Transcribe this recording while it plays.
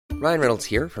Ryan Reynolds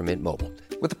here from Mint Mobile.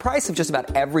 With the price of just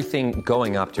about everything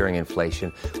going up during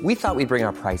inflation, we thought we'd bring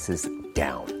our prices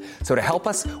down. So to help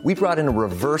us, we brought in a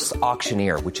reverse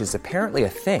auctioneer, which is apparently a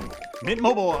thing. Mint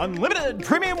Mobile Unlimited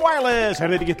Premium Wireless. How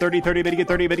to get 30, 30, bit to get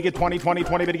 30, bit to get 20, 20,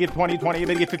 20, bit to get 20, 20,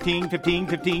 bit to get 15, 15,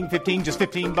 15, 15, just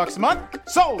 $15 a month?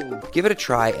 Sold! Give it a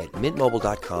try at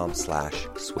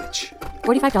mintmobile.com/switch.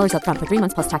 $45 up front for 3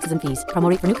 months plus taxes and fees. Promo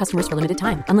rate for new customers for limited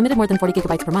time. Unlimited more than 40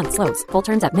 gigabytes per month. Slows full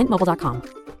terms at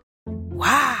mintmobile.com.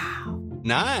 Wow.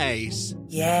 Nice.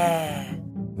 Yeah.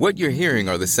 What you're hearing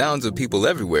are the sounds of people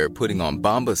everywhere putting on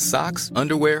Bombas socks,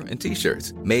 underwear, and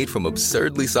T-shirts made from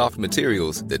absurdly soft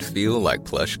materials that feel like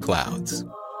plush clouds.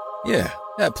 Yeah,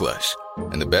 that plush.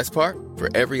 And the best part?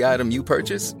 For every item you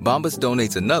purchase, Bombas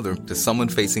donates another to someone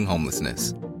facing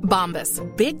homelessness. Bombas.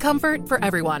 Big comfort for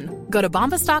everyone. Go to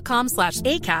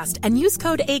bombas.com/ACAST and use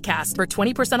code ACAST for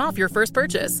 20% off your first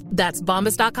purchase. That's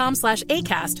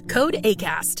bombas.com/ACAST. Code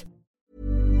ACAST.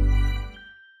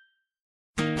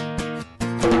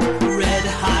 Red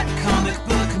hot comic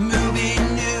book movie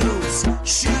news,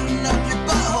 shooting up your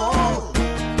butthole.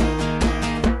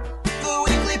 The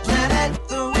Weekly Planet,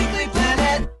 the Weekly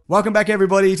Planet. Welcome back,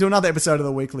 everybody, to another episode of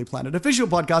the Weekly Planet, official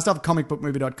podcast of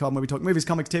comicbookmovie.com, where we talk movies,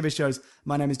 comics, TV shows.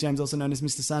 My name is James, also known as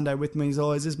Mr. Sunday. With me, as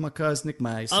always, is my co-host Nick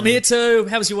Mason. I'm here too.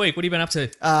 How was your week? What have you been up to?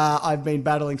 I've been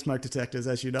battling smoke detectors,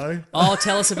 as you know. Oh,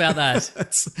 tell us about that.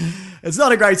 It's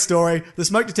not a great story. The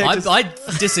smoke detectors... I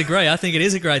disagree. I think it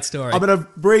is a great story. I'm going to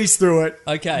breeze through it.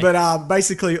 Okay. But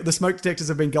basically, the smoke detectors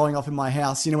have been going off in my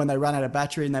house. You know, when they run out of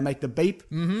battery and they make the beep?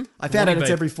 Mm-hmm. I found out it's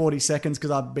every 40 seconds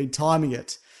because I've been timing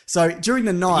it. So during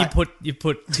the night... You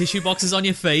put tissue boxes on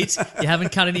your feet, you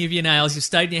haven't cut any of your nails, you've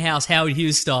stayed in your house Howard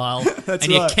Hughes style, That's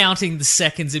and you're right. counting the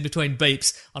seconds in between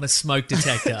beeps on a smoke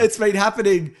detector. It's been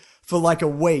happening for like a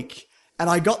week. And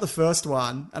I got the first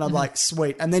one and I'm like,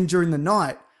 sweet. And then during the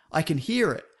night, I can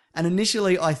hear it. And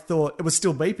initially I thought it was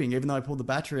still beeping, even though I pulled the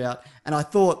battery out. And I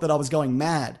thought that I was going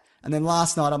mad. And then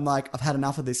last night, I'm like, I've had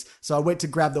enough of this. So I went to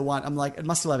grab the one. I'm like, it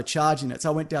must still have a charge in it. So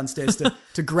I went downstairs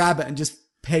to grab it and just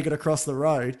peg it across the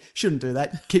road. Shouldn't do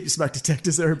that. Keep your smoke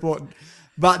detectors. They're important.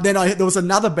 But then there was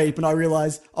another beep and I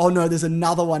realized, oh no, there's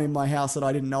another one in my house that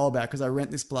I didn't know about because I rent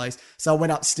this place. So I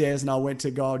went upstairs and I went to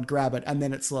go and grab it. And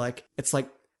then it's like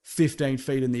 15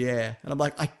 feet in the air. And I'm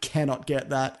like, I cannot get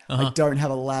that. I don't have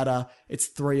a ladder. It's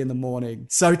 3 a.m.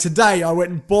 So today I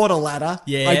went and bought a ladder.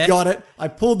 Yeah. I got it. I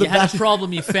pulled the battery. You had a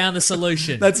problem, you found the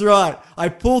solution. That's right. I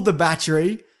pulled the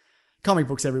battery. Comic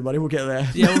books, everybody. We'll get there.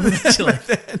 Yeah, we'll eventually.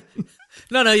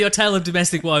 No, your tale of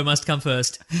domestic woe must come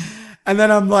first. And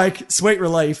then I'm like, sweet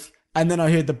relief. And then I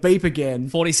heard the beep again.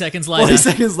 40 seconds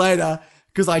later.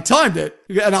 Because I timed it.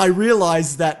 And I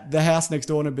realized that the house next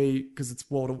door to me, because it's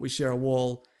walled, we share a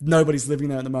wall, nobody's living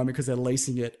there at the moment because they're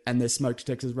leasing it and their smoke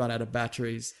detectors run out of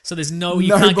batteries. So there's you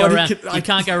can't go around. You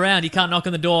can't go around. You can't knock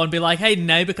on the door and be like, hey,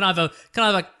 neighbor, can I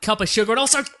have a cup of sugar? And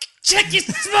also, check your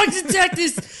smoke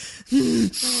detectors.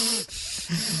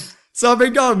 So I've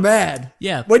been going mad.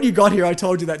 Yeah. When you got here, I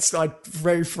told you that. I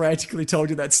very frantically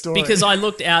told you that story because I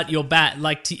looked out your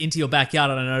into your backyard,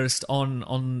 and I noticed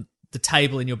on the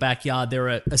table in your backyard there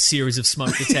are a series of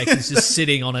smoke detectors just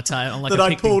sitting on a table, on like that a I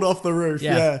picnic. pulled off the roof.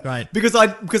 Yeah, right. Because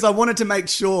I wanted to make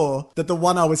sure that the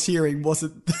one I was hearing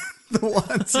wasn't the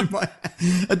ones in my.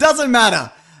 It doesn't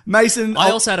matter. Mason,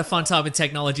 I also had a fun time with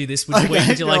technology this week.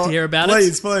 Would you like to hear about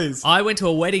it? Please. I went to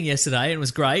a wedding yesterday and it was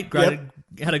great. Yep.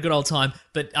 Had a good old time,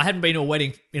 but I hadn't been to a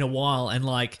wedding in a while, and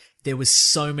like there was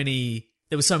so many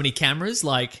cameras.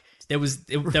 Like they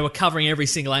were covering every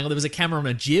single angle. There was a camera on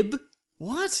a jib.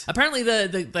 What? Apparently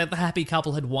the happy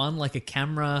couple had won like a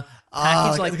camera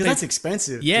package. Because that's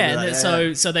expensive. Yeah,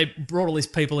 so they brought all these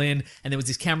people in, and there was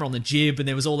this camera on the jib, and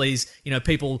there was all these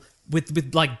people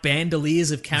with like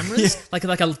bandoliers of cameras, like a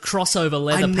crossover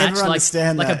leather patch, like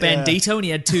a bandito, and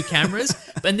he had 2 cameras.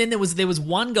 And then there was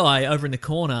one guy over in the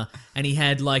corner, and he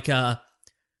had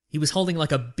he was holding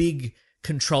like a big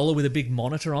controller with a big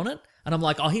monitor on it. And I'm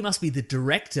like, oh, he must be the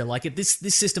director. Like, this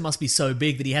system must be so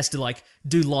big that he has to like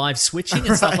do live switching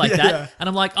and stuff like that. Yeah. And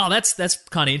I'm like, oh, that's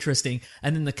kind of interesting.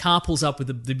 And then the car pulls up with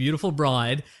the beautiful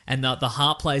bride, and the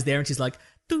harp plays there, and she's like,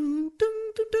 ding,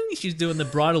 ding, ding, ding. She's doing the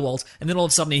bridal waltz, and then all of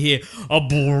a sudden you hear a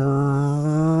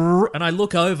brrrr, and I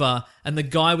look over, and the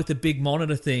guy with the big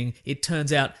monitor thing, it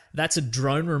turns out that's a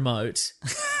drone remote.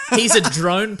 He's a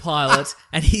drone pilot,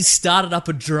 and he started up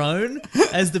a drone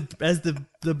as the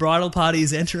bridal party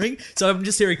is entering. So I'm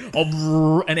just hearing,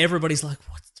 and everybody's like,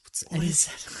 what is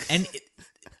that? And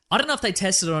I don't know if they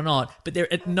tested it or not, but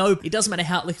it doesn't matter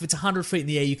how, like if it's 100 feet in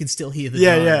the air, you can still hear the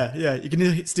drone. Yeah. You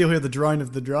can still hear the drone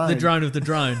of the drone. The drone of the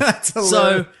drone. That's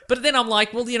hilarious. But then I'm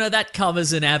like, well, that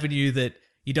covers an avenue that,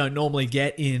 you don't normally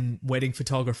get in wedding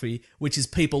photography, which is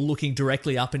people looking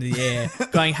directly up into the air,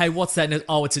 going, "Hey, what's that?" And,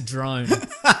 oh, it's a drone.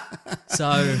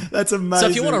 So that's amazing. So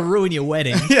if you want to ruin your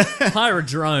wedding, hire a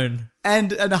drone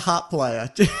and a harp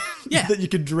player that you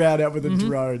can drown out with a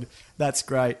drone. That's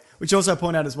great. Which also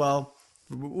point out as well.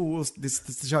 This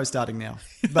the show's starting now,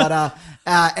 but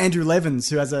Andrew Levins,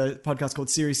 who has a podcast called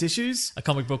Serious Issues, a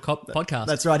comic book podcast.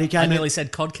 That's right. He came. I nearly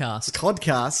said codcast.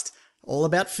 Codcast. All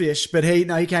about fish, but he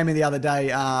came in the other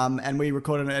day, and we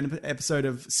recorded an episode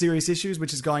of Serious Issues,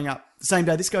 which is going up the same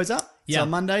day this goes up. So on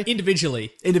Monday.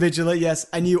 Individually, yes.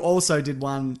 And you also did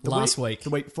one last week. The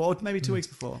week before, maybe 2 weeks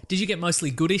before. Did you get mostly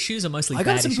good issues or mostly bad issues?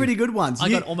 I got some pretty good ones. I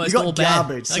got almost all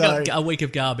garbage. Bad. I got a week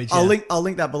of garbage. I'll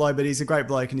link that below, but he's a great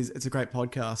bloke and it's a great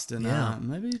podcast, and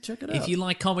maybe check it out. If you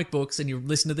like comic books and you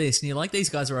listen to this and you're like, these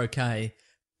guys are okay,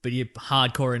 but you're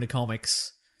hardcore into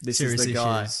comics, this Serious is the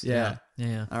Issues. guy.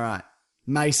 Yeah. All right.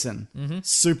 Mason,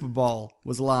 Super Bowl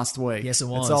was last week. Yes, it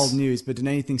was. It's old news, but did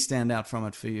anything stand out from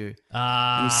it for you?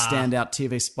 Any standout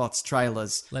TV spots,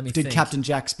 trailers? Let me Did think. Captain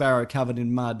Jack Sparrow covered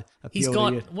in mud appeal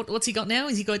to you? What's he got now?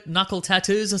 Has he got knuckle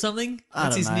tattoos or something?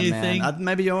 That's his new thing.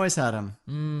 Maybe you always had him.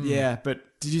 Yeah, but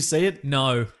did you see it?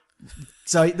 No.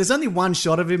 So there's only one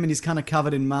shot of him and he's kind of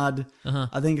covered in mud.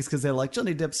 I think it's because they're like,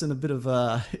 Johnny Depp's in a bit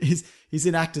of he's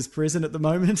in actor's prison at the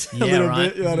moment. a little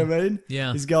bit, you know what I mean?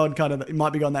 Yeah. He's going he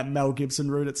might be going that Mel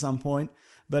Gibson route at some point.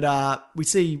 But we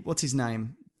see, what's his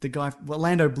name? The guy,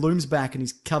 Orlando Bloom's back and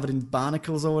he's covered in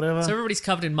barnacles or whatever. So everybody's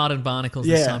covered in mud and barnacles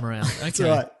this time around. Okay, that's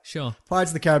right. Sure.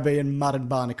 Pirates of the Caribbean, mud and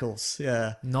barnacles.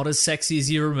 Yeah. Not as sexy as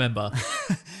you remember.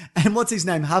 And what's his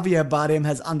name? Javier Bardem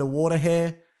has underwater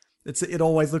hair. It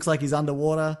always looks like he's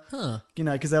underwater, you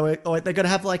know, because they got to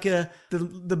have like the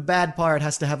bad pirate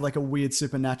has to have like a weird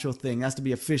supernatural thing. It has to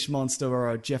be a fish monster or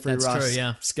a Jeffrey Rush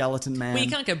skeleton man. Well, you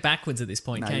can't go backwards at this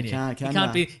point, can you?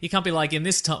 You can't be like in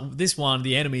this one.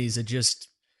 The enemies are just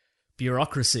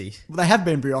bureaucracy. Well, they have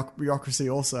been bureaucracy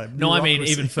also. No, I mean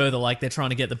even further. Like they're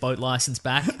trying to get the boat license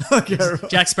back. Okay, right.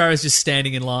 Jack Sparrow's just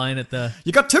standing in line at the.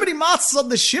 You got too many masts on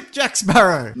the ship, Jack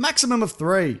Sparrow. Maximum of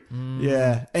 3.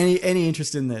 Yeah. Any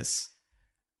interest in this?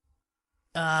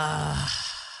 Kind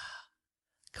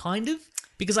of.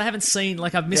 Because I haven't seen,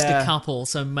 like, I've missed a couple,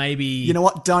 so maybe. You know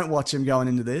what? Don't watch him going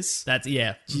into this. That's,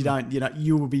 yeah.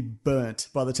 You will be burnt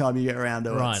by the time you get around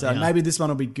to it. So maybe this one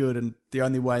will be good, and the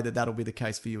only way that'll be the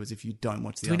case for you is if you don't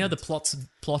watch the Do we know the plot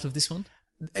of this one?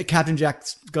 Captain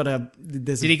Jack's got a.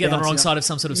 Did he get on the wrong side of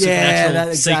some sort of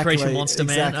supernatural sea creature monster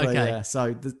man? Exactly, okay. Yeah.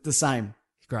 So the same.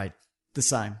 Great. The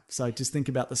same. So just think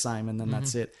about the same, and then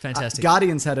that's it. Fantastic.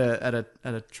 Guardians had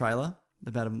a trailer.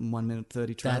 About a 1 minute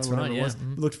 30 trailer. That's right, yeah.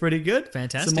 Looked pretty good.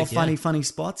 Fantastic. Some more funny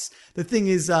spots. The thing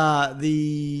is,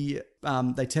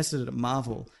 they tested it at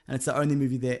Marvel, and it's the only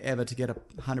movie there ever to get a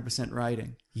 100%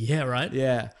 rating. Yeah, right.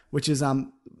 Yeah, which is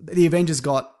the Avengers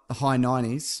got a high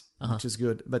 90s, which is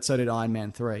good, but so did Iron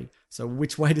Man 3. So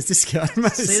which way does this go?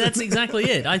 See, that's exactly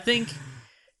it. I think.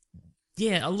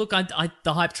 Yeah, look,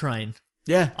 the hype train.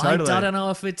 Yeah, totally. I don't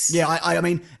know if it's... Yeah, I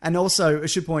mean, and also I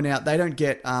should point out, they don't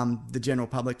get the general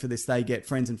public for this. They get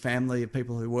friends and family of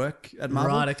people who work at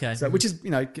Marvel. Right, okay. So, which is,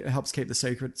 helps keep the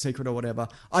secret or whatever.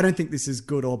 I don't think this is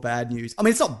good or bad news. I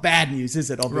mean, it's not bad news, is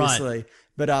it, obviously? Right.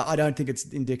 But I don't think it's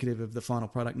indicative of the final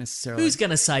product necessarily. Who's going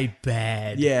to say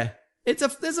bad? Yeah.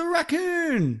 There's a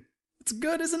raccoon. It's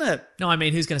good, isn't it? No, I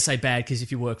mean, who's going to say bad? Because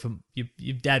if you work for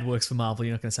your dad works for Marvel,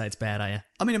 you're not going to say it's bad, are you?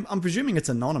 I mean, I'm presuming it's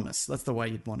anonymous. That's the way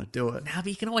you'd want to do it. No, but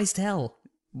you can always tell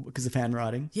because of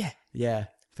handwriting. Yeah, yeah,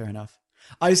 fair enough.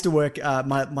 I used to work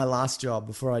my last job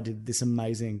before I did this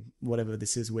amazing whatever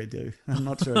this is we do. I'm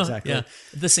not sure exactly. Yeah,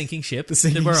 the sinking ship.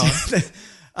 That we're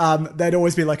on. There'd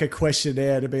always be like a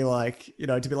questionnaire to be like,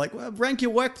 well, rank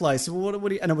your workplace. What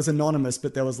do you, and it was anonymous,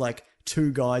 but there was like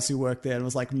 2 guys who worked there, and it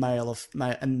was like male,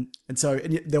 and so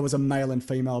there was a male and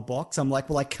female box. I'm like,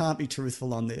 well, I can't be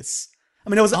truthful on this. I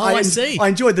mean, I see. I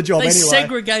enjoyed the job anyway.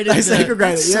 Segregated. They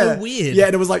segregated. That's so weird. Yeah,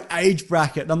 and it was like age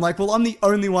bracket. And I'm like, well, I'm the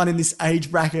only one in this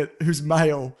age bracket who's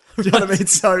male. Do you know what I mean?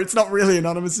 So it's not really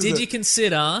anonymous, is it? Did you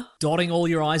consider dotting all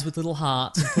your I's with little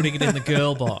hearts and putting it in the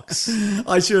girl box?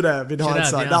 I should have, in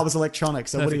hindsight. That was electronic,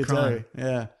 so Perfect what do you crime. do?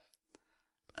 Yeah.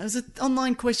 It was an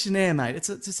online questionnaire, mate. It's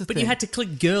just a But thing. you had to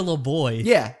click girl or boy.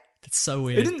 Yeah. That's so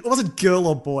weird. It wasn't girl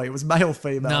or boy. It was male or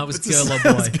female. No, it was It's girl just- or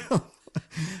it was boy. girl.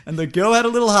 And the girl had a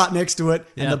little heart next to it,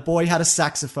 Yeah. and the boy had a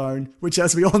saxophone, which,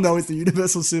 as we all know, is the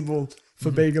universal symbol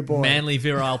for being a boy. Manly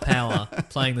virile power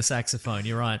playing the saxophone.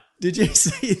 You're right. Did you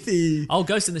see the... Oh,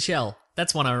 Ghost in the Shell.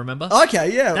 That's one I remember.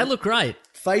 Okay, yeah. That looked great.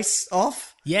 Face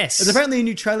Off? Yes. There's apparently a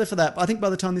new trailer for that. I think by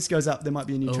the time this goes up, there might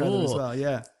be a new trailer as Ooh. well,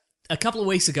 yeah. A couple of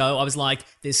weeks ago, I was like,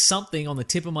 there's something on the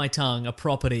tip of my tongue, a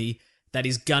property that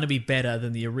is going to be better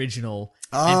than the original.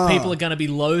 And people are going to be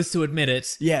loath to admit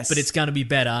it. Yes. But it's going to be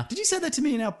better. Did you say that to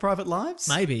me in our private lives?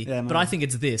 Maybe. Yeah, But I think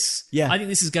it's this. Yeah. I think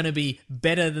this is going to be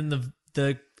better than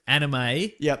the anime.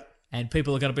 Yep. And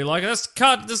people are going to be like,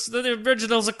 the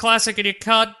original's a classic and you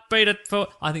can't beat it for...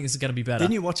 I think this is going to be better.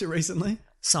 Didn't you watch it recently?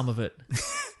 Some of it.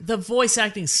 The voice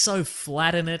acting's so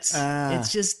flat in it.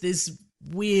 It's just there's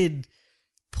weird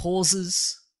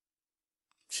pauses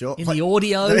Sure. in the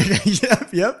audio.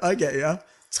 Yep, I get you.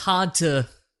 It's hard to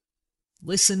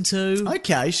listen to.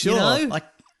 Okay, sure. You know? I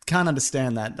can't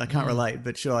understand that. I can't relate,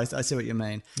 but sure, I see what you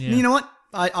mean. Yeah. And you know what?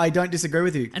 I don't disagree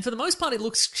with you. And for the most part, it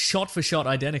looks shot for shot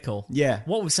identical. Yeah.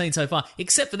 What we've seen so far,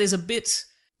 except for there's a bit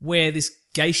where this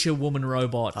geisha woman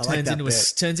robot like that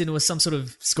bit. turns into some sort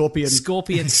of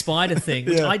Scorpion spider thing,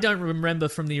 which Yeah. I don't remember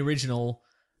from the original.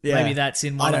 Yeah. Maybe that's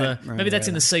in I one don't of the. remember Maybe that's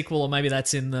in either. the sequel, or maybe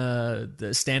that's in the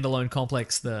standalone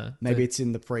complex. Maybe it's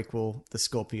in the prequel, The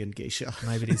Scorpion Geisha.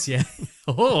 Maybe it is. Yeah.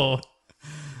 Oh.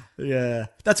 Yeah.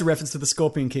 That's a reference to the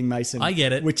Scorpion King, Mason. I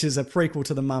get it. Which is a prequel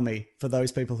to The Mummy, for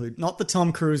those people who... Not the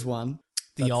Tom Cruise one.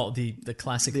 The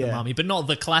classic Yeah. The Mummy, but not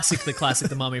the classic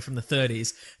The Mummy from the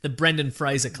 30s. The Brendan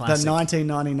Fraser classic. The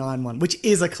 1999 one, which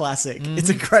is a classic. It's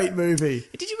a great movie.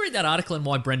 Did you read that article on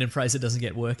why Brendan Fraser doesn't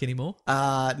get work anymore?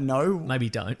 No. Maybe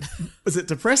don't. Was it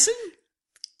depressing?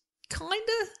 Kinda.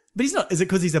 But he's not... Is it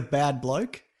because he's a bad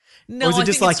bloke? No, Or is it I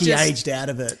just think like it's he aged out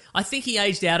of it? I think he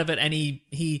aged out of it, and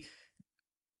he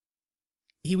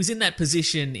was in that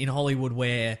position in Hollywood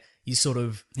where you sort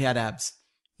of... He had abs.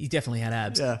 He definitely had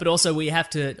abs. Yeah. But also we have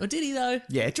to... Oh, did he though?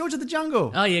 Yeah, George of the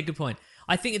Jungle. Oh, yeah, good point.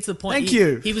 I think it's the point... Thank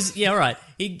you. He was... Yeah, all right.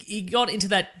 He got into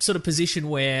that sort of position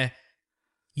where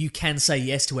you can say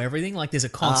yes to everything. Like there's a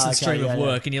constant okay, stream yeah, of yeah.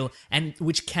 work, and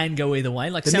which can go either way.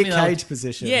 Like The Samuel Nick Cage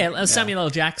position. Yeah, Samuel L.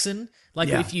 Jackson. Like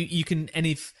Yeah. if you can... And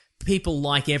if people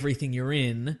like everything you're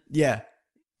in... Yeah.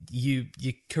 Your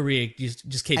career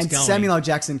just keeps And going. Samuel L.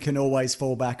 Jackson can always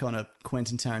fall back on a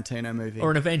Quentin Tarantino movie. Or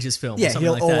an Avengers film. Yeah, or something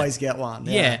he'll like that. always get one.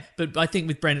 Yeah. But I think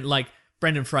with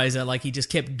Brendan Fraser, like he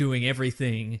just kept doing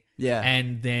everything. Yeah.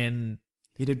 And then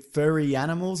He did Furry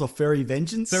Animals or Furry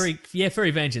Vengeance?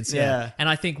 Furry Vengeance. Yeah. And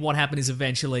I think what happened is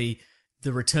eventually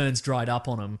the returns dried up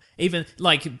on him. Even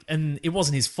and it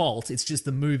wasn't his fault. It's just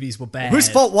the movies were bad. Whose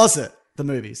fault was it? The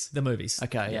movies. The movies.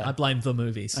 Okay, yeah. I blame the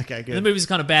movies. Okay, good. And the movies are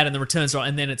kind of bad and the returns are,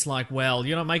 and then it's like, well,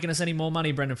 you're not making us any more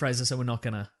money, Brendan Fraser, so we're not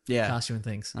going to cast you in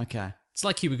things. Okay. It's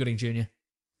like Cuba Gooding Jr.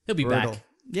 He'll be Brutal. back.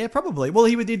 Yeah, probably. Well,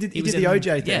 he did was the in- OJ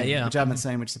thing, yeah, yeah. which I haven't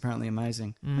seen, which is apparently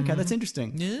amazing. Okay, that's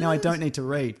interesting. Yes. Now I don't need to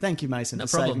read. Thank you, Mason, No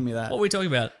for problem. saving me that. What were we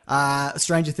talking about?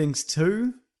 Stranger Things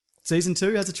 2, Season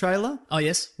 2 has a trailer. Oh,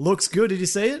 yes. Looks good. Did you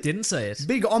see it? Didn't see it.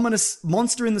 Big ominous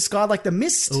monster in the sky like the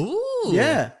mist. Ooh.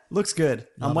 Yeah, looks good.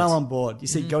 I'm well it. on board. You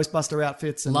see Ghostbuster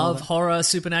outfits and all Love that. horror,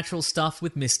 supernatural stuff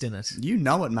with mist in it. You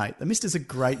know it, mate. The Mist is a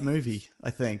great movie, I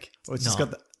think. Or it's just No.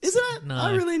 got isn't it? No.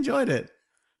 I really enjoyed it.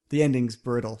 The ending's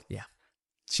brutal. Yeah.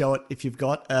 Show it if you've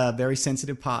got a very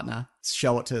sensitive partner.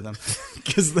 Show it to them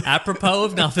because Apropos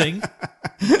of nothing.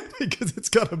 because it's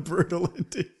got a brutal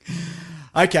ending.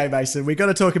 Okay, Mason, we got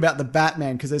to talk about the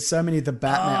Batman because there's so many of the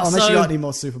Batman. Unless you got any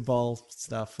more Super Bowl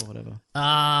stuff or whatever.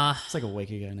 It's like a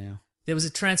week ago now. There was a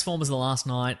Transformers the last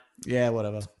night Yeah,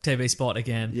 whatever. TV spot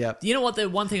again. Yep. You know what? The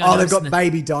one thing I Oh, they've noticed got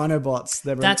baby Dinobots.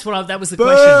 that was the Boo!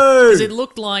 question because it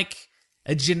looked like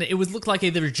looked like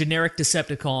either a generic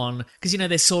Decepticon because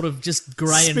they're sort of just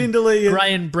Spindly and-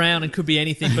 grey and brown and could be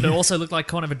anything, but it also looked like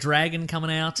kind of a dragon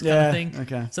coming out kind Yeah, of thing.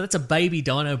 okay. So that's a baby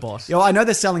Dinobot. Yeah, well, I know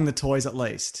they're selling the toys at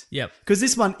least. Yep. Because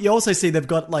this one, you also see they've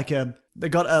got like a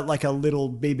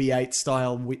little BB-8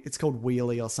 style. It's called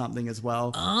Wheelie or something as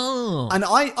well. Oh. And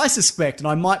I suspect, and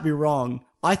I might be wrong,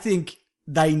 I think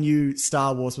they knew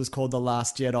Star Wars was called The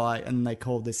Last Jedi, and they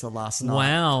called this The Last Night.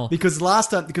 Wow. Because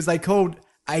they called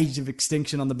Age of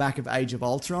Extinction on the back of Age of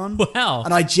Ultron. Wow.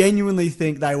 And I genuinely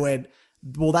think they went,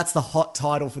 well, that's the hot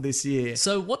title for this year.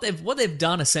 So what they've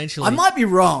done essentially, I might be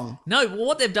wrong. No,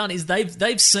 what they've done is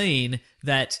they've seen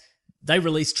that they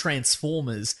released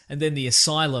Transformers, and then the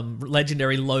Asylum,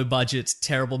 legendary low budget,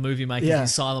 terrible movie making Yeah.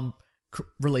 Asylum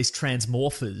released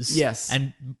Transmorphers. Yes.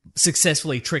 And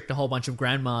successfully tricked a whole bunch of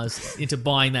grandmas into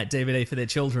buying that DVD for their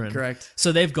children. Correct.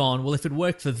 So they've gone, well, if it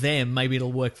worked for them, maybe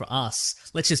it'll work for us.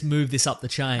 Let's just move this up the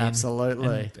chain.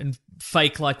 Absolutely. And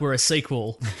fake like we're a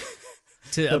sequel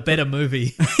to a better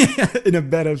movie. In a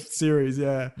better series,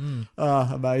 yeah. Oh,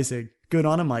 amazing. Good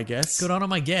on them, I guess. Good on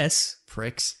them, I guess.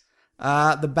 Pricks.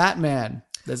 The Batman.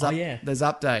 There's yeah. There's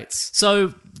updates.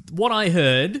 So what I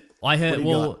heard, do you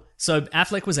got? so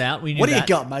Affleck was out. We knew What do that.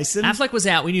 you got, Mason? Affleck was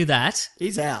out. We knew that.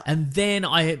 He's out. And then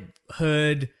I had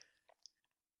heard,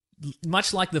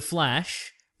 much like The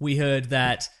Flash, we heard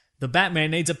that The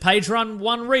Batman needs a page one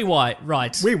rewrite.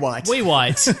 Right. Rewrite.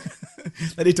 Rewrite.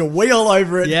 They need to wheel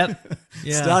over it. Yep.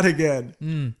 Yeah. Start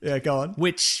again. Yeah, go on.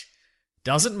 Which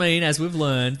doesn't mean, as we've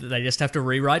learned, that they just have to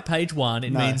rewrite page one.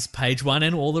 It means page one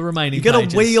and all the remaining You got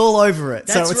pages. to wheel over it.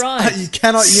 That's so it's, right. You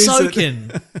cannot use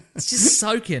soaking. it. It's just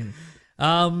soaking.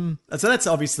 So that's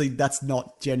obviously, that's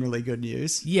not generally good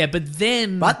news. Yeah, but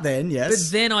then... yes.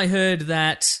 But then I heard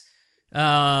that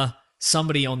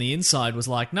somebody on the inside was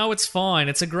like, no, it's fine.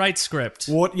 It's a great script.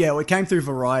 It came through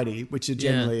Variety, which are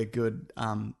generally a good,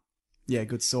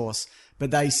 good source. But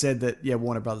they said that,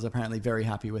 Warner Brothers are apparently very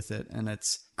happy with it. And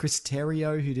it's Chris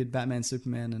Terrio who did Batman,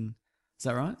 Superman, and... Is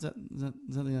that right? Is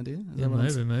that the idea?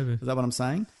 Maybe. Is that what I'm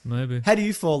saying? Maybe. How do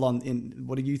you fall on...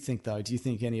 What do you think, though? Do you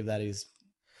think any of that is...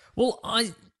 Well,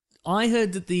 I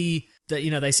heard that they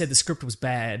said the script was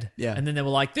bad. Yeah. And then they were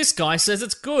like, this guy says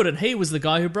it's good, and he was the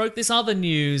guy who broke this other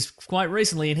news quite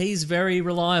recently, and he's very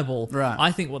reliable. Right.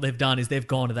 I think what they've done is they've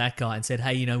gone to that guy and said,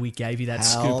 hey, we gave you that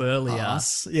scoop earlier.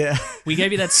 Us. Yeah. We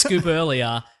gave you that scoop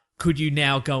earlier. Could you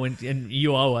now go and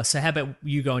you owe us? So how about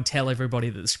you go and tell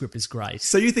everybody that the script is great?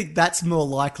 So you think that's more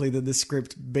likely than the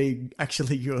script being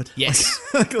actually good? Yes.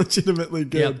 Like legitimately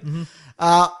good. Yep. Mm-hmm.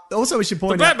 Also, we should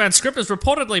point The out... Batman script is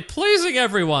reportedly pleasing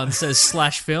everyone, says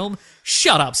Slash Film.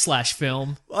 Shut up, Slash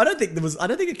Film. I don't think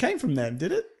it came from them,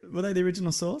 did it? Were they the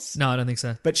original source? No, I don't think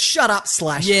so. But shut up,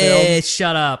 Slash Film. Yeah,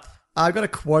 shut up. I've got a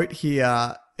quote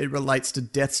here. It relates to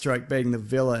Deathstroke being the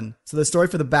villain. So the story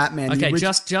for the Batman... Okay,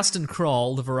 Justin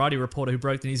Kroll, the Variety reporter who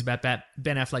broke the news about Ben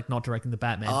Affleck not directing the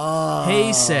Batman. Oh,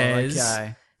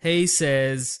 He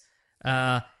says,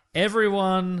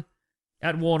 everyone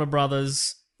at Warner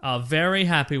Brothers are very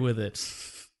happy with it.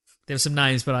 There's some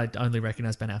names, but I only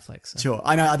recognize Ben Affleck. So. Sure.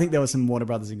 I know. I think there were some Warner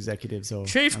Brothers executives.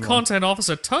 Chief Content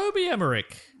Officer Toby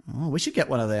Emmerich. Oh, we should get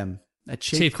one of them. A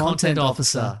Chief Content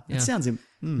Officer. That sounds...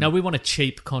 No, we want a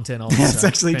cheap content officer. That's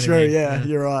actually true, yeah,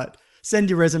 you're right.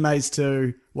 Send your resumes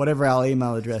to whatever our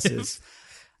email address is.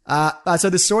 So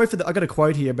the story I got a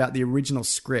quote here about the original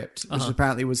script, which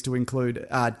apparently was to include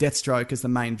Deathstroke as the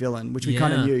main villain, which we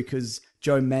kind of knew because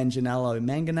Joe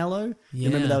Manganiello. You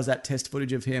remember there was that test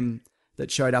footage of him that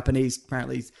showed up, and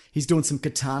he's doing some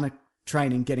katana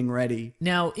training, getting ready.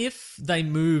 Now, if they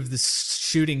move the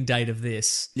shooting date of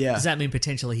this, does that mean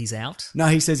potentially he's out? No,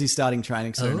 he says he's starting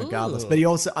training soon regardless. But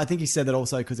I think he said that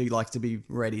also because he likes to be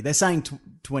ready. They're saying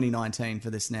 2019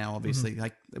 for this now, obviously.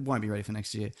 Like, it won't be ready for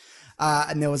next year.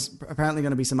 And there was apparently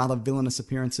going to be some other villainous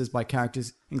appearances by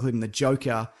characters, including the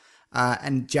Joker.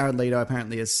 And Jared Leto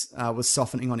apparently was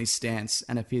softening on his stance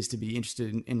and appears to be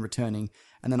interested in returning.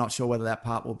 And they're not sure whether that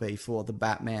part will be for the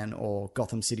Batman or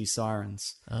Gotham City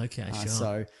Sirens. Okay, sure.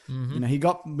 So, he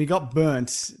got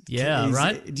burnt. Yeah,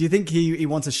 right? Do you think he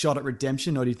wants a shot at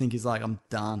redemption, or do you think he's like, I'm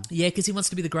done? Yeah, because he wants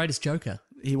to be the greatest Joker.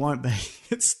 He won't be.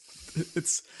 It's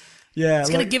He's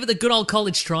going to give it the good old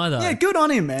college try, though. Yeah, good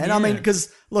on him, man. Yeah. I mean,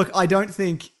 because, look, I don't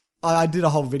think... I did a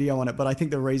whole video on it, but I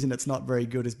think the reason it's not very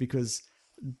good is because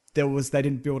they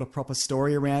didn't build a proper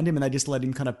story around him, and they just let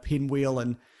him kind of pinwheel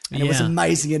and it was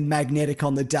amazing and magnetic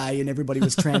on the day, and everybody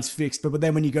was transfixed. But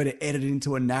then when you go to edit it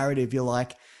into a narrative, you're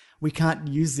like, we can't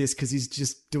use this because he's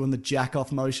just doing the jack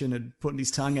off motion and putting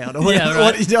his tongue out or whatever.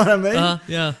 Right. You know what I mean?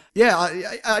 Yeah. Yeah,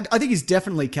 I think he's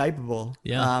definitely capable.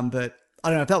 Yeah. But I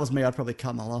don't know, if that was me, I'd probably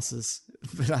cut my losses.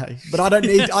 But I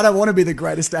don't want to be the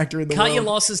greatest actor in the world. Cut your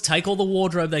losses, take all the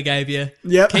wardrobe they gave you.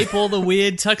 Yep. Keep all the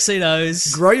weird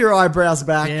tuxedos. Grow your eyebrows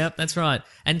back. Yep, that's right.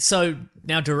 And so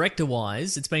now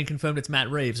director-wise, it's been confirmed it's Matt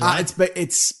Reeves, right?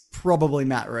 It's probably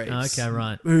Matt Reeves. Okay,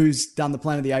 right. Who's done the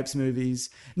Planet of the Apes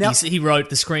movies. Now, he wrote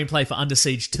the screenplay for Under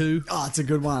Siege 2. Oh, it's a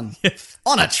good one.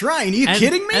 On a train? Are you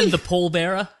kidding me? And The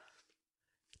Pallbearer.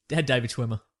 It had David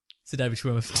Schwimmer. It's a David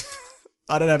Schwimmer film.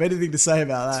 I don't have anything to say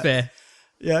about that. It's fair.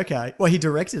 Yeah, okay. Well, he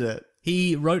directed it.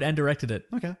 He wrote and directed it.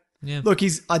 Okay. Yeah. Look, I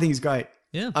think he's great.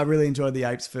 Yeah. I really enjoyed the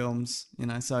Apes films,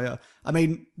 So, I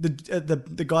mean,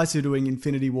 the guys who are doing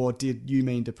Infinity War did You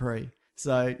Mean Dupree.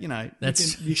 So,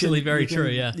 that's actually very true,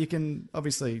 yeah. You can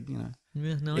obviously,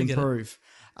 improve.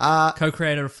 I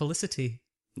co-creator of Felicity.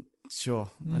 Sure.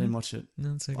 I didn't watch it.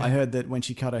 No, it's okay. I heard that when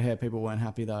she cut her hair, people weren't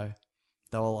happy though.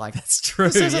 They were like, that's true.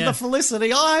 This isn't the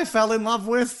Felicity I fell in love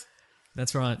with.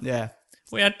 That's right. Yeah.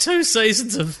 We had 2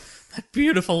 seasons of that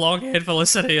beautiful long-haired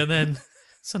Felicity, and then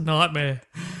it's a nightmare.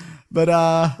 But,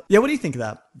 what do you think of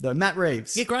that? The Matt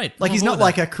Reeves. Yeah, great. Like, he's not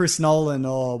like a Chris Nolan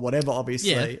or whatever,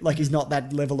 obviously. Yeah. Like, he's not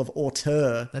that level of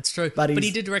auteur. That's true. But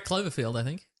he did direct Cloverfield, I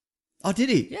think. Oh, did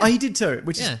he? Yeah. Oh, he did too,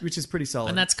 which is pretty solid.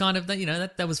 And that's kind of,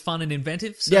 that was fun and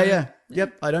inventive. So. Yeah.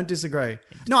 Yep, I don't disagree.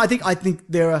 No, I think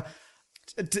there are...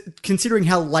 considering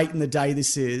how late in the day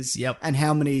this is, Yep. and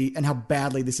how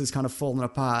badly this has kind of fallen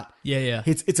apart. Yeah.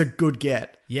 It's a good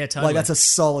get. Yeah, totally. Like, that's a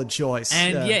solid choice.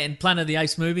 And in Planet of the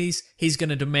Apes movies, he's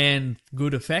going to demand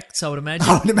good effects, I would imagine.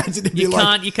 I would imagine it'd be you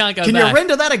like, can't go can back. you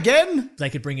render that again? They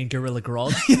could bring in Gorilla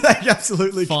Grodd. They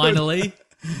absolutely could. Finally.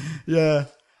 Yeah,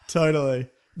 totally.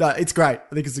 No, it's great.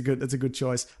 I think it's a good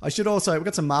choice. I should also, we've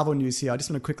got some Marvel news here. I just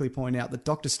want to quickly point out that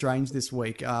Doctor Strange this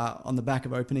week, on the back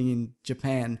of opening in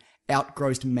Japan,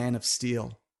 outgrossed Man of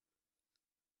Steel.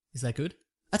 Is that good?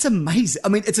 That's amazing. I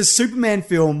mean, it's a Superman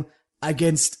film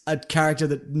against a character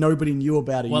that nobody knew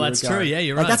about a year ago. Well, that's true. Yeah,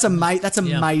 you're right. That's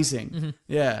amazing. Mm-hmm.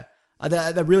 Yeah.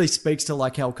 That really speaks to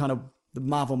like how kind of the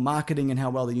Marvel marketing and how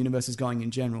well the universe is going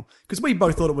in general. Because we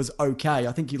both thought it was okay.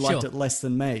 I think you liked it less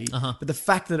than me. But the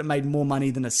fact that it made more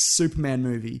money than a Superman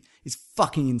movie is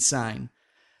fucking insane.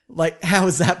 Like, how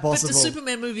is that possible? But the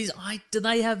Superman movies, do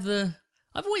they have the...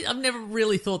 I've never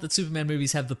really thought that Superman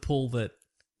movies have the pull that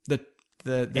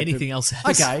anything else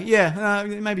has. Okay, yeah,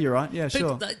 maybe you're right. Yeah,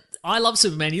 sure. I love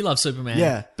Superman. You love Superman.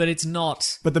 Yeah, but it's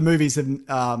not. But the movies have.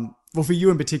 Well, for you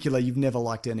in particular, you've never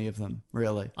liked any of them,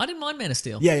 really. I didn't mind Man of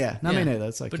Steel. Yeah. No, me neither.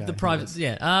 That's okay. But the private,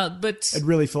 but it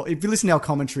really felt. If you listen to our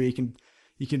commentary,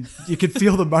 you can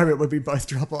feel the moment where we both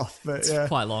drop off. But it's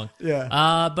quite long.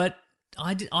 Yeah. But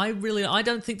I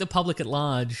don't think the public at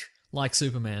large like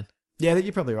Superman. Yeah,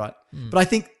 you're probably right. But I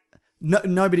think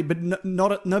nobody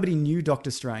knew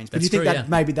Doctor Strange. But That's you think true, that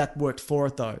maybe that worked for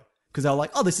it though? Because they're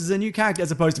like, oh, this is a new character,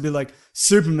 as opposed to be like,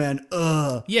 Superman,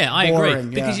 yeah, I boring,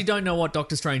 agree. Because you don't know what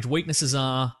Doctor Strange's weaknesses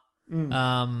are.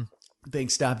 Being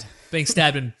stabbed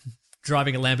and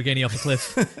driving a Lamborghini off a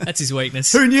cliff. That's his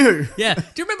weakness. Who knew? Yeah. Do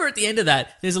you remember at the end of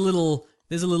that, there's a little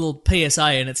PSA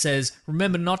and it says,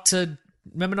 remember not to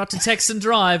text and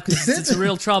drive because it's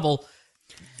real trouble.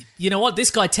 You know what? This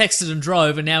guy texted and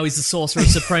drove, and now he's the Sorcerer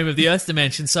Supreme of the Earth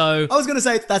Dimension. So I was going to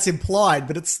say that's implied,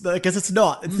 but it's because it's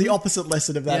not. It's the opposite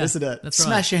lesson of that, isn't it? That's right.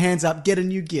 Smash your hands up, get a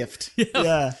new gift.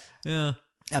 Yeah.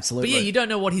 Absolutely. But yeah, you don't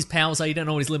know what his powers are. You don't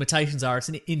know what his limitations are. It's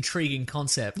an intriguing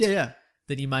concept. Yeah.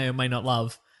 That you may or may not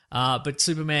love. But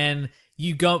Superman,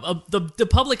 you go. The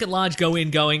public at large go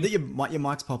in going. Your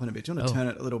mic's popping a bit. Do you want to turn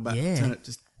it a little back? Yeah. Turn it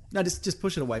just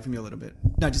push it away from you a little bit.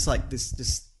 No, just like this,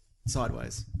 just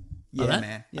sideways. Yeah,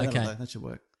 man. Yeah, okay. That should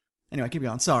work. Anyway, keep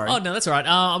going. Sorry. Oh, no, that's all right.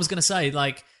 I was going to say,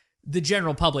 like, the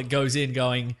general public goes in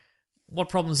going, what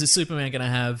problems is Superman going to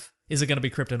have? Is it going to be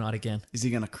kryptonite again? Is he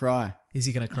going to cry?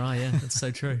 Yeah, that's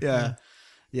so true.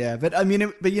 Yeah. But I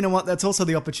mean, but you know what? That's also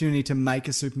the opportunity to make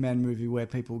a Superman movie where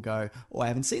people go, oh, I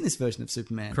haven't seen this version of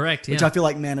Superman. Correct, Which I feel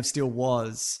like Man of Steel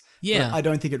was. Yeah. But I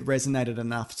don't think it resonated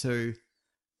enough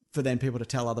for then people to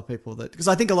tell other people that, because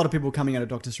I think a lot of people coming out of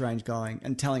Doctor Strange going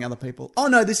and telling other people, oh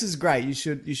no, this is great, you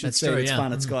should That's see true, it, it's yeah.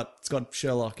 fun, it's got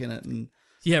Sherlock in it and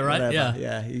yeah, right, whatever.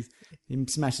 yeah. He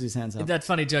smashes his hands up. That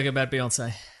funny joke about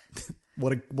Beyonce.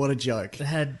 What a joke. They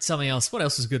had something else. What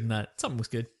else was good in that? Something was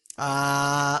good.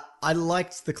 I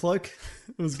liked the cloak.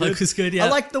 It was good. Cloak was good, yeah. I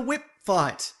liked the whip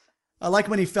fight. I liked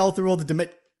when he fell through all the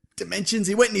dimensions.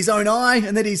 He went in his own eye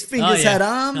and then his fingers had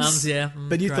arms. Arms, yeah.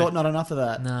 But you great. thought not enough of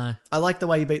that. No. I liked the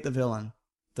way he beat the villain.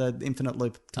 The infinite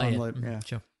loop, time loop. Yeah.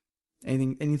 Sure.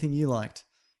 Anything you liked?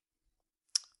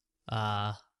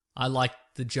 I liked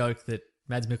the joke that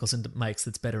Mads Mikkelsen makes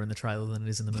that's better in the trailer than it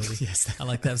is in the movie. Yes. I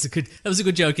like that. That was a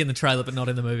good joke in the trailer, but not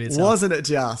in the movie itself. Wasn't it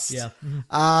just? Yeah.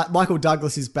 Michael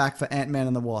Douglas is back for Ant-Man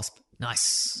and the Wasp.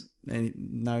 Nice.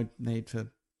 No need for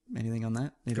anything on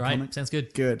that? Need a Great. comment? Sounds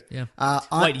good. Good. Yeah.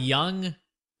 Wait, young?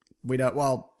 We don't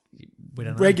know.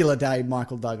 Regular day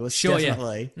Michael Douglas, sure,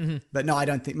 definitely. Yeah. Mm-hmm. But no, I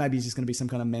don't think, maybe he's just going to be some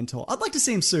kind of mentor. I'd like to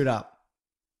see him suit up.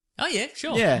 Oh, yeah,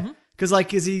 sure. Yeah. Because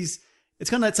it's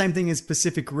kind of that same thing as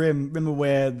Pacific Rim. Remember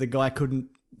where the guy couldn't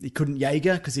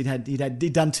Jaeger because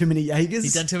he'd done too many Jaegers?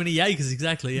 He'd done too many Jaegers,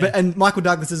 exactly, yeah. And Michael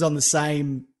Douglas is on the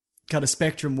same kind of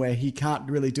spectrum where he can't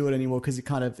really do it anymore because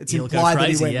it's He'll implied go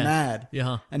crazy, that he went yeah. mad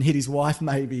Yeah. and hit his wife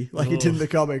maybe, like he did in the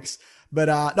comics. But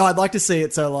no, I'd like to see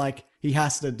it so like he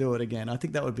has to do it again. I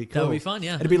think that would be cool. That would be fun,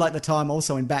 yeah. It'd be like the time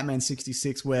also in Batman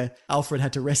 66 where Alfred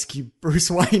had to rescue Bruce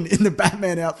Wayne in the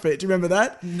Batman outfit. Do you remember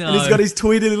that? No. And he's got his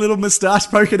tweedy little moustache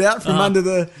poking out from under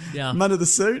the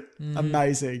suit. Mm-hmm.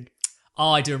 Amazing.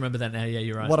 Oh, I do remember that now. Yeah,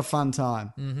 you're right. What a fun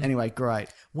time. Mm-hmm. Anyway, great.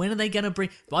 When are they going to bring...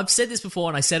 I've said this before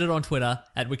and I said it on Twitter,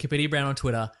 at Wikipedia Brown on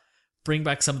Twitter, bring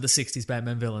back some of the 60s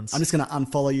Batman villains. I'm just going to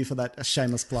unfollow you for that a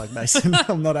shameless plug, Mason.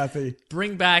 I'm not happy.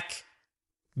 Bring back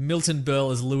Milton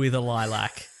Berle as Louis the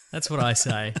Lilac. That's what I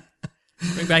say.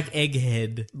 Bring back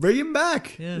Egghead. Bring him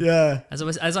back. Yeah.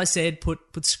 As I said,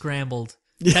 put scrambled.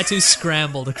 Tattoo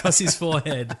scrambled across his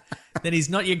forehead. then he's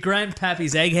not your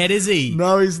grandpappy's egghead, is he?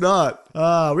 No, he's not. We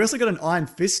also got an Iron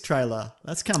Fist trailer.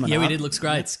 That's coming up. Yeah, we did. Looks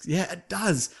great. Yeah, it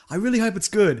does. I really hope it's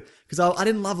good because I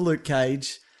didn't love Luke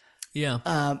Cage Yeah.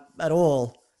 at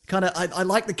all. Kind of, I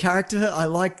like the character. I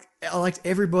liked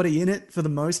everybody in it for the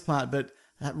most part, but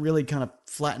that really kind of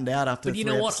flattened out after. But you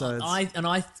 3 know what? episodes.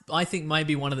 I think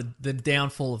maybe one of the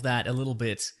downfall of that a little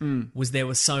bit was there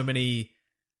were so many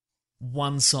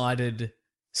one-sided,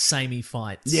 samey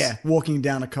fights. Yeah, walking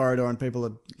down a corridor and people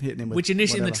are hitting him with Which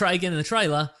initially whatever. in the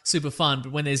trailer, super fun,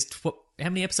 but when there's how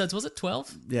many episodes was it?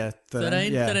 12? Yeah,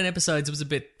 13? Yeah. 13 episodes, it was a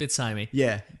bit samey.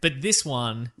 Yeah. But this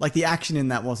one, Like the action in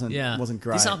that wasn't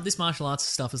great. This martial arts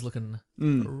stuff is looking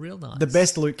real nice. The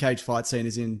best Luke Cage fight scene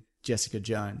is in Jessica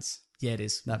Jones. Yeah, it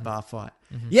is. That bar fight.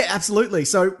 Yeah, absolutely.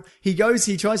 So he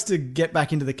tries to get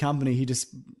back into the company. He just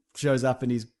shows up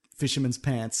in his fisherman's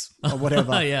pants or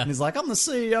whatever. Yeah. And he's like, I'm the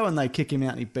CEO. And they kick him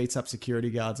out and he beats up security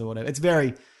guards or whatever. It's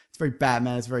very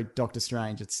Batman. It's very Doctor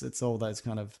Strange. It's all those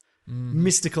kind of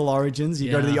mystical origins.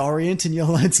 You go to the Orient and you'll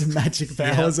learn some magic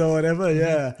powers or whatever.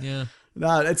 Yeah. Yeah.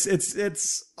 No,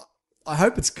 it's I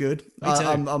hope it's good. Me too.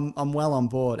 I'm well on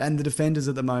board. And the Defenders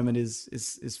at the moment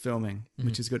is filming,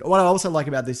 which is good. What I also like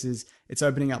about this is it's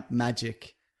opening up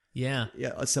magic. Yeah.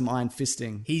 Yeah, some iron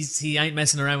fisting. He ain't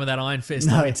messing around with that Iron Fist,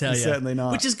 No, let me tell you. he's certainly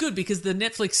not. Which is good because the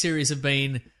Netflix series have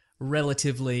been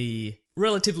relatively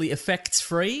effects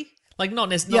free. Like not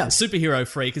superhero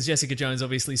free because Jessica Jones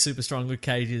obviously super strong. Luke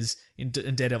Cage is and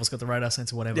Daredevil's got the radar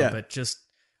sense or whatever. Yeah. But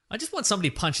I just want somebody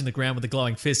punching the ground with a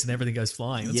glowing fist and everything goes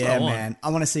flying. That's what I want. Man. I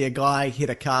want to see a guy hit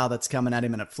a car that's coming at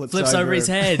him and it flips Over his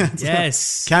head.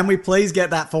 Yes. Can we please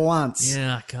get that for once?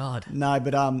 Yeah. God. No,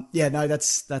 but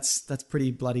that's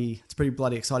pretty bloody. It's pretty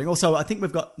bloody exciting. Also, I think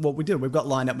we've got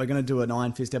lined up. We're going to do an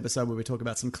Iron Fist episode where we talk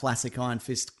about some classic Iron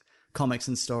Fist comics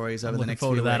and stories over the next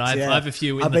few weeks. Looking forward to that. I have a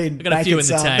few. I've got a few in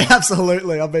the tank.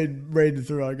 Absolutely, I've been reading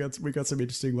through. We got some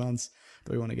interesting ones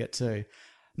that we want to get to.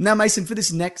 Now, Mason, for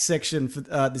this next section, for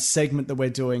this segment that we're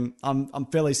doing, I'm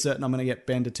fairly certain I'm going to get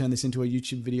Ben to turn this into a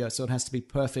YouTube video, so it has to be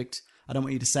perfect. I don't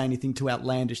want you to say anything too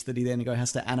outlandish that he then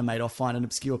has to animate or find an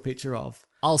obscure picture of.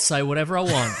 I'll say whatever I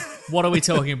want. What are we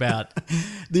talking about?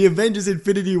 The Avengers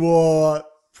Infinity War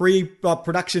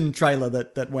pre-production trailer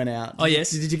that went out. Oh,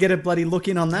 yes. Did you get a bloody look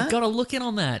in on that? Got a look in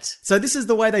on that. So this is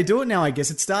the way they do it now, I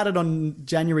guess. It started on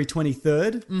January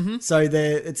 23rd. Mm-hmm. So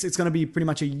it's going to be pretty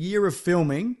much a year of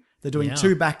filming. They're doing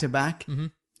 2 back-to-back. Mm-hmm.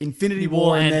 Infinity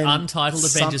War and then Untitled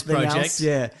Avengers Project. Else.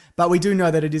 Yeah. But we do know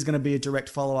that it is going to be a direct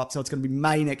follow-up. So it's going to be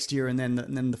May next year and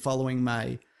then the following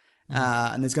May.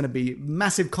 And there's going to be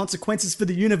massive consequences for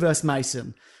the universe,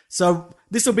 Mason. So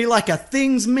this will be like a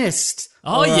things missed.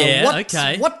 Oh,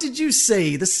 okay. What did you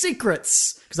see? The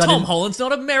secrets. Tom Holland's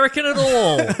not American at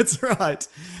all. That's right.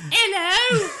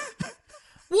 Hello.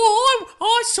 Why?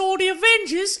 I saw the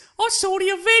Avengers.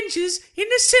 In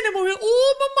the cinema with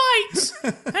all my mates.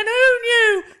 And who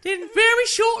knew? Then very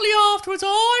shortly afterwards,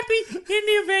 I'd be in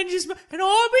the Avengers and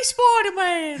I'd be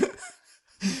Spider-Man.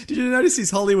 Did you notice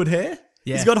his Hollywood hair?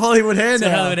 Yeah. He's got Hollywood hair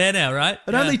now. Hollywood hair now, right?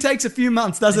 It only takes a few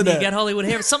months, doesn't it? You get Hollywood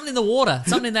hair. It's something in the water.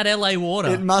 Something in that LA water.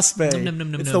 It must be.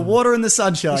 It's the water and the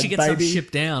sunshine, we should get baby. some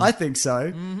shipped down. I think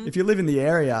so. Mm-hmm. If you live in the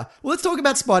area. Well, let's talk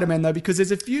about Spider-Man, though, because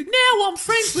there's a few... Now I'm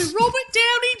friends with Robert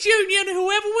Downey Jr. and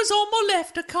whoever was on my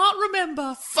left. I can't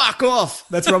remember. Fuck off!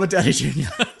 That's Robert Downey Jr.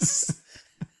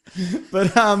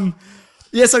 But,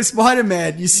 yeah, so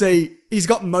Spider-Man, you see, he's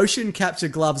got motion capture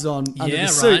gloves on under the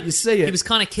suit. Right. You see it. He was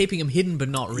kind of keeping him hidden, but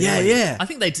not really. Yeah. I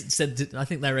think they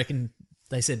reckon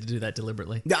they said to do that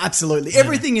deliberately. Yeah, absolutely.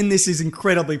 Everything in this is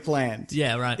incredibly planned.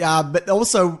 Yeah, right. But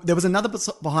also, there was another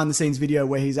behind-the-scenes video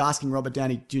where he's asking Robert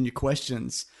Downey Jr.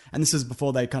 questions. And this was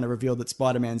before they kind of revealed that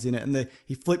Spider-Man's in it. And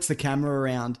he flips the camera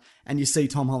around and you see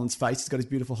Tom Holland's face. He's got his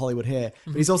beautiful Hollywood hair.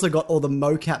 But he's also got all the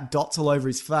mocap dots all over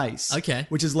his face. Okay.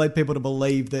 Which has led people to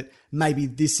believe that maybe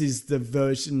this is the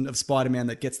version of Spider-Man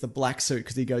that gets the black suit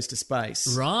because he goes to space.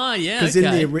 Right, yeah, Because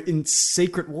in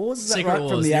Secret Wars, is that Secret right?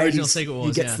 Wars, From the original 80s, Secret Wars,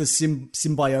 he gets the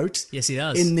symbiote. Yes, he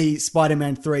does. In the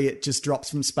Spider-Man 3, it just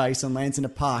drops from space and lands in a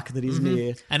park that he's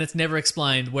near. And it's never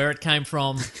explained where it came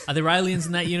from. Are there aliens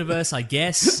in that universe? I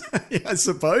guess. Yeah, I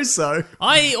suppose so.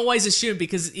 I always assumed,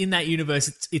 because in that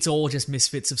universe, it's all just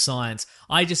misfits of science.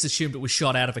 I just assumed it was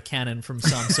shot out of a cannon from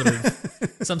some sort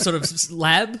of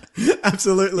lab.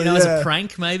 Absolutely, as a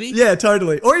prank, maybe. Yeah,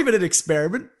 totally. Or even an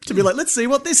experiment to be like, let's see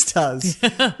what this does.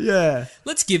 Yeah.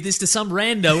 Let's give this to some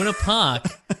rando in a park.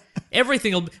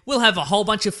 We'll have a whole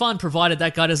bunch of fun, provided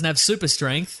that guy doesn't have super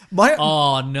strength.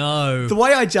 Oh, no. The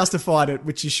way I justified it,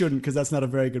 which you shouldn't because that's not a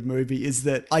very good movie, is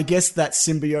that I guess that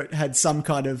symbiote had some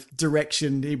kind of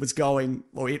direction it was going,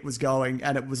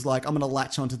 and it was like, I'm going to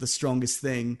latch onto the strongest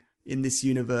thing in this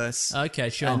universe. Okay,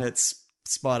 sure. And it's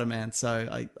Spider-Man.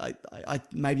 So I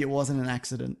maybe it wasn't an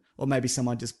accident, or maybe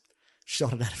someone just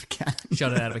shot it out of a cannon.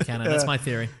 Shot it out of a cannon. That's my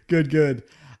theory. Good.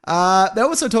 They're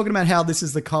also talking about how this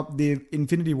is the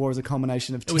Infinity War is a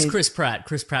combination of. It was Chris Pratt.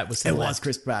 Chris Pratt was. It was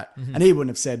Chris Pratt, and he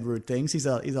wouldn't have said rude things. He's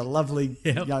a lovely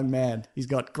young man. He's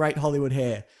got great Hollywood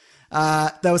hair.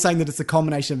 They were saying that it's a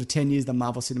combination of the 10 years of the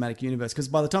Marvel Cinematic Universe, because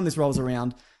by the time this rolls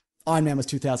around, Iron Man was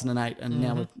 2008,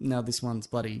 and now this one's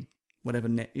bloody whatever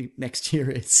next year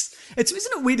is.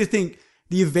 Isn't it weird to think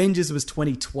the Avengers was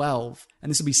 2012, and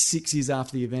this will be 6 years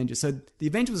after the Avengers? So the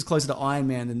Avengers was closer to Iron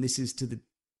Man than this is to the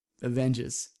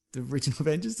Avengers, the original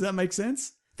Avengers. Does that make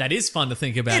sense? That is fun to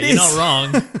think about. You're not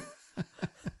wrong.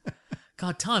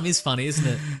 God, time is funny, isn't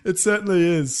it? It certainly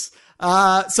is.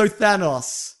 So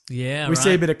Thanos. Yeah, we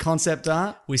see a bit of concept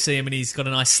art. We see him and he's got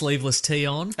a nice sleeveless tee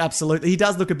on. Absolutely. He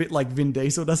does look a bit like Vin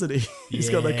Diesel, doesn't he? He's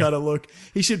got that kind of look.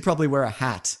 He should probably wear a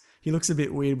hat. He looks a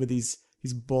bit weird with his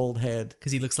bald head.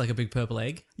 Because he looks like a big purple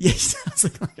egg. Yeah, he does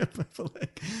look like a purple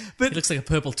egg. But he looks like a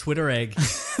purple Twitter egg.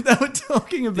 They were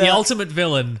talking about... The ultimate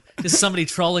villain. Just somebody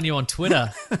trolling you on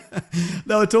Twitter.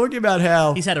 They were talking about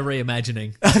how... He's had a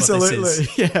reimagining. Absolutely,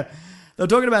 yeah. They were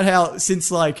talking about how since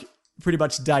pretty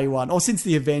much day one, or since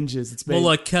the Avengers, it's been...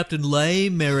 More like Captain Lay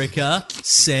America,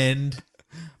 send...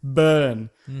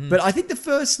 Burn. Mm-hmm. But I think the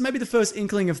first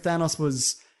inkling of Thanos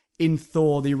was in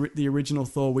Thor, the original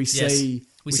Thor. We see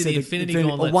the Infinity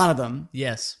Gauntlet. Or one of them.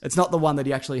 Yes. It's not the one that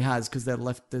he actually has, because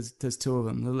there's two of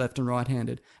them. They're left and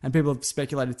right-handed. And people have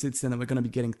speculated since then that we're going to be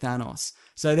getting Thanos.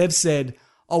 So they've said,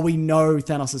 we know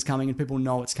Thanos is coming and people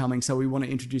know it's coming, so we want to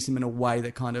introduce him in a way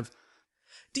that kind of...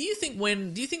 Do you think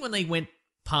when they went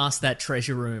past that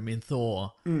treasure room in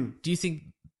Thor, do you think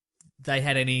they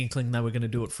had any inkling they were going to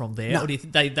do it from there? No. Or do you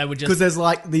think they were just... Because there's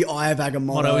the Eye of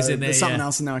Agamotto. Is in there, there's something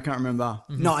else in there I can't remember.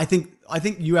 Mm-hmm. No, I think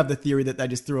you have the theory that they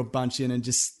just threw a bunch in and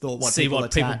just thought what people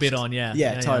bid on, yeah.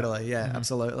 Yeah, totally, yeah,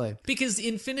 absolutely. Because the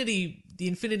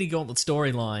Infinity Gauntlet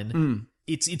storyline,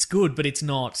 it's good, but it's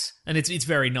not... And it's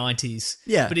very 90s.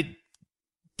 Yeah. But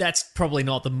that's probably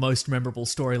not the most memorable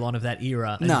storyline of that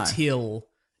era until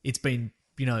it's been,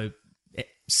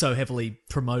 so heavily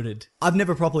promoted. I've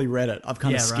never properly read it. I've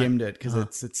kind of skimmed it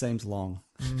because it seems long.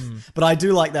 But I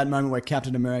do like that moment where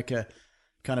Captain America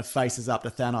kind of faces up to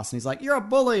Thanos and he's like, "You're a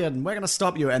bully and we're going to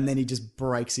stop you." And then he just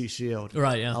breaks his shield.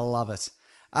 Right, yeah. I love it.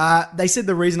 They said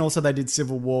the reason also they did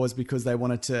Civil War was because they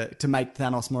wanted to make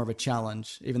Thanos more of a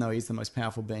challenge, even though he's the most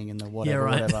powerful being in the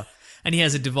whatever. And he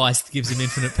has a device that gives him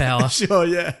infinite power. Sure,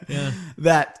 yeah.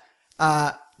 That...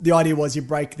 the idea was you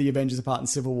break the Avengers apart in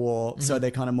Civil War, so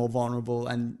they're kind of more vulnerable,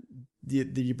 and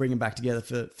you bring them back together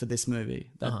for this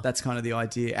movie. That's kind of the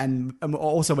idea. And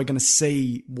also we're going to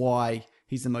see why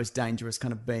he's the most dangerous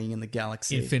kind of being in the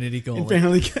galaxy. Infinity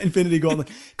Gauntlet. Infinity Gauntlet.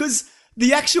 Because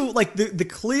the actual, the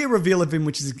clear reveal of him,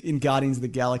 which is in Guardians of the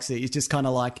Galaxy, is just kind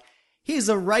of like, here's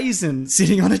a raisin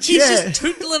sitting on a chair. He's just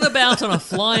tootling about on a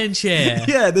flying chair.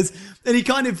 Yeah,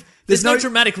 there's no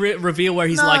dramatic reveal where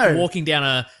he's walking down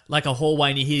a hallway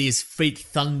and you hear his feet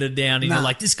thunder down and you're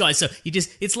like, this guy's so...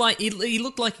 It's like, he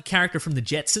looked like a character from the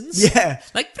Jetsons. Yeah.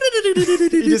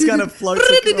 He just kind of floats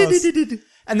across.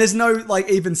 And there's no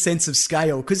even sense of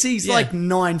scale because he's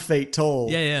 9 feet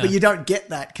tall. Yeah. But you don't get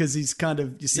that because he's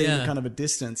you see him at kind of a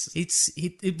distance.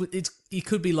 He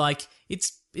could be like,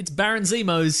 it's Baron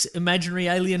Zemo's imaginary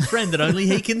alien friend that only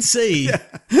he can see.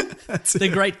 The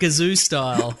Great Gazoo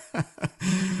style.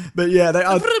 But yeah, they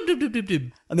are.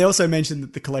 And they also mentioned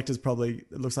that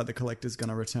it looks like the Collector's going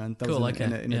to return. That was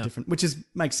in a different, which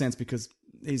makes sense because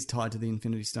he's tied to the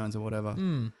Infinity Stones or whatever.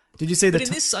 Did you see that? But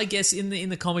in this, I guess, in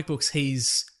the comic books,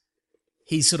 he's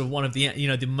sort of one of the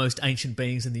the most ancient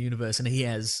beings in the universe, and he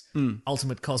has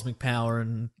ultimate cosmic power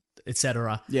and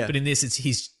etc. Yeah. But in this,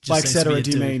 he's just by etc.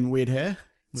 Do you mean weird hair?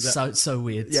 So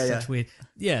weird. Yeah, such weird.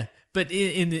 Yeah. But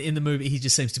in the movie, he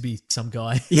just seems to be some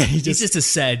guy. Yeah, he's just a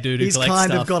sad dude who collects stuff. He's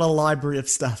kind of got a library of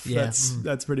stuff. Yeah.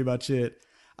 That's pretty much it.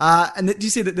 And do you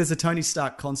see that there's a Tony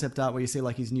Stark concept art where you see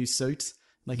his new suit?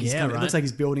 It looks like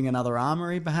he's building another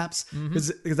armory, perhaps.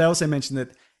 Because they also mentioned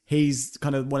that he's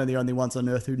kind of one of the only ones on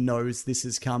Earth who knows this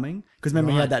is coming. Because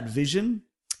remember, he had that vision.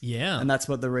 Yeah, and that's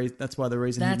why the reason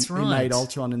he made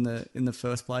Ultron in the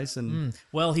first place. And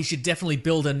well, he should definitely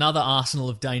build another arsenal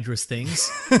of dangerous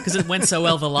things because it went so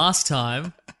well the last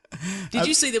time. Did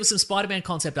you see there was some Spider-Man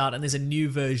concept art and there's a new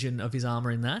version of his armor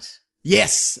in that?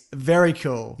 Yes, very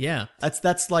cool. Yeah,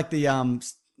 that's like the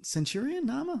Centurion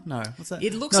armor? No, what's that?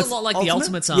 It looks No, a lot like the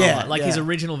Ultimate's armor, his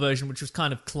original version, which was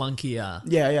kind of clunkier.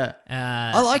 Yeah.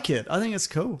 I like it. I think it's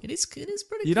cool. It is pretty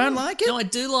cool. You don't like it? No, I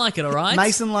do like it, all right?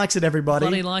 Mason likes it, everybody.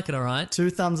 Bloody like it, all right?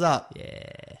 2 thumbs up.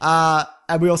 Yeah.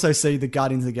 And we also see the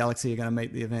Guardians of the Galaxy are going to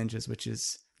meet the Avengers, which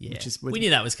is... we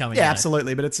knew that was coming. Yeah,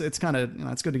 absolutely. But it's kind of,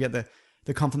 it's good to get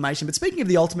the confirmation. But speaking of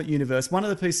the Ultimate Universe, one of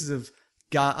the pieces of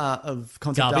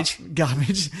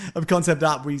concept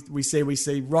art we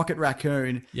see Rocket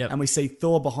Raccoon, and we see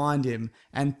Thor behind him,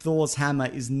 and Thor's hammer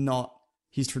is not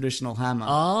his traditional hammer.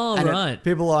 Oh, and right.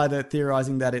 People are either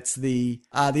theorizing that it's the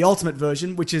Ultimate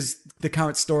version, which is the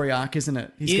current story arc, isn't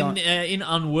it? In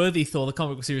Unworthy Thor, the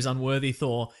comic book series Unworthy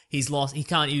Thor, he's lost. He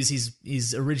can't use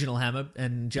his original hammer,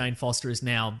 and Jane Foster is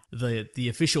now the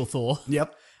official Thor.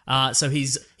 Yep. So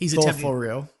he's Thor attempting for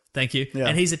real. Thank you. Yeah.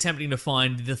 And he's attempting to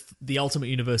find the Ultimate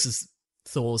Universe's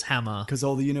Thor's hammer. Because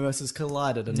all the universes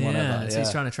collided and whatever. So he's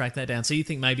trying to track that down. So you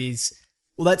think maybe he's...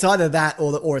 Well, that's either that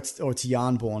or it's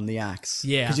Yarnborn, the axe.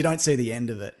 Yeah. Because you don't see the end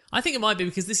of it. I think it might be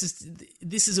because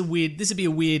this would be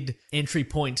a weird entry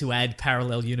point to add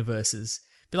parallel universes.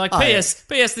 Be like, P.S.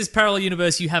 this parallel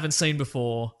universe you haven't seen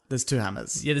before. There's 2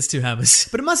 hammers. Yeah, there's 2 hammers.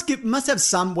 But it must have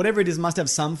some, whatever it is, must have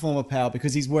some form of power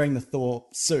because he's wearing the Thor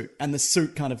suit. And the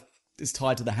suit kind of is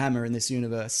tied to the hammer in this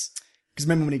universe. Because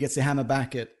remember when he gets the hammer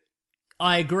back,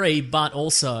 I agree, but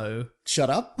also... Shut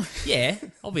up. Yeah,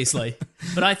 obviously.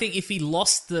 But I think if he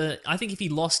lost the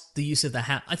use of the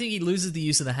hammer... I think he loses the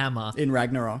use of the hammer... In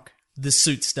Ragnarok. The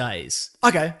suit stays.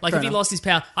 Okay. Like if he lost his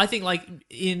power... I think I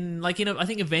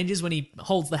think Avengers, when he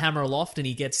holds the hammer aloft and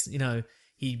he gets,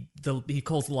 he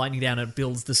calls the lightning down and it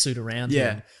builds the suit around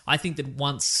him. I think that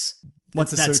once the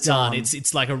that's suit's done, on,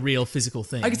 it's like a real physical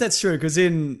thing. I guess that's true, because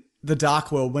in the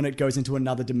Dark World, when it goes into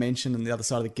another dimension on the other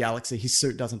side of the galaxy, his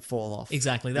suit doesn't fall off.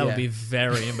 Exactly. That would be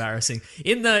very embarrassing.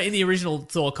 In the original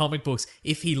Thor comic books,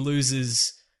 if he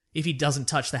doesn't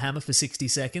touch the hammer for 60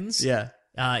 seconds,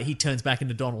 he turns back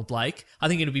into Donald Blake. I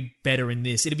think it'd be better in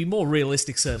this. It'd be more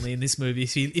realistic, certainly, in this movie.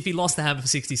 If he lost the hammer for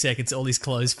 60 seconds, all his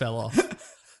clothes fell off.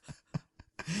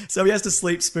 So he has to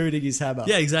sleep spooning his hammer.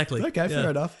 Yeah, exactly. Okay, fair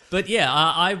enough. But yeah,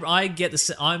 I get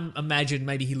this. I'm imagine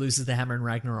maybe he loses the hammer in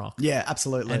Ragnarok. Yeah,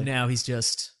 absolutely. And now he's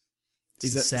just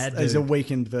he's a sad dude. He's a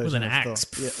weakened version with an of axe.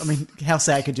 Thor. Yeah, I mean, how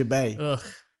sad could you be? Ugh.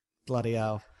 Bloody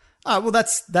hell. All right, well,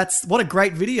 that's what a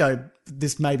great video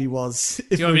this maybe was.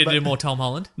 Do you want me to do more Tom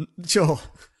Holland? Sure.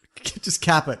 Just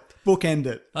cap it. Bookend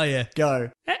it. Oh, yeah.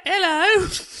 Go. Hello.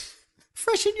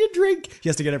 Freshen your drink. He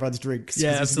has to get everyone's drinks.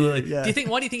 Yeah, absolutely. Yeah.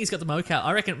 Why do you think he's got the mocap?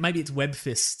 I reckon maybe it's web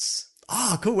fists.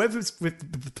 Oh, cool. Web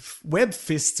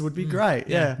fists would be great.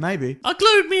 Yeah, maybe. I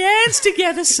glued my hands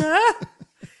together, sir.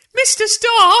 Mr.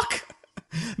 Stark.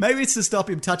 Maybe it's to stop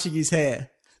him touching his hair.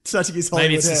 Touching his Hollywood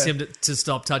Maybe it's just hair. him to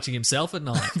stop touching himself at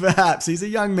night. Perhaps. He's a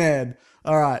young man.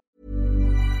 All right.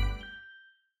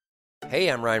 Hey,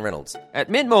 I'm Ryan Reynolds. At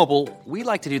Mint Mobile, we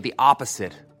like to do the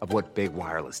opposite of what Big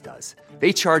Wireless does.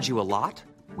 They charge you a lot,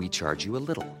 we charge you a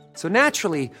little. So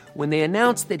naturally, when they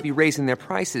announced they'd be raising their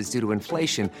prices due to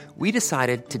inflation, we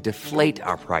decided to deflate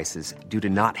our prices due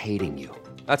to not hating you.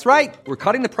 That's right. We're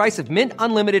cutting the price of Mint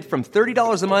Unlimited from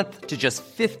 $30 a month to just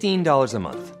 $15 a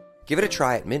month. Give it a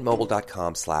try at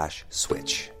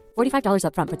mintmobile.com/switch. $45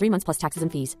 up front for 3 months plus taxes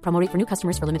and fees. Promo rate for new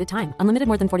customers for limited time. Unlimited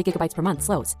more than 40 gigabytes per month.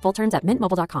 Slows full terms at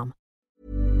mintmobile.com.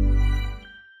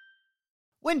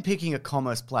 When picking a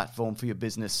commerce platform for your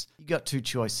business, you got 2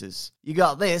 choices. You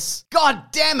got this. God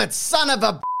damn it, son of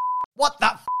a... What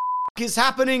the is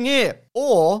happening here?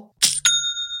 Or...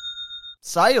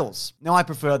 sales. Now, I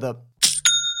prefer the...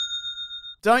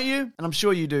 Don't you? And I'm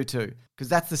sure you do too, because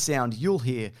that's the sound you'll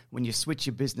hear when you switch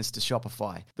your business to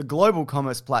Shopify, the global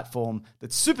commerce platform that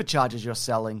supercharges your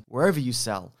selling wherever you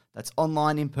sell. That's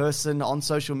online, in person, on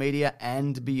social media,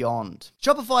 and beyond.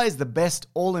 Shopify is the best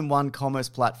all-in-one commerce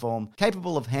platform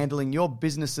capable of handling your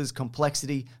business's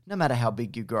complexity no matter how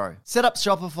big you grow. Set up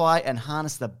Shopify and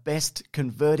harness the best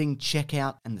converting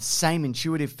checkout and the same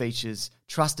intuitive features,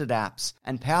 trusted apps,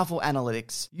 and powerful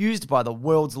analytics used by the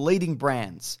world's leading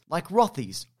brands like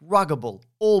Rothy's, Ruggable,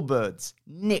 Allbirds,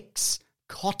 Nix,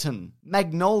 Cotton,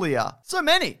 Magnolia, so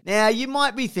many. Now, you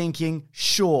might be thinking,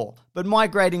 sure, but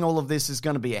migrating all of this is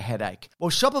going to be a headache. Well,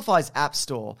 Shopify's App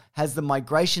Store has the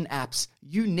migration apps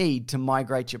you need to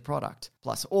migrate your product,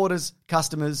 plus orders,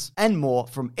 customers, and more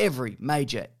from every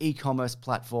major e-commerce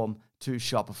platform to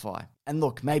Shopify. And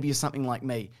look, maybe you're something like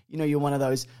me. You know, you're one of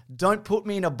those, don't put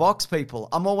me in a box people.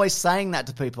 I'm always saying that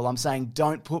to people. I'm saying,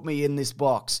 don't put me in this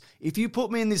box. If you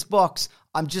put me in this box,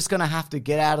 I'm just going to have to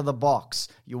get out of the box.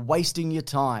 You're wasting your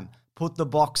time. put the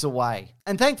box away.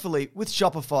 And thankfully, with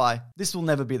Shopify, this will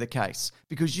never be the case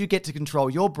because you get to control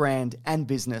your brand and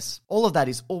business. All of that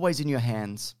is always in your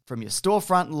hands, from your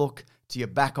storefront look to your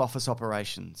back office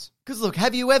operations. Because look,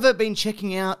 have you ever been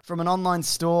checking out from an online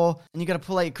store and you got to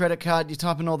pull out your credit card, you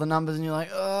type in all the numbers and you're like,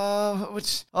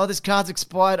 this card's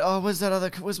expired. Oh, where's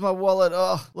my wallet?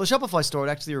 Oh, well, a Shopify store, it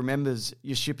actually remembers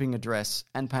your shipping address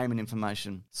and payment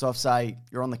information. So if, say,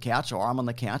 you're on the couch or I'm on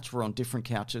the couch, we're on different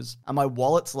couches, and my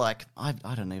wallet's like, I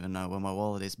don't even know where my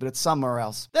wallet is, but it's somewhere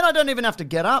else, then I don't even have to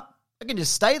get up. I can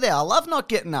just stay there. I love not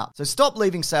getting up. So stop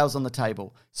leaving sales on the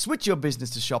table. Switch your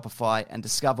business to Shopify and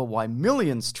discover why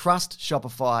millions trust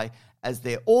Shopify as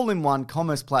their all-in-one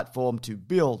commerce platform to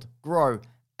build, grow,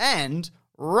 and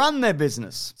run their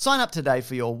business. Sign up today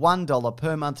for your $1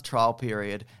 per month trial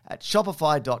period at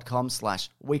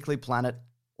shopify.com/weeklyplanet,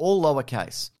 all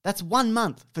lowercase. That's 1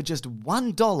 month for just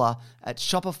 $1 at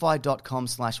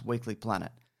shopify.com/weeklyplanet.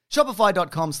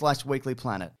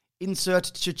 Shopify.com/weeklyplanet.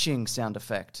 Insert cha-ching sound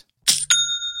effect.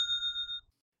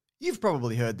 You've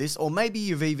probably heard this, or maybe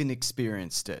you've even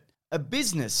experienced it. A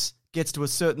business gets to a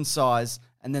certain size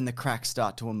and then the cracks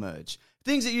start to emerge.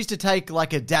 Things that used to take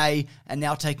like a day and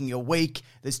now taking a week.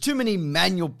 There's too many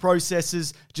manual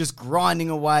processes just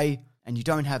grinding away, and you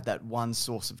don't have that one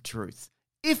source of truth.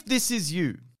 If this is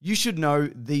you, you should know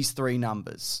these three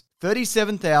numbers.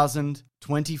 37,000,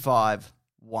 25,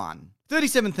 1.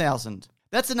 37,000.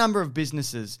 That's the number of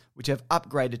businesses which have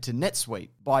upgraded to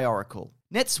NetSuite by Oracle.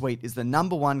 NetSuite is the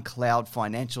 #1 cloud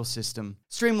financial system,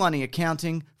 streamlining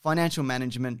accounting, financial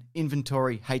management,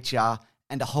 inventory, HR,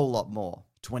 and a whole lot more.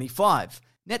 25.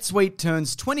 NetSuite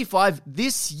turns 25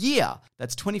 this year.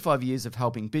 That's 25 years of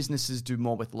helping businesses do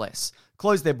more with less,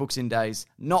 close their books in days,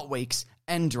 not weeks,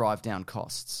 and drive down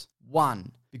costs.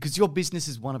 1. Because your business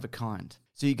is one of a kind.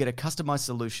 So you get a customized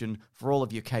solution for all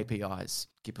of your KPIs,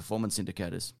 key performance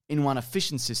indicators, in one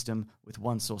efficient system with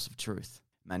one source of truth.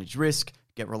 Manage risk,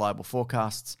 get reliable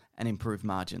forecasts, and improve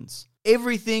margins.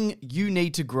 Everything you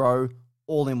need to grow,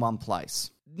 all in one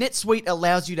place. NetSuite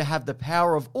allows you to have the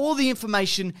power of all the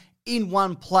information in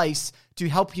one place to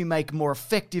help you make more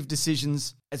effective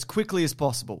decisions as quickly as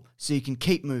possible so you can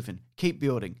keep moving, keep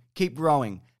building, keep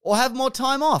growing, or have more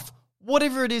time off.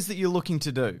 Whatever it is that you're looking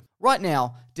to do. Right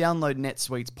now, download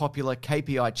NetSuite's popular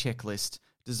KPI checklist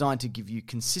designed to give you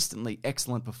consistently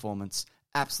excellent performance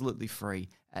absolutely free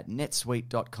at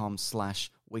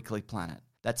netsuite.com/weeklyplanet.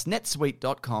 That's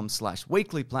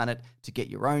netsuite.com/weeklyplanet to get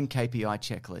your own KPI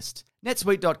checklist.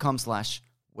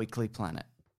 netsuite.com/weeklyplanet.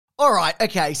 Alright,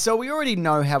 okay, so we already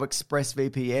know how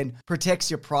ExpressVPN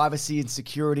protects your privacy and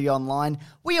security online.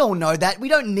 We all know that. We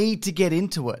don't need to get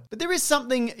into it. But there is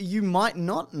something you might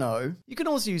not know. You can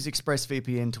also use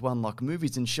ExpressVPN to unlock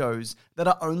movies and shows that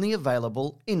are only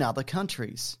available in other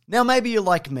countries. Now, maybe you're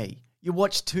like me. You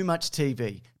watch too much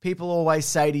TV. People always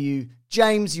say to you,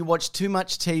 James, you watch too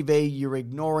much TV, you're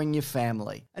ignoring your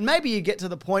family. And maybe you get to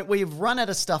the point where you've run out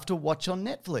of stuff to watch on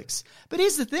Netflix. But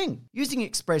here's the thing, using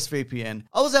ExpressVPN,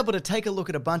 I was able to take a look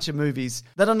at a bunch of movies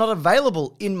that are not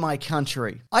available in my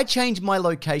country. I changed my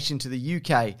location to the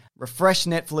UK, refreshed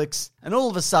Netflix, and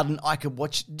all of a sudden I could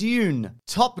watch Dune,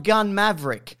 Top Gun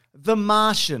Maverick, The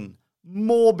Martian,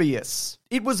 Morbius.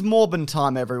 It was Morbin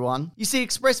time, everyone. You see,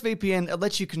 ExpressVPN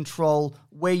lets you control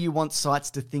where you want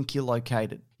sites to think you're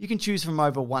located. You can choose from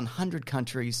over 100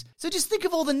 countries. So just think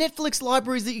of all the Netflix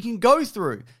libraries that you can go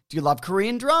through. Do you love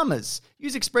Korean dramas?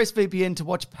 Use ExpressVPN to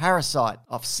watch Parasite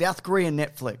off South Korean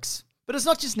Netflix. But it's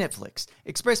not just Netflix.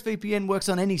 ExpressVPN works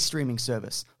on any streaming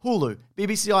service. Hulu,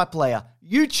 BBC iPlayer,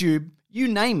 YouTube, you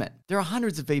name it. There are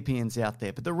hundreds of VPNs out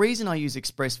there, but the reason I use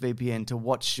ExpressVPN to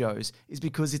watch shows is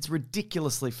because it's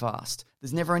ridiculously fast.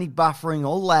 There's never any buffering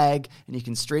or lag, and you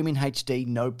can stream in HD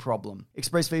no problem.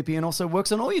 ExpressVPN also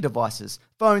works on all your devices,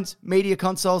 phones, media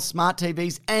consoles, smart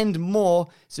TVs, and more,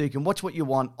 so you can watch what you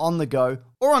want on the go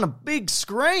or on a big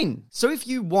screen. So if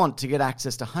you want to get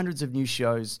access to hundreds of new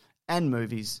shows and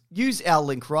movies, use our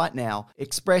link right now,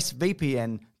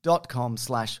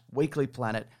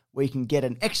 expressvpn.com/weeklyplanet, where you can get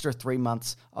an extra 3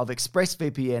 months of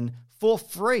ExpressVPN for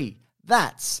free.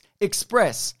 That's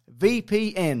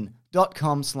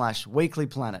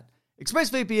expressvpn.com/weeklyplanet.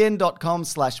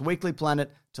 expressvpn.com/weeklyplanet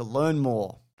to learn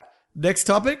more. Next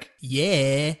topic?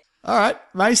 Yeah. All right,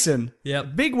 Mason.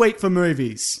 Yep. Big week for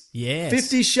movies. Yes.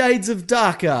 50 Shades of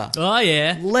Darker. Oh,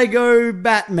 yeah. Lego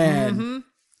Batman. Mm-hmm.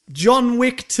 John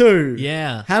Wick 2.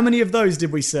 Yeah. How many of those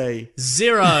did we see?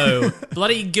 0.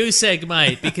 Bloody goose egg,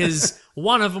 mate, because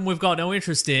one of them we've got no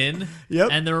interest in.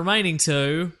 Yep. And the remaining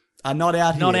 2 are not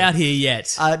out here. Not out here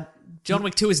yet. John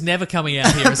Wick 2 is never coming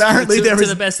out here. Apparently, to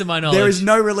the best of my knowledge, there is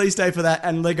no release date for that,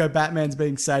 and Lego Batman's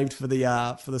being saved for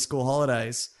the school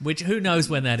holidays. Which who knows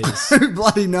when that is? Who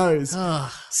bloody knows?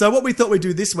 So what we thought we'd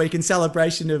do this week in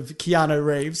celebration of Keanu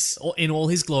Reeves, In all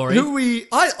his glory. who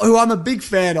I'm a big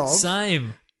fan of.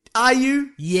 Same. Are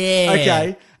you? Yeah.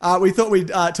 Okay. We thought we'd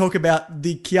talk about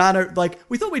the Keanu. Like,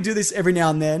 we thought we'd do this every now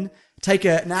and then. Take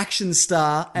an action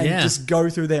star and just go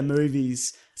through their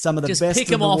movies. Some of the Just best. pick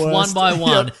them of the off worst. one by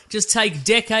one. Yep. Just take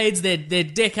decades, their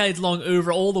decades-long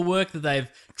oeuvre, all the work that they've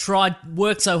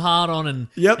worked so hard on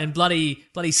and bloody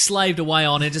slaved away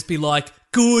on, and just be like,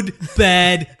 good,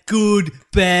 bad,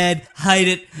 hate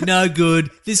it, no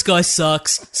good, this guy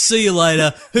sucks, see you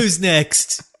later, who's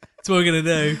next? That's what we're going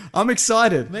to do. I'm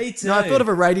excited. Me too. Now, I thought of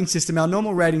a rating system. Our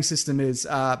normal rating system is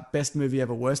best movie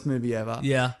ever, worst movie ever.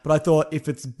 Yeah. But I thought if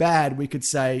it's bad, we could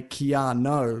say Kia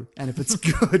no. And if it's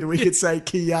good, we could say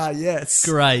Kia yes.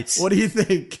 Great. What do you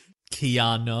think?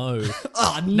 Keanu.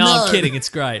 Oh, No, I'm kidding. It's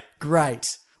great.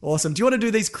 Great. Awesome. Do you want to do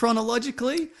these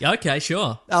chronologically? Yeah, okay,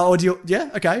 sure. Or do you,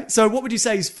 yeah, okay. So what would you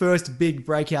say his first big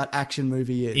breakout action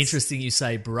movie is? Interesting you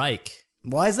say Break.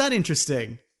 Why is that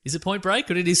interesting? Is it Point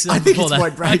Break or did he say I think before it's that?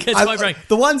 Point Break. Okay, it's Point Break.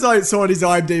 The ones I saw on his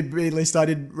IMDb list, I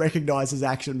didn't recognise as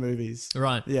action movies.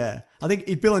 Right. Yeah. I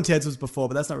think Bill and Ted's was before,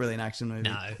 but that's not really an action movie.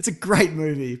 No. It's a great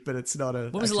movie, but it's not a.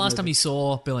 When was the last time you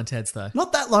saw Bill and Ted's, though?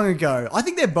 Not that long ago. I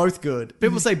think they're both good.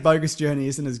 People say Bogus Journey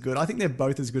isn't as good. I think they're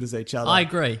both as good as each other. I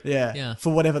agree. Yeah.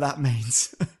 For whatever that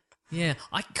means. Yeah,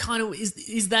 I kind of is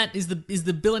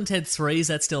the Bill and Ted 3, is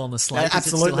that still on the slate? Yeah, Is it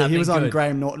still absolutely. He was on happening? Good.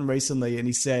 Graham Norton recently, and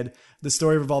he said the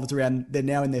story revolves around they're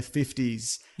now in their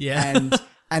 50s. Yeah.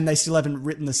 And they still haven't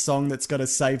written the song that's got to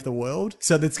save the world.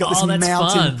 So it's got this that's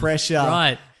mountain fun. pressure.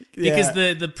 Right. Yeah.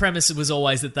 Because the premise was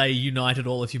always that they united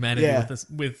all of humanity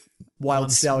with Wild one-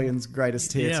 Stallion's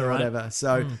greatest hits Yeah, or right. whatever.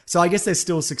 So I guess they're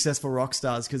still successful rock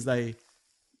stars because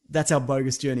that's how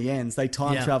Bogus Journey ends. They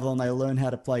time travel and they learn how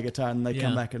to play guitar and they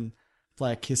come back and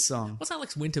play a Kiss song. What's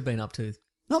Alex Winter been up to?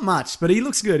 Not much, but he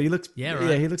looks good. He looks Yeah,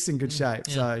 right. he looks in good shape.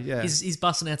 So yeah. He's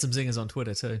busting out some zingers on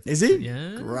Twitter too. Is he?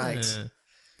 Yeah. Great.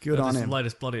 Good on him.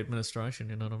 Latest bloody administration,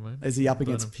 you know what I mean? Is he up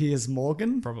against Piers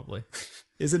Morgan? Probably.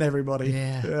 Isn't everybody?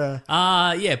 Yeah.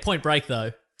 Yeah. Point Break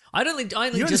though. I only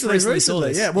You just only recently saw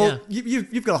this. Yeah. Well,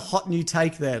 you've got a hot new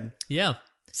take then. Yeah.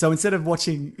 So instead of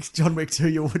watching John Wick 2,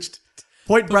 you watched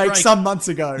Point Break some months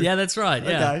ago. Yeah, that's right.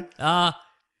 Yeah. Okay.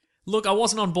 Look, I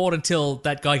wasn't on board until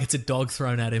that guy gets a dog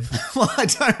thrown at him. Well, I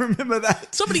don't remember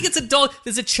that. Somebody gets a dog.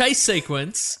 There's a chase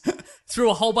sequence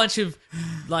through a whole bunch of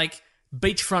like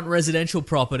beachfront residential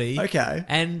property. Okay.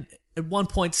 And at one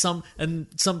point,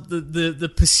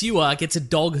 the pursuer gets a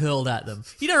dog hurled at them.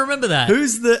 You don't remember that?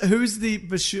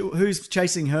 Who's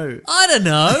chasing who? I don't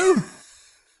know.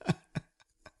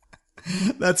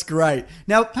 That's great.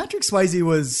 Now, Patrick Swayze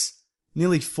was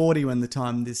nearly 40 when the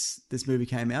time this movie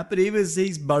came out, but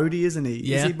he's Bodhi, isn't he?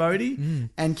 Yeah. Is he Bodhi?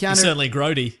 And Keanu... He's certainly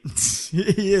grody.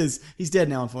 He is. He's dead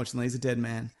now, unfortunately. He's a dead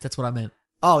man. That's what I meant.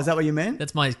 Oh, is that what you meant?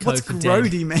 That's my code What's for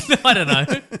grody dead. mean? I don't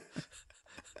know.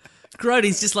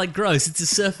 Grody's just like gross.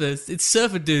 It's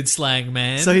surfer dude slang,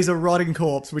 man. So he's a rotting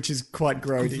corpse, which is quite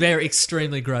grody. Very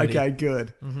extremely grody. Okay,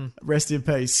 good. Rest in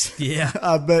peace. Yeah.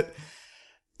 But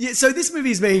yeah, so this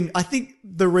movie's been, I think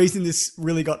the reason this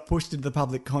really got pushed into the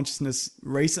public consciousness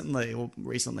recently, or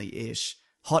recently-ish,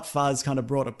 Hot Fuzz kind of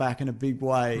brought it back in a big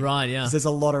way. Right, yeah. 'Cause there's a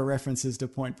lot of references to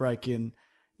Point Break in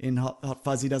Hot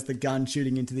Fuzz. He does the gun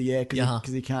shooting into the air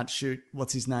because he can't shoot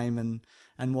what's his name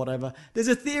and whatever. There's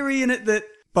a theory in it that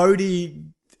Bodhi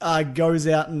goes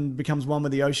out and becomes one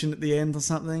with the ocean at the end or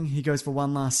something. He goes for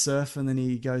one last surf and then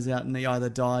he goes out and he either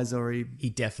dies or he...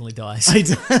 He definitely dies.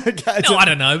 Okay, No, I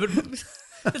don't know,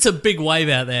 but it's a big wave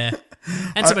out there.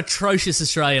 And some atrocious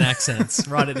Australian accents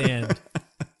right at the end.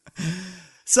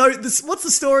 So what's the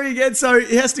story again? So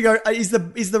he has to go. He's the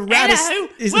raddest. Hello,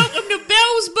 welcome to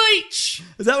Bell's Beach.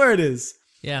 Is that where it is?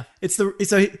 Yeah.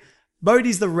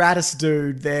 Bodhi's the raddest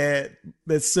dude.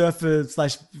 They're surfer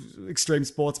 / extreme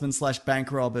sportsmen /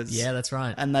 bank robbers. Yeah, that's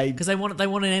right. And because they want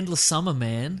an endless summer,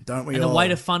 man. Don't we And all? the way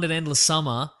to fund an endless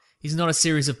summer is not a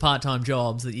series of part-time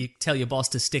jobs that you tell your boss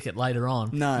to stick it later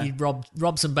on. No. You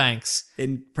rob some banks.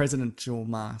 in presidential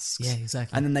masks. Yeah,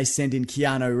 exactly. And then they send in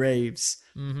Keanu Reeves,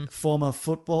 former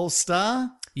football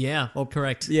star. Yeah,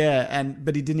 correct. Yeah,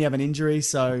 but he didn't have an injury,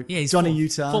 so Yeah, he's Johnny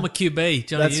Utah. former QB,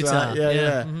 Johnny That's Utah. right.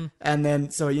 Yeah. Mm-hmm. And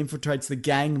then so he infiltrates the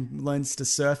gang, learns to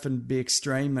surf and be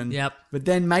extreme, and Yep. But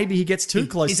then maybe he gets too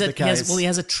close to the case. He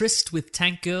has a tryst with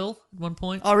Tank Girl at one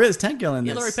point. Oh, really? There's Tank Girl in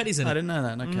this? Yeah, Laurie Petty's in I it. didn't know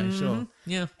that. Okay, sure.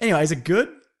 Yeah. Anyway, is it good?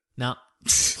 No.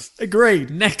 Agreed.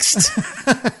 Next.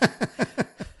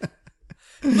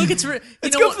 Look, it's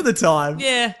It's good for the time.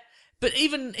 Yeah. But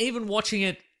even watching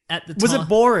it at the time, Was it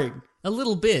boring? A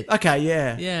little bit. Okay,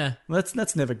 yeah. Yeah. Well,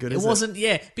 that's never good, is it? It wasn't,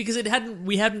 yeah, because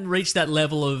we hadn't reached that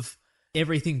level of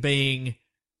everything being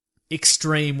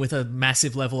extreme with a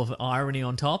massive level of irony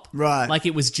on top. Right. Like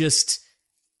it was just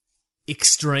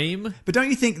extreme. But don't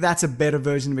you think that's a better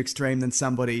version of extreme than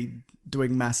somebody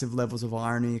doing massive levels of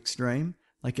irony extreme?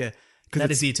 That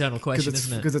is the eternal question,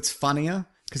 isn't it? Because it's funnier.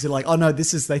 Because you're like, oh no, they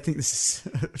think this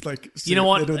is like... You know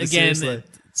what? they're doing this Again, seriously.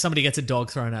 somebody gets a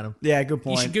dog thrown at him. Yeah, good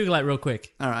point. You should Google that real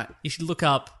quick. All right. You should look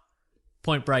up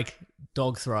Point Break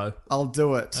dog throw. I'll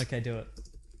do it. Okay, do it.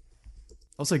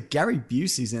 Also, Gary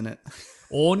Busey's in it.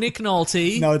 Or Nick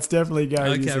Nolte. No, it's definitely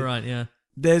Gary Busey. Okay, right, yeah.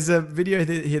 There's a video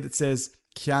here that says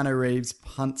Keanu Reeves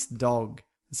punts dog.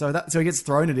 So he gets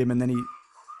thrown at him and then he...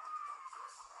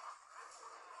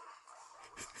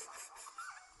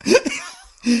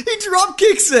 He drop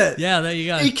kicks it. Yeah, there you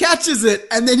go. He catches it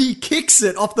and then he kicks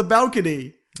it off the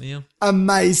balcony. Yeah.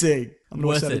 Amazing. I'm going to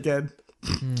watch Worth that it. again.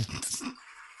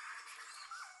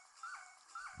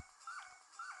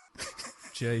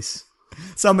 Jeez.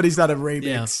 Somebody's done a remix.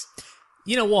 Yeah.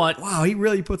 You know what? Wow, he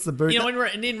really puts the boot. You know,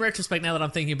 in retrospect, now that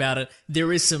I'm thinking about it,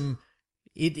 there is some...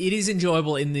 It is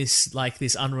enjoyable in this, like,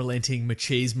 this unrelenting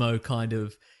machismo kind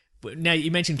of... Now, you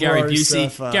mentioned Gary Bro Busey.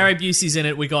 surfer. Gary Busey's in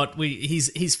it.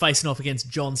 He's facing off against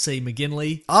John C.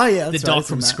 McGinley. Oh, yeah, the that's dog right,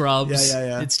 from isn't it? Scrubs.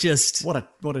 Yeah. It's just... What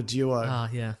a duo.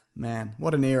 yeah. Man,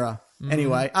 what an era. Mm-hmm.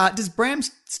 Anyway, does Bram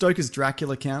Stoker's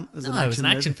Dracula count as an No, action it was an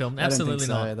action movie? film. I don't think Absolutely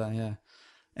so not. either, yeah.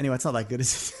 Anyway, it's not that good,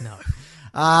 is it? No.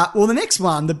 Well, the next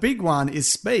one, the big one,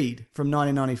 is Speed from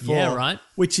 1994. Yeah, right.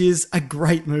 Which is a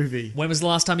great movie. When was the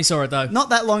last time you saw it, though? Not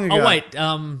that long ago. Oh, wait.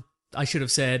 I should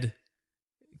have said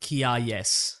Kia,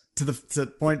 yes. To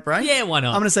Point Break? Yeah, why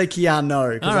not? I'm going to say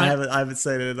Keanu because All right. I haven't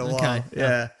seen it in a while. Okay.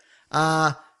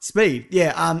 Yeah. Speed.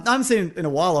 Yeah. I haven't seen it in a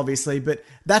while, obviously, but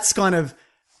that's kind of...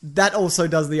 That also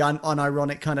does the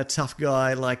unironic kind of tough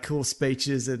guy, like cool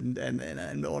speeches and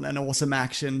awesome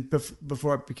action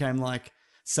before it became like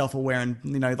self-aware and,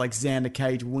 you know, like Xander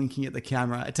Cage winking at the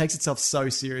camera. It takes itself so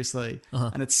seriously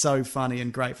and it's so funny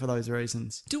and great for those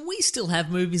reasons. Do we still have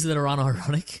movies that are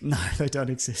unironic? No, they don't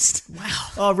exist. Wow.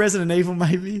 Oh, Resident Evil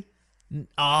maybe?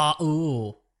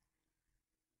 Ooh.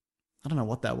 I don't know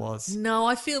what that was. No,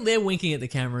 I feel they're winking at the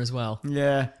camera as well.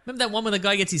 Yeah. Remember that one where the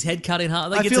guy gets his head cut in half? I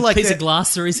Like gets feel a like piece of they're-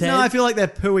 glass through his head? No, I feel like they're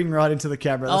pooing right into the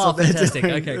camera. That's what they're fantastic.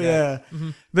 doing. Okay, great. Yeah.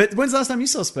 But when's the last time you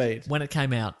saw Speed? When it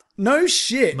came out. No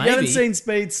shit. Maybe. You haven't seen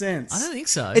Speed since. I don't think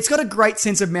so. It's got a great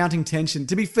sense of mounting tension.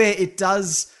 To be fair, it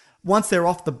does. Once they're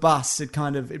off the bus, it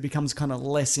becomes kind of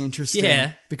less interesting.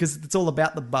 Yeah. Because it's all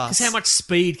about the bus. Because how much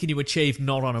speed can you achieve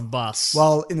not on a bus?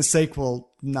 Well, in the sequel,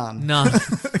 none. None.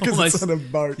 Because it's on a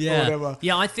boat or Yeah. whatever.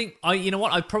 Yeah, I think, you know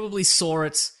what? I probably saw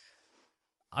it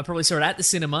at the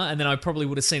cinema, and then I probably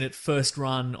would have seen it first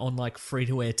run on like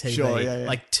free-to-air TV, Sure, yeah.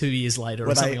 like 2 years later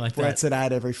Where or something like where that. it's an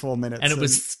ad every 4 minutes. And it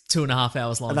was 2.5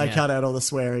 hours long. And they yeah. cut out all the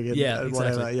swearing and, Yeah, and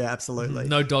whatever. exactly. Yeah, absolutely.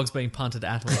 No dogs being punted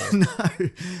at all. No,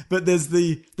 but there's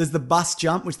the bus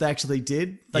jump, which they actually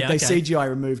did. Like Yeah, they okay. CGI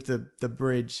removed the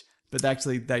bridge, but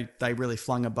they really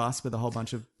flung a bus with a whole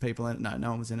bunch of people in it. No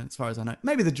one was in it, as far as I know.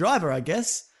 Maybe the driver, I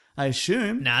guess. I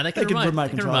assume. Nah, they can remote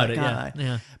control it, can't they?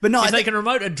 yeah. But no, if they can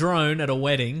remote a drone at a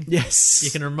wedding, yes,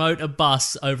 you can remote a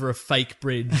bus over a fake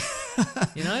bridge.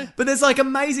 You know? But there's like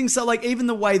amazing, so like even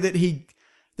the way that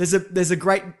there's a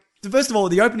great. First of all,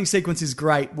 the opening sequence is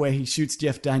great where he shoots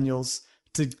Jeff Daniels.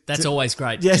 That's always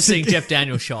great. Yeah, Just seeing Jeff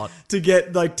Daniels shot.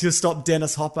 to stop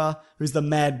Dennis Hopper, who's the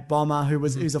mad bomber,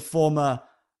 who's a former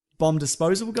bomb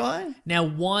disposal guy. Now,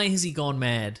 why has he gone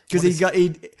mad? Because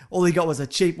all he got was a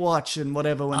cheap watch and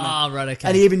whatever. Right, okay.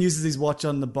 And he even uses his watch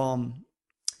on the bomb.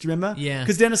 Do you remember? Yeah.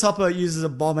 Because Dennis Hopper uses a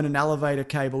bomb and an elevator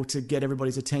cable to get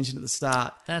everybody's attention at the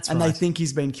start. That's and right. they think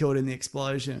he's been killed in the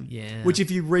explosion. Yeah. Which, if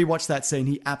you rewatch that scene,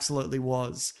 he absolutely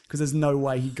was. Because there's no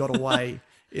way he got away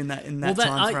in that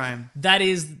time frame. That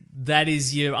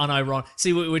is your unironic.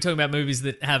 See, we're talking about movies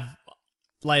that have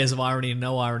layers of irony and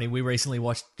no irony. We recently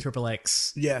watched Triple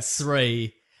X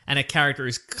 3, and a character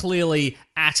is clearly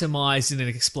atomized in an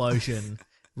explosion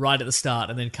right at the start,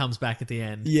 and then comes back at the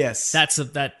end. Yes,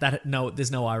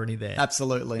 there's no irony there.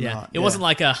 Absolutely not. It wasn't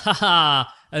like a haha,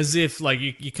 as if like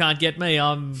you can't get me.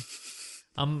 I'm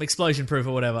explosion proof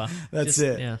or whatever. That's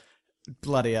it. Yeah.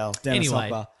 Bloody hell, Dennis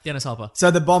Hopper. Dennis Hopper.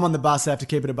 So the bomb on the bus, they have to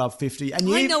keep it above 50.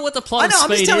 And I know what the plot I know, of I'm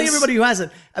just Speed telling is. everybody who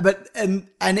hasn't. But and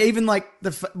even like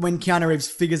when Keanu Reeves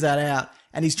figures that out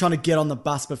and he's trying to get on the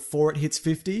bus before it hits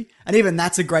 50, and even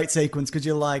that's a great sequence because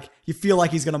you feel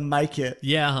like he's going to make it.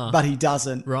 Yeah, but he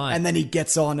doesn't. Right. And then he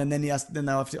gets on, and then they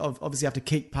obviously have to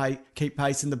keep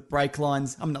pace, and the brake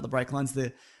lines. Not the brake lines.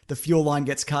 The the fuel line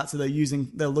gets cut, so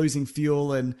they're losing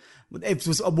fuel, and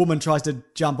if a woman tries to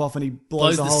jump off and he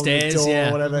blows the hole in the door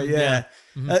or whatever, yeah.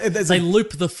 They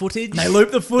loop the footage.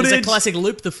 There's a classic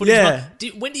loop the footage. Yeah.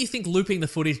 When do you think looping the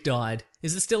footage died?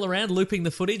 Is it still around, looping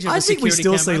the footage? Of I think we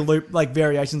still camera? see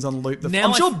variations on loop the footage. Now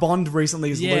I'm sure Bond recently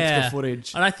has looped the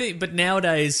footage. And but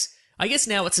nowadays, I guess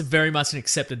now it's very much an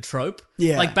accepted trope.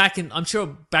 Yeah. Like I'm sure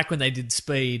back when they did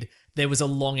Speed, there was a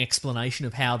long explanation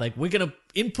of how we're going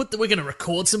to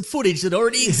record some footage that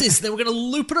already exists, then we're going to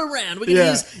loop it around. We're going to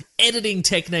use editing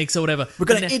techniques or whatever. We're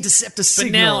going to intercept a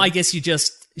signal. But now I guess you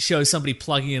just show somebody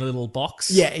plugging in a little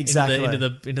box. Yeah, exactly.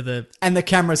 Into the and the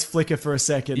cameras flicker for a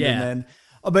second, and then.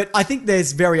 But I think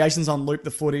there's variations on loop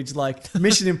the footage. Like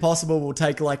Mission Impossible will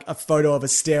take like a photo of a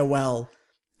stairwell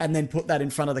and then put that in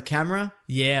front of the camera.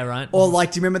 Yeah, right. Or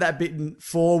like, do you remember that bit in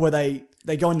 4 where they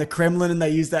go in the Kremlin and they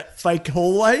use that fake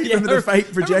hallway? Yeah, remember the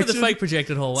fake projection? I remember the fake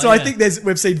projected hallway. So I think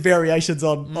we've seen variations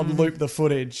on loop the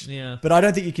footage. Yeah. But I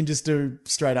don't think you can just do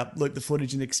straight up loop the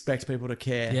footage and expect people to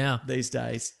care these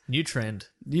days. New trend.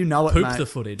 You know it, Poop mate. the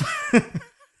footage.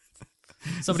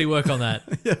 Somebody work on that.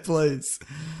 Yeah, please.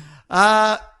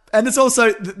 And it's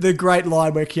also the great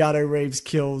line where Keanu Reeves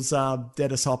kills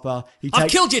Dennis Hopper. I've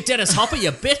killed you, Dennis Hopper,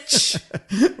 you bitch!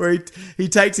 Where he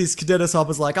takes his Dennis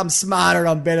Hopper's like, I'm smarter and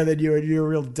I'm better than you, and you're a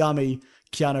real dummy.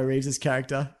 Keanu Reeves'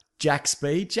 character, Jack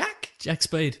Speed. Jack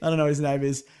Speed. I don't know what his name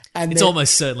is. And it's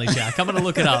almost certainly Jack. I'm going to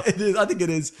look it up. It is. I think it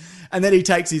is. And then he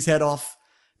takes his head off,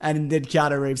 and then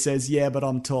Keanu Reeves says, "Yeah, but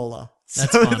I'm taller."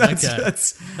 That's fun.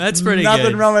 That's pretty good.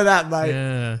 Nothing wrong with that, mate.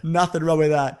 Yeah. Nothing wrong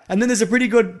with that. And then there's a pretty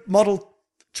good model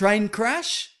train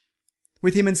crash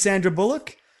with him and Sandra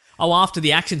Bullock. Oh, after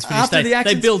the action's finished,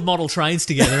 they build model trains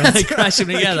together and they crash them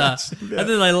together. And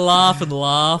then they laugh and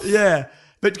laugh. Yeah.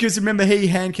 But because remember,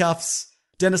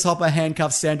 Dennis Hopper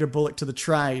handcuffs Sandra Bullock to the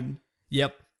train.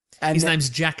 Yep. And his name's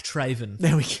Jack Traven.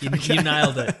 There we go. You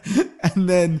nailed it. And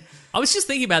then... I was just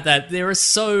thinking about that.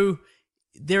 There's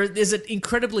an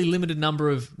incredibly limited number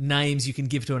of names you can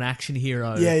give to an action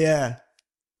hero. Yeah.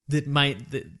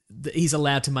 That he's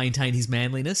allowed to maintain his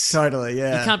manliness. Totally,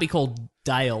 yeah. He can't be called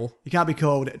Dale. He can't be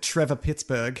called Trevor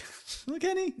Pittsburgh.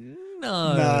 Can he?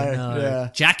 No. Yeah.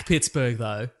 Jack Pittsburgh,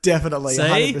 though. Definitely, See?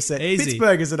 100%. Easy.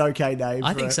 Pittsburgh is an okay name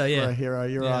I think so, yeah. for a hero.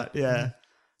 You're right, yeah.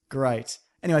 Great.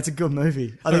 Anyway, it's a good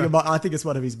movie. I think it's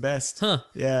one of his best. Huh.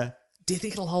 Yeah. Do you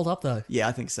think it'll hold up, though? Yeah,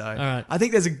 I think so. All right. I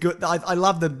think there's a good... I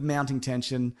love the mounting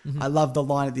tension. Mm-hmm. I love the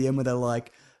line at the end where they're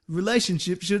like,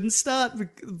 relationship shouldn't start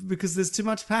because there's too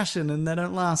much passion and they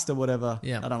don't last or whatever.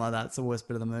 Yeah. I don't like that. It's the worst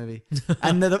bit of the movie.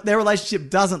 And their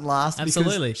relationship doesesn't last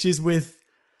Absolutely. because she's with...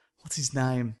 What's his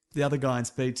name? The other guy in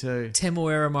Speed 2.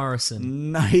 Temuera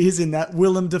Morrison. No, he's in that.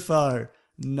 Willem Dafoe.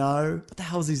 No. What the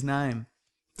hell's his name?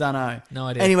 Don't know. No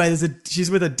idea. Anyway, she's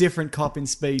with a different cop in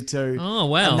Speed 2. Oh,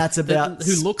 wow. And that's about...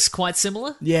 Who looks quite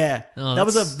similar? Yeah. Oh, that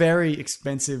was a very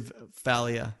expensive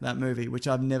failure, that movie, which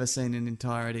I've never seen in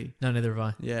entirety. No, neither have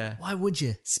I. Yeah. Why would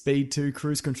you? Speed 2,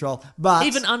 Cruise Control. But...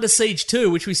 Even Under Siege 2,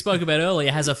 which we spoke about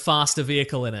earlier, has a faster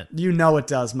vehicle in it. You know it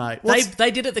does, mate.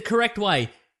 They did it the correct way.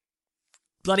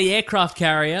 Bloody aircraft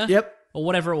carrier. Yep. Or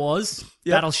whatever it was.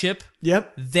 Yep. Battleship.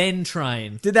 Yep. Then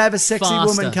train. Did they have a sexy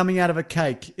Faster. woman coming out of a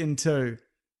cake in 2?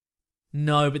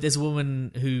 No, but there's a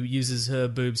woman who uses her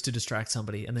boobs to distract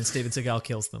somebody, and then Steven Seagal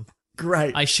kills them.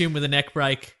 Great. I assume with a neck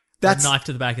break, a knife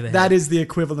to the back of the head. That is the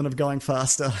equivalent of going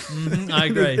faster. Mm-hmm, I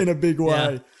agree. in a big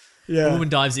way. Yeah. A woman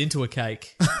dives into a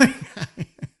cake.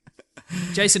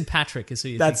 Jason Patrick is who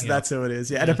you're thinking That's who it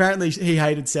is, yeah. And apparently he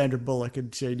hated Sandra Bullock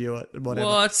and she knew it and whatever.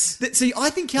 What? See, I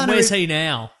think Keanu... Where's he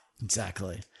now?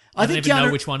 Exactly. I don't even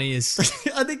know which one he is.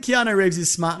 I think Keanu Reeves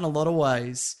is smart in a lot of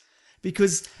ways.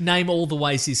 Because... Name all the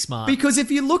ways he's smart. Because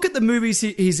if you look at the movies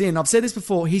he's in, I've said this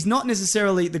before, he's not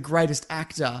necessarily the greatest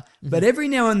actor, but every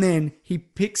now and then he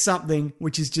picks something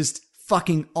which is just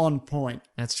fucking on point.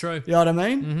 That's true. You know what I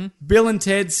mean? Mm-hmm. Bill and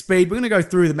Ted, Speed, we're going to go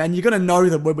through them, and you're going to know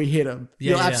them when we hit them.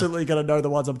 You're absolutely going to know the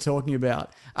ones I'm talking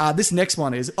about. This next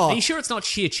one is... Are you sure it's not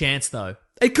sheer chance, though?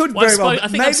 It could very well. I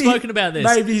think I've spoken about this.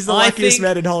 Maybe he's the luckiest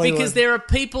man in Hollywood. Because there are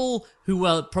people who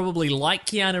are probably like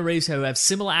Keanu Reeves who have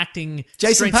similar acting...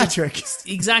 Jason Patrick.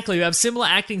 Exactly, who have similar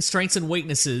acting strengths and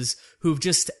weaknesses, who've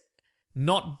just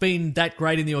not been that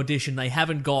great in the audition. They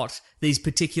haven't got these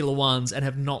particular ones and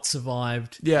have not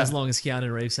survived as long as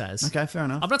Keanu Reeves has. Okay, fair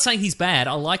enough. I'm not saying he's bad.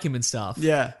 I like him and stuff.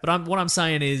 Yeah. But what I'm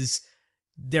saying is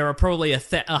there are probably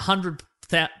 100,000...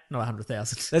 Not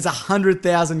 100,000. There's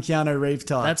 100,000 Keanu Reeves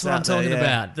types. That's what I'm talking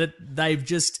about. That they've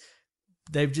just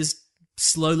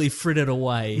slowly frittered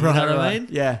away. You know what I mean?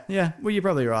 Yeah. Well, you're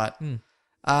probably right.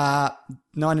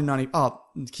 1990. Oh,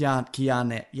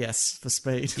 Keanu, yes, for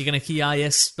speed. You're going to Kia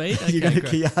yes speed? Okay, You're going to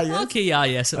great. Kia yes? I'll Kia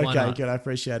yes at why Okay, not? good. I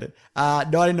appreciate it.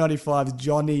 1995's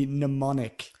Johnny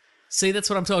Mnemonic. See, that's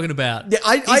what I'm talking about. Yeah,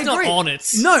 I He's not agree. on it.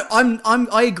 No,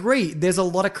 I agree. There's a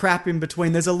lot of crap in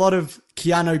between. There's a lot of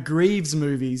Keanu Reeves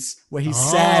movies where he's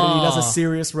sad and he does a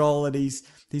serious role and he's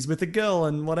with a girl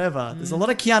and whatever. There's a lot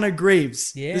of Keanu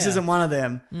Reeves. Yeah. This isn't one of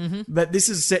them. Mm-hmm. But this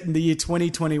is set in the year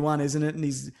 2021, isn't it?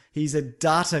 And he's a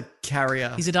data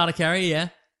carrier. He's a data carrier, yeah.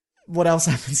 What else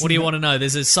happens? What do you want to know?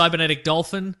 There's a cybernetic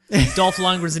dolphin. Dolph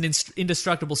Lundgren's an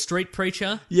indestructible street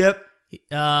preacher. Yep.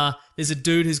 There's a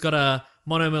dude who's got a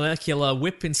monomolecular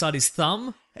whip inside his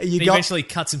thumb. He eventually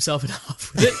cuts himself in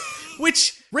half with it.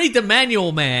 Which, read the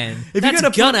manual, man.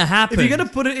 That's gonna happen. If you're going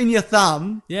to put it in your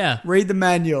thumb, yeah, read the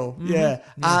manual. Mm-hmm.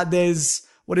 Yeah. There's,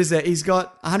 what is that? He's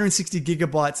got 160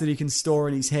 gigabytes that he can store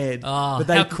in his head. Oh,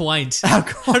 how quaint.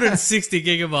 160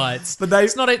 gigabytes. But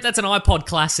that's an iPod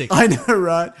classic. I know,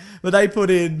 right? But they put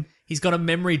in... He's got a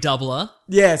memory doubler.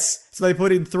 Yes. So they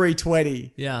put in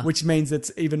 320. Yeah. Which means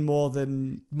it's even more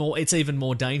than... It's even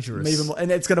more dangerous. Even more, and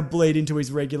it's going to bleed into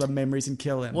his regular memories and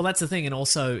kill him. Well, that's the thing. And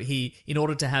also, in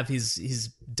order to have his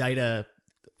data...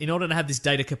 In order to have this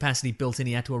data capacity built in,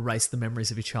 he had to erase the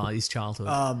memories of his childhood.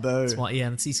 Oh, boo. That's why,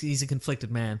 yeah, he's a conflicted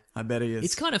man. I bet he is.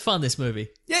 It's kind of fun, this movie.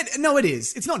 Yeah, no, it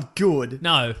is. It's not good.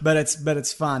 No. But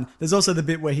it's fun. There's also the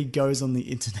bit where he goes on the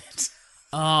internet.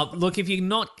 Look, if you're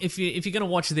going to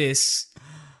watch this...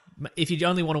 If you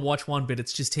only want to watch one bit,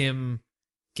 it's just him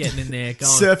getting in there,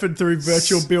 going... surfing through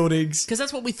virtual buildings. Because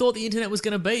that's what we thought the internet was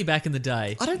going to be back in the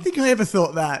day. I don't think I ever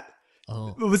thought that.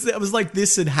 Oh. It was like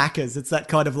this in Hackers. It's that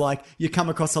kind of like, you come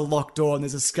across a locked door and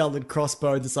there's a skull and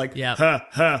crossbones. It's like, yeah. Ha,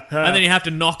 ha, ha. And then you have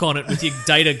to knock on it with your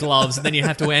data gloves, and then you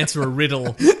have to answer a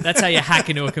riddle. That's how you hack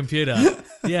into a computer.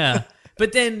 Yeah.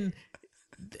 But then...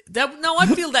 I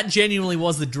feel that genuinely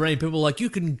was the dream. People were like, you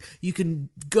can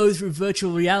go through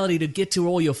virtual reality to get to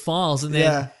all your files, and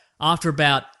then after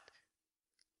about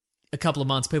a couple of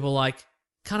months, people were like,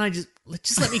 can't I just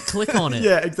let me click on it?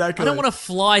 Yeah, exactly. I don't want to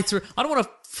fly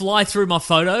through my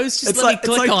photos. Just let me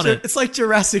click on it. It's like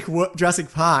Jurassic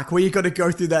Park, where you got to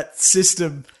go through that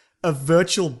system of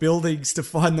virtual buildings to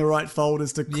find the right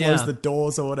folders to close the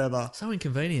doors or whatever. So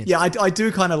inconvenient. Yeah, I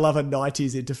do kind of love a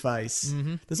 90s interface.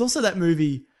 Mm-hmm. There's also that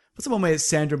movie, what's the one where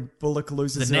Sandra Bullock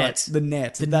loses The Net. The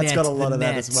Net. That's got a lot of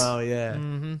that as well, yeah.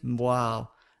 Mm-hmm. Wow.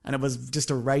 And it was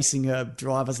just erasing her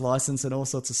driver's license and all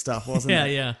sorts of stuff, wasn't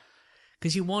it? Yeah.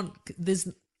 Because you don't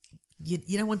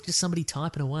want just somebody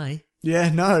typing away. Yeah,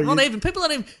 no. People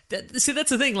don't even... See,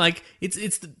 that's the thing. Like,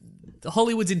 it's the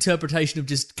Hollywood's interpretation of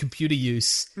just computer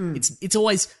use. It's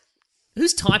always...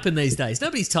 Who's typing these days?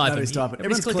 Nobody's typing.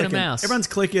 Everyone's clicking a mouse. Everyone's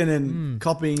clicking and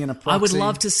copying in a proxy. I would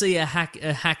love to see a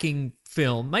hacking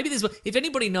film. Maybe there's... If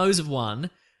anybody knows of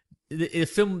one, a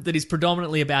film that is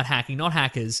predominantly about hacking, not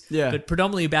hackers, but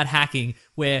predominantly about hacking,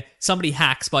 where somebody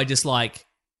hacks by just like...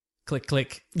 Click,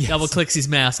 click. Yes. Double clicks his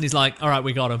mouse and he's like, all right,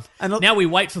 we got him. And now we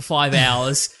wait for 5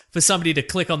 hours for somebody to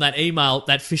click on that email,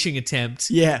 that phishing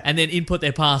attempt, and then input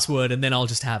their password, and then I'll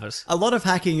just have it. A lot of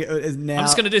hacking is now... I'm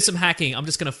just going to do some hacking. I'm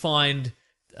just going to find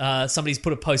somebody's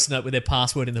put a post-it note with their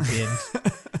password in the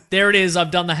bin. There it is.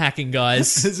 I've done the hacking,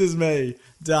 guys. This is me.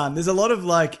 Done. There's a lot of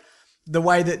like... The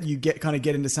way that you get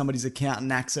into somebody's account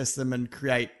and access them and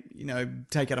create,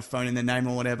 take out a phone in their name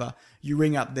or whatever, you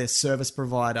ring up their service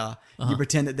provider, you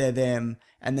pretend that they're them,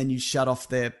 and then you shut off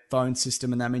their phone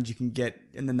system, and that means you can get,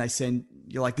 and then they send,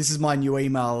 you're like, this is my new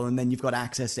email, and then you've got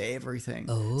access to everything.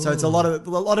 Oh. So it's a lot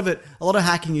of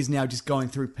hacking is now just going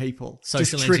through people.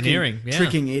 Social engineering,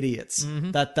 tricking idiots.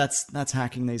 Mm-hmm. That's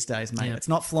hacking these days, mate. Yeah. It's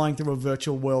not flying through a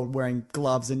virtual world wearing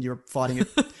gloves and you're fighting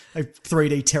a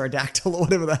 3D pterodactyl or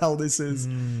whatever the hell this is.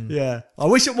 Yeah. I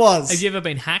wish it was. Have you ever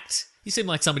been hacked? You seem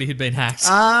like somebody who'd been hacked.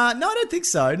 No, I don't think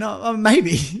so. No,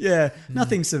 maybe. Yeah.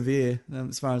 Nothing severe,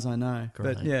 as far as I know.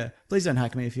 Great. But yeah, please don't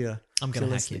hack me if you're... I'm going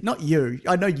to hack you. Not you.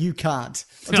 I know you can't.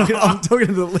 I'm talking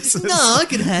to the listeners. No, I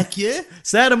can hack you.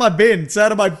 Stay out of my bin. Stay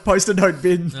out of my post-it note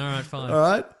bin. All right, fine. All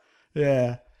right?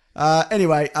 Yeah.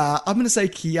 Anyway, I'm going to say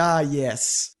Kia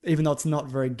yes, even though it's not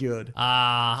very good.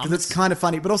 Because it's kind of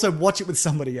funny, but also watch it with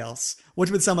somebody else. Watch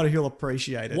it with somebody who'll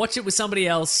appreciate it. Watch it with somebody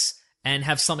else and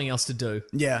have something else to do.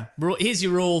 Yeah. Here's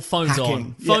your rule, phone's Hacking.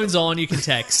 on. Phone's on, you can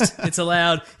text. It's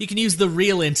allowed. You can use the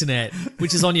real internet,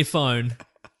 which is on your phone.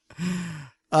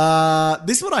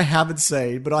 This one I haven't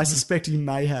seen, but I suspect you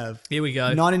may have. Here we go.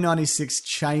 1996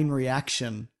 Chain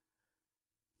Reaction.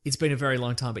 It's been a very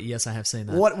long time, but yes, I have seen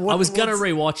that. What- I was going to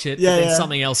what's- rewatch it, Yeah, but then yeah.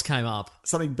 something else came up.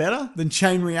 Something better than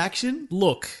Chain Reaction?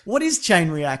 Look, What is Chain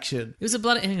Reaction? it was a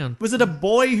bloody... Hang on. Was it a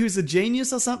boy who's a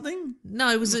genius or something? No,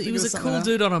 he was think it a was something cool else.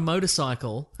 dude on a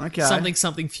motorcycle. Okay.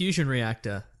 Something fusion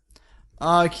reactor.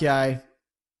 Okay.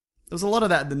 There was a lot of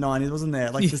that in the 90s, wasn't there?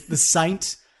 Like the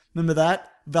Saint, remember that?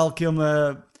 Val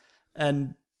Kilmer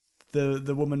and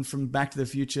the woman from Back to the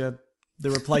Future,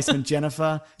 the replacement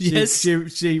Jennifer. Yes.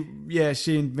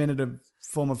 She invented a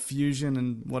form of fusion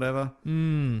and whatever.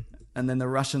 And then the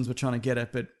Russians were trying to get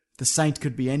it, but the Saint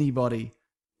could be anybody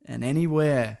and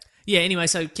anywhere. Yeah, anyway,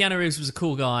 so Keanu Reeves was a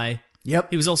cool guy. Yep.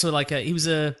 He was also like he was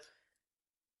a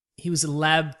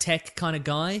lab tech kind of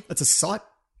guy. It's a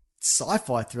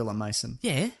sci-fi thriller, Mason.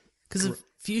 Yeah, because of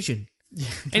fusion.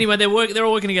 Anyway, they're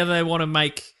all working together. They want to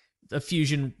make a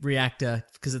fusion reactor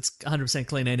because it's 100%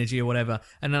 clean energy or whatever.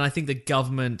 And then I think the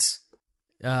government,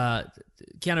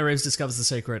 Keanu Reeves discovers the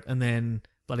secret, and then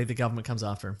bloody the government comes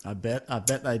after him. I bet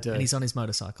they do. And he's on his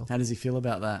motorcycle. How does he feel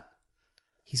about that?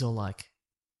 He's all like,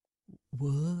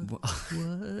 "What?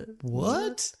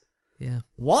 What? Yeah.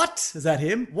 What? Is that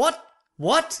him? What?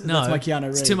 No, That's my Keanu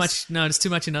Reeves. It's too much. No, it's too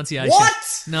much enunciation.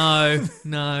 What?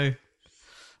 No.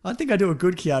 I think I do a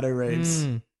good Keanu Reeves.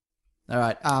 All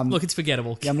right. Look, it's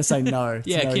forgettable. Yeah, I'm going to say no. It's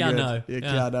Yeah, no Keanu. good.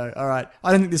 Yeah. Keanu. All right.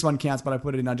 I don't think this one counts, but I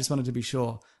put it in. I just wanted to be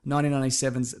sure.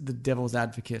 1997's The Devil's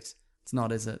Advocate. It's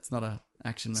not, is it? It's not an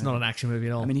action movie. It's not an action movie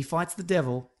at all. I mean, he fights the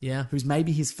devil. Yeah. Who's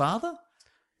maybe his father?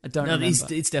 I don't No, remember.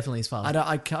 it's definitely his father.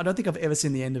 I don't think I've ever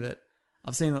seen the end of it.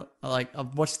 I've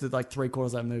watched the 3/4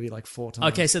 of that movie 4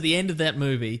 times. Okay, so the end of that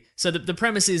movie. So the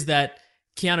premise is that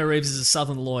Keanu Reeves is a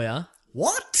Southern lawyer.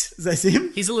 What? Is that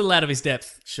him? He's a little out of his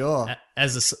depth Sure.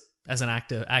 as an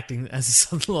actor, acting as a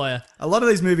Southern lawyer. A lot of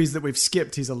these movies that we've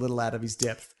skipped, he's a little out of his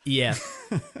depth. Yeah.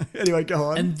 Anyway, go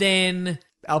on. And then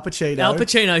Al Pacino. Al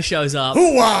Pacino shows up.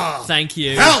 Hoo-wah! Thank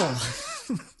you. Hell!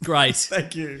 Great.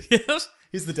 Thank you.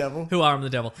 He's the devil. Who are I'm the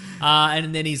devil.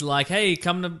 And then he's like, hey,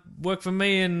 come to work for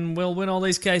me and we'll win all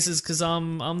these cases because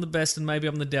I'm the best and maybe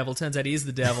I'm the devil. Turns out he is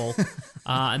the devil.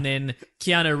 And then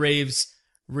Keanu Reeves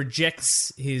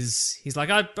rejects he's like,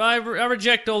 I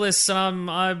reject all this and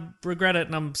I regret it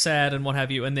and I'm sad and what have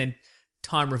you. And then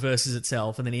time reverses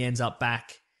itself and then he ends up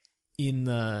back in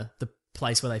the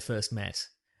place where they first met.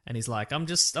 And he's like, I'm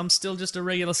still just a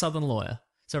regular Southern lawyer.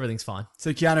 So everything's fine.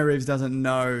 So Keanu Reeves doesn't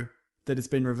know that it's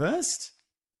been reversed?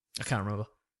 I can't remember.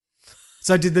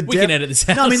 So did the We can edit this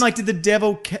out. No, I mean, did the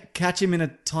devil catch him in a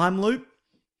time loop?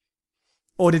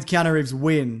 Or did Keanu Reeves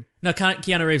win No,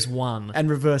 Keanu Reeves won. and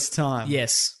reverse time?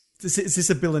 Yes. Is this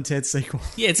a Bill and Ted sequel?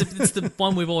 Yeah, it's the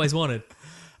one we've always wanted.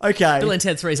 Okay. Bill and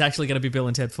Ted 3 is actually going to be Bill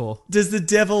and Ted 4. Does the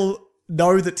devil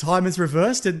know that time is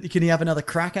reversed? And can he have another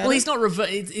crack at it? Well, he's not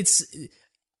it's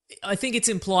I think it's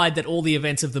implied that all the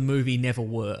events of the movie never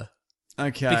were.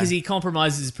 Okay. Because he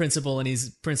compromises his principle and his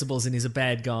principles and he's a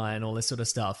bad guy and all this sort of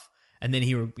stuff. And then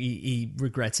he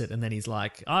regrets it and then he's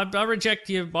like, I reject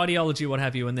your ideology, what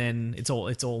have you, and then it's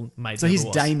all made. So he's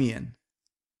never was. Damien,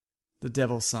 the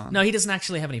devil's son. No, he doesn't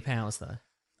actually have any powers though.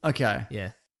 Okay.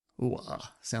 Yeah. Ooh,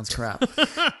 sounds crap.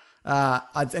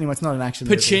 Anyway, it's not an action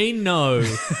movie.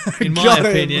 Pacino, in my Got him.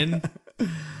 opinion.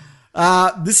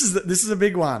 This is a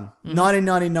big one.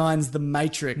 1999's The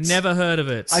Matrix. Never heard of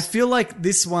it. I feel like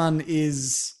this one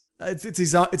is it's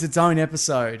its own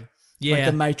episode. Yeah. Like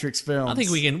the Matrix films. I think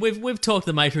we can. We've talked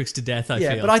the Matrix to death. I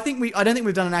Yeah, feel. but I don't think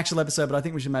we've done an actual episode, but I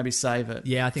think we should maybe save it.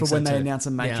 Yeah, I think for so when they too. announce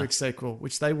a Matrix sequel,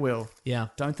 which they will. Yeah.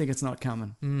 Don't think it's not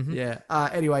coming. Mm-hmm. Yeah.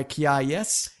 Anyway, Kia,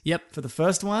 yes. Yep. For the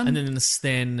first one, And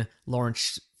then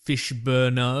Lawrence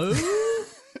Fishburne.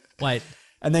 Wait,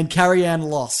 and then Carrie Ann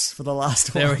Loss for the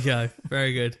last one. there we go.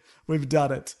 Very good. We've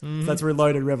done it. Mm-hmm. So that's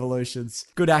Reloaded Revolutions.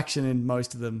 Good action in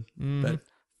most of them, but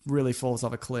really falls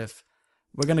off a cliff.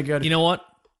 We're gonna go to You know what?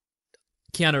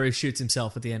 Keanu Reeves shoots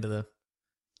himself at the end of the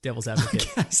Devil's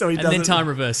Advocate. so he and doesn't. then time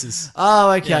reverses.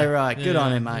 Oh, okay, Yeah. right. Good Yeah,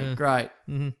 on him, mate. yeah. Great.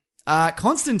 Mm-hmm.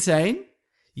 Constantine.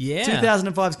 Yeah.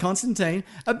 2005's Constantine.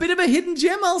 A bit of a hidden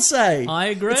gem, I'll say. I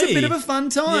agree. It's a bit of a fun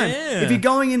time. Yeah. If you're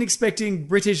going in expecting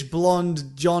British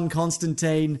blonde John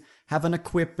Constantine having a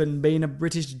quip and being a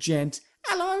British gent,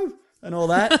 hello, and all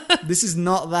that, this is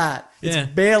not that. It's Yeah.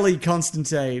 barely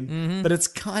Constantine, but it's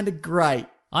kind of great.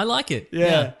 I like it.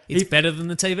 Yeah. It's better than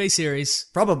the TV series.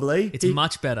 Probably. It's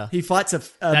much better. He fights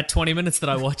That 20 minutes that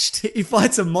I watched. he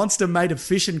fights a monster made of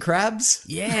fish and crabs.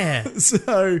 Yeah.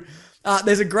 So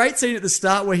there's a great scene at the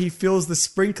start where he fills the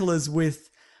sprinklers with,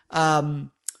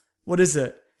 what is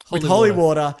it? With holy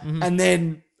water, and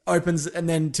then opens and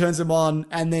then turns them on,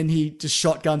 and then he just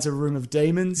shotguns a room of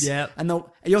demons. Yep. And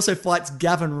he also fights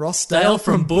Gavin Rossdale Dale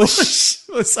from Bush.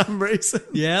 for some reason.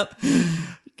 Yep.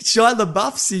 Shia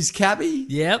LaBeouf's his cabbie.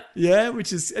 Yep. Yeah, and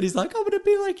he's like, I'm going to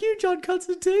be like you, John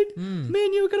Constantine. Me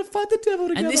and you are going to fight the devil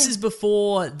together. And this is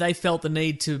before they felt the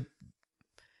need to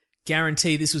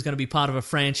guarantee this was going to be part of a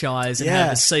franchise and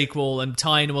have a sequel and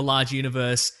tie into a large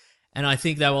universe. And I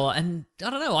think they will, and I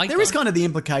don't know. There is kind of the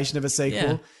implication of a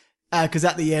sequel. Because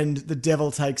at the end, the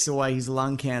devil takes away his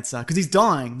lung cancer. Because he's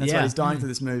dying. That's why he's dying through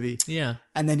this movie. Yeah.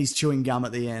 And then he's chewing gum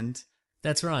at the end.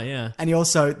 That's right, yeah. And he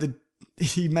also,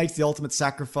 he makes the ultimate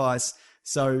sacrifice.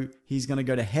 So he's going to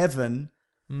go to heaven.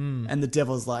 And the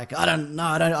devil's like, I don't know,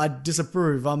 I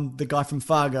disapprove. I'm the guy from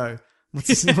Fargo.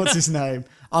 What's his name?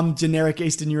 I'm generic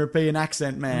Eastern European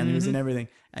accent man who's in everything.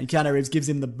 And Keanu Reeves gives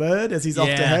him the bird as he's off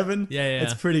to heaven. Yeah.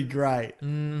 It's pretty great.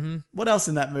 Mm-hmm. What else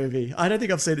in that movie? I don't think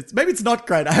I've seen it. Maybe it's not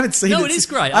great. I haven't seen it. No, it is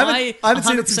great. I haven't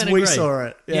seen it since we saw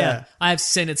it. Yeah. I have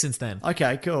seen it since then.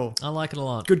 Okay, cool. I like it a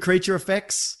lot. Good creature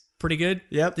effects. Pretty good.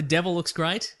 Yep. The devil looks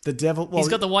great. The devil. Well, he's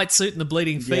got the white suit and the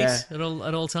bleeding feet at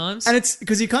all times. And it's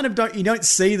because you kind of don't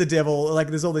see the devil. Like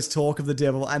there's all this talk of the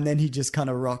devil, and then he just kind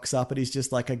of rocks up, and he's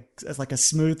just like a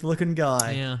smooth looking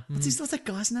guy. Yeah. What's that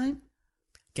guy's name?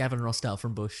 Gavin Rossdale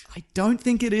from Bush. I don't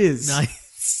think it is. No.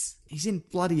 He's in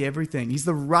bloody everything. He's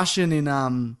the Russian in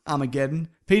Armageddon.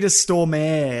 Peter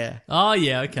Stormare. Oh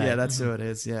yeah. Okay. Yeah, that's who it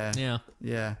is. Yeah. Yeah.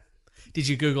 Yeah. Did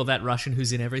you Google that Russian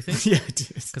who's in everything? Yeah, I did.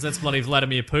 Because that's bloody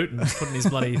Vladimir Putin putting his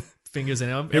bloody fingers in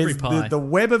every pie. The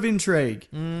web of intrigue.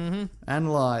 Mm-hmm.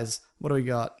 And lies. What do we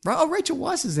got? Oh, Rachel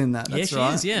Weisz is in that. That's right.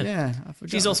 She is, yeah. I forgot.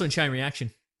 She's also in Chain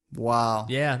Reaction. Wow.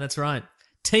 Yeah, that's right.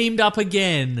 Teamed up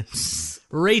again.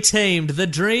 Reteamed. The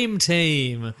Dream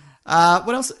Team.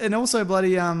 What else? And also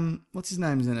bloody, what's his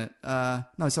name's in it?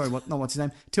 No, sorry, what's his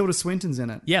name? Tilda Swinton's in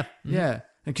it. Yeah. Mm-hmm. Yeah.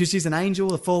 And because she's an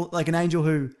angel, an angel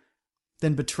who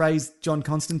then betrays John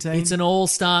Constantine. It's an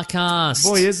all-star cast.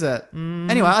 Boy, is it.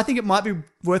 Anyway, I think it might be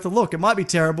worth a look. It might be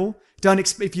terrible.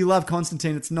 If you love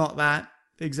Constantine, it's not that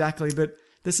exactly, but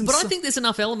there's some... But I think there's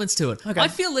enough elements to it. Okay. I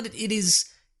feel that it is...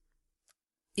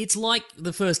 It's like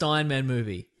the first Iron Man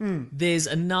movie. There's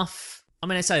enough... I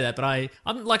mean, I say that, but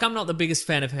I'm not the biggest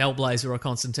fan of Hellblazer or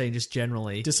Constantine just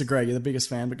generally. Disagree. You're the biggest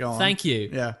fan, but go on. Thank you.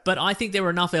 Yeah. But I think there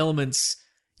are enough elements...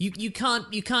 You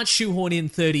can't shoehorn in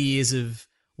 30 years of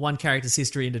one character's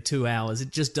history into 2 hours. It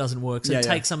just doesn't work. So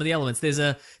take some of the elements. There's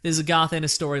a Garth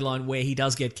Ennis storyline where he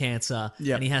does get cancer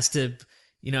and he has to,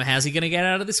 how's he going to get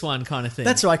out of this one kind of thing.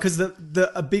 That's right, because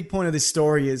a big point of this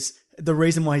story is the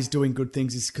reason why he's doing good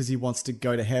things is because he wants to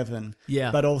go to heaven. Yeah.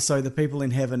 But also the people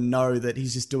in heaven know that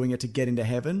he's just doing it to get into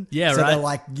heaven. Yeah, so right. they're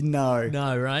like,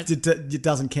 no, right. It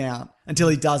doesn't count until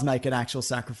he does make an actual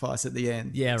sacrifice at the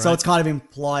end. Yeah, right. So it's kind of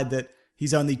implied that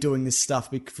he's only doing this stuff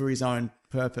for his own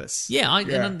purpose.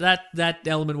 And that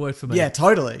element worked for me. Yeah,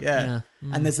 totally. Yeah.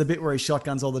 And there's the bit where he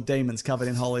shotguns all the demons covered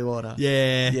in holy water.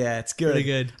 Yeah, it's good. Pretty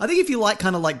good. I think if you like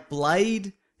kind of like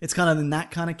Blade, it's kind of in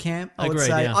that kind of camp. I would Agreed,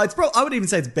 say. yeah. I would even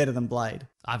say it's better than Blade.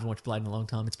 I haven't watched Blade in a long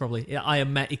time. It's probably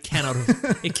it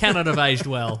cannot have aged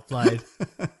well. Blade.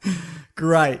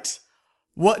 Great.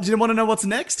 What do you want to know? What's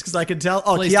next? Because I can tell.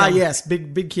 Oh, Please Kia, yes,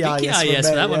 big Kia, yes, yes,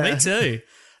 for that one. yeah. Me too.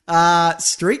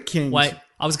 Street Kings. Wait,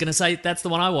 I was going to say that's the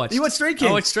one I watched. You watched Street Kings?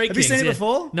 I watched Street Have Kings. you seen it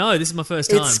before? No, this is my first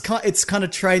time. It's kind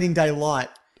of Training Day light,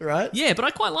 right? Yeah, but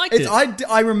I quite liked it.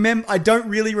 I don't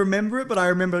really remember it, but I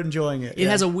remember enjoying it. It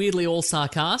has a weirdly all-star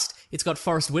cast. It's got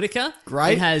Forrest Whitaker.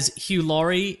 Great. It has Hugh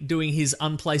Laurie doing his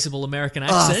unplaceable American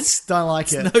accent. Don't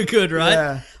like it. It's no good,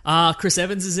 right? Yeah. Chris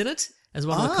Evans is in it as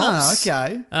one of the cops.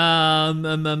 Okay.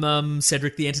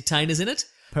 Cedric the Entertainer's in it.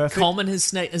 Perfect. Coleman has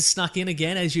snuck in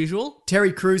again, as usual.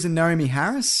 Terry Crews and Naomi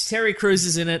Harris. Terry Crews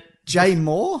is in it. Jay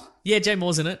Moore. Yeah, Jay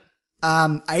Moore's in it.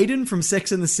 Aiden from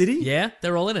Sex and the City. Yeah,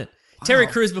 they're all in it. Wow. Terry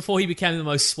Crews before he became the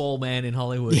most swole man in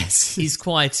Hollywood. Yes. He's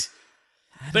quite...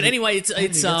 But anyway,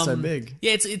 it's so big.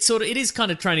 Yeah, it is kind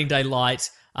of Training Day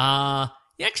light.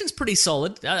 The action's pretty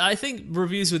solid. I think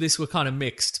reviews with this were kind of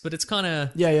mixed, but it's kind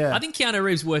of... Yeah. I think Keanu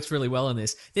Reeves works really well in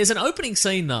this. There's an opening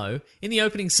scene, though. In the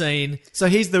opening scene... So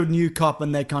he's the new cop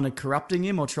and they're kind of corrupting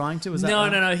him or trying to? Is that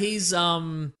right? No.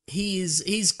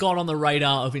 He's got on the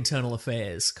radar of internal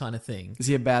affairs kind of thing. Is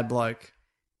he a bad bloke?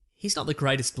 He's not the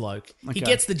greatest bloke. Okay. He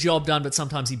gets the job done, but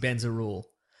sometimes he bends a rule.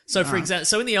 So, for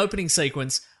example, in the opening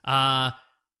sequence...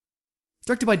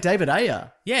 Directed by David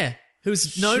Ayer. Yeah.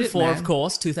 Who's known for, man. of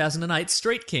course, 2008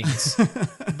 Street Kings,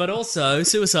 but also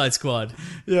Suicide Squad.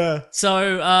 Yeah.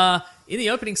 So in the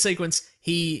opening sequence,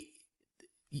 you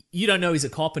don't know he's a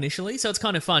cop initially, so it's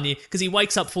kind of fun because he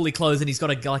wakes up fully clothed and he's got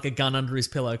a gun under his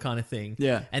pillow kind of thing.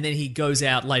 Yeah. And then he goes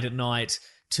out late at night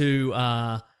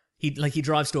to he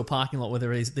drives to a parking lot where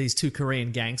there is these two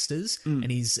Korean gangsters,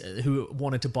 and he's who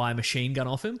wanted to buy a machine gun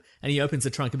off him, and he opens the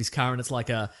trunk of his car, and it's like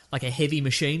a heavy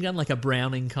machine gun, like a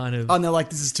Browning kind of. Oh, and they're like,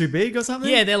 this is too big or something?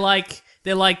 Yeah, they're like,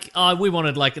 oh, we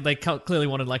wanted they clearly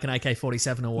wanted like an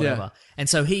AK-47 or whatever, and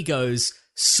so he goes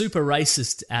super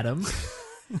racist at him.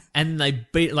 And they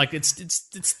beat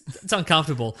it's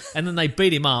uncomfortable, and then they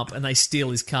beat him up and they steal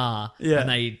his car, and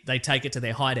they take it to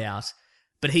their hideout,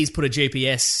 but he's put a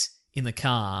GPS in the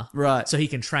car, right? So he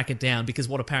can track it down, because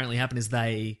what apparently happened is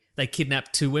they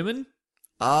kidnapped two women.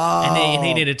 Oh, and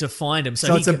he needed to find them.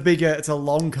 So it's a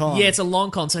long con. Yeah, it's a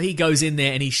long con. So he goes in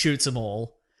there and he shoots them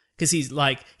all. Because he's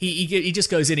like, he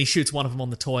just goes in, he shoots one of them on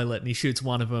the toilet, and he shoots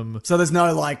one of them. So there's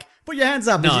no like, put your hands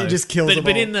up, no, he just kills them all.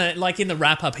 But in the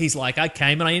wrap up, he's like, I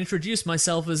came and I introduced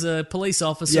myself as a police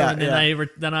officer, and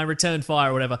then I returned fire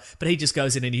or whatever. But he just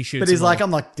goes in and he shoots. But he's them like,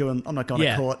 all. I'm not going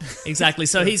to court. Exactly.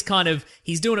 So he's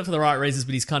doing it for the right reasons,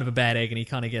 but he's kind of a bad egg, and he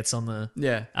kind of gets on the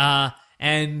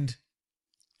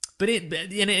But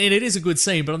it is a good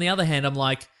scene. But on the other hand, I'm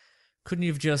like, couldn't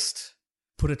you have just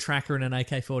put a tracker in an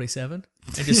AK-47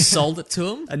 and just sold it to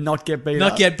him and not get beaten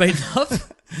up?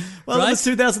 Well, right? It was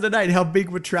 2008. How big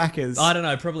were trackers? I don't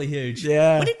know. Probably huge.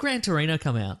 Yeah. When did Gran Torino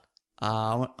come out?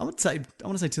 I want to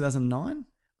say 2009.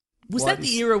 Was that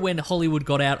the era when Hollywood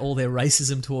got out all their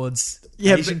racism towards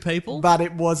Asian people? But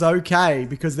it was okay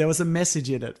because there was a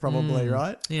message in it, probably,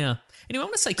 right? Yeah. Anyway, I'm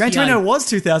going to say Gran Torino was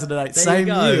 2008, same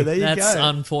year. There you go. That's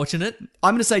unfortunate.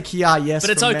 I'm going to say Kia, yes. But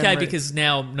it's okay because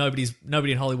now nobody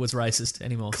in Hollywood's racist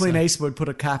anymore. Clint Eastwood put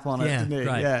a cap on it, didn't he?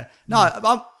 Right. Yeah.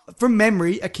 No, from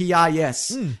memory, a Kia,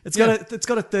 yes. It's got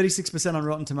a 36% on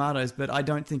Rotten Tomatoes, but I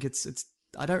don't think it's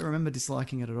I don't remember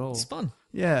disliking it at all. It's fun.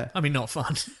 Yeah. I mean, not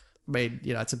fun. I mean,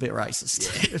 it's a bit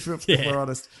racist, if we're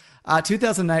honest.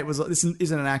 2008 this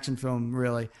isn't an action film,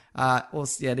 really.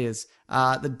 It is.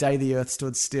 The Day the Earth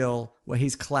Stood Still, where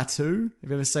he's Klaatu. Have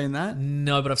you ever seen that?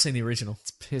 No, but I've seen the original.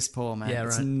 It's piss poor, man. Yeah,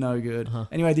 It's right. no good.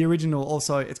 Anyway, the original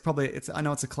also, I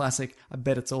know it's a classic. I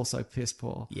bet it's also piss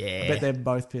poor. Yeah. I bet they're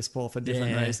both piss poor for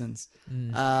different reasons.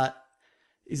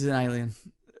 He's an alien.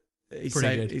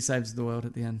 He saves the world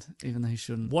at the end, even though he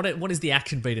shouldn't. What is the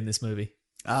action beat in this movie?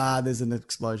 There's an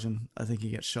explosion. I think he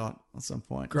gets shot at some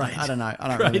point. Great. I don't know. I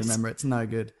don't really remember. It's no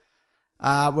good.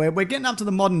 We're getting up to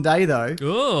the modern day, though.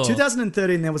 Ooh.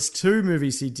 2013, there was 2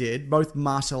 movies he did, both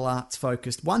martial arts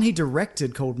focused. One he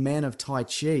directed called Man of Tai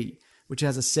Chi, which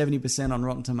has a 70% on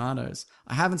Rotten Tomatoes.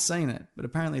 I haven't seen it, but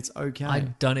apparently it's okay. I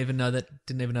didn't even know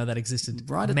that existed.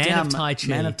 Write it Man down. of Tai Chi.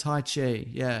 Man of Tai Chi,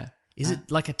 yeah. Is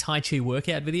it like a Tai Chi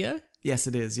workout video? Yes,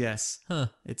 it is, yes. Huh.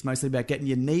 It's mostly about getting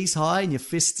your knees high and your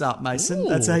fists up, Mason. Ooh.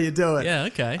 That's how you do it. Yeah,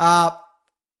 okay.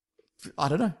 I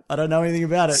don't know. I don't know anything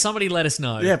about it. Somebody let us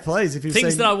know. Yeah, please. If you've Things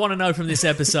seen... that I want to know from this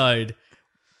episode.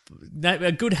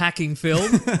 A good hacking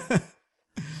film.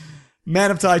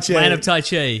 Man of Tai Chi. Man of Tai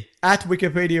Chi. At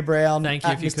Wikipedia Brown. Thank you,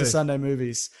 at if you Mr. could. Sunday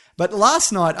Movies. But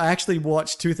last night, I actually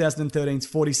watched 2013's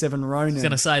 47 Ronin. I was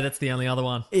going to say, that's the only other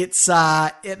one. It's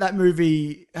that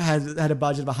movie had a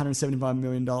budget of $175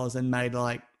 million and made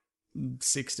like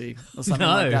 60 or something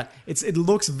like that. It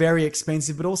looks very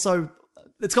expensive, but also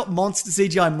it's got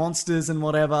CGI monsters and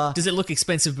whatever. Does it look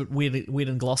expensive but weird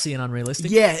and glossy and unrealistic?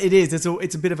 Yeah, it is.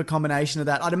 It's a bit of a combination of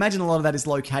that. I'd imagine a lot of that is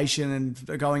location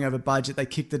and going over budget. They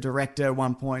kicked the director at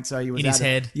one point, so he was in his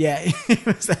head. Yeah,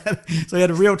 so he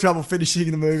had real trouble finishing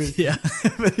the movie. Yeah,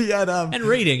 but he had and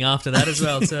reading after that as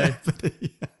well too.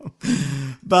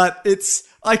 But it's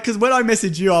because when I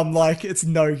message you, I'm like, it's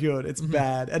no good. It's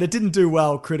bad, and it didn't do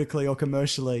well critically or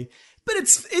commercially. But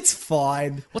it's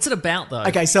fine. What's it about, though?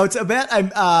 Okay, so it's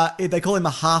about they call him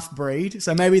a half-breed.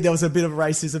 So maybe there was a bit of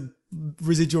racism,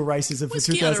 residual racism Where's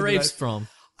for 2000. Keanu Reeves from?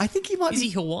 I think he might Is be...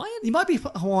 he Hawaiian? He might be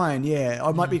Hawaiian, yeah.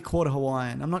 Or might be quarter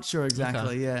Hawaiian. I'm not sure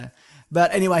exactly, yeah.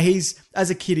 But anyway, as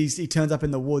a kid, he turns up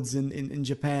in the woods in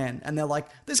Japan. And they're like,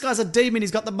 this guy's a demon.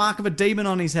 He's got the mark of a demon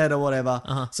on his head or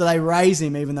whatever. So they raise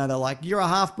him, even though they're like, you're a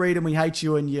half-breed and we hate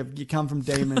you and you come from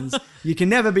demons. You can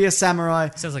never be a samurai.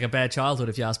 Sounds like a bad childhood,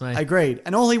 if you ask me. Agreed.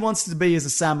 And all he wants to be is a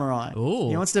samurai. Ooh.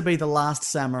 He wants to be the last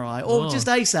samurai. Or just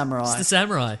a samurai. It's the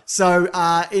samurai. So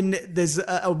there's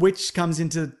a witch comes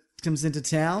into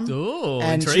town. Ooh,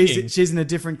 and intriguing. she's in a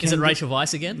different Is it kingdom. Rachel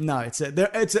Weisz again? No, it's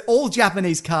an all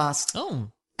Japanese cast. Oh.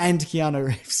 And Keanu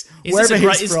Reeves. Is wherever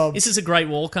this he's from. Is this a Great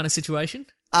Wall kind of situation?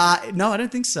 No, I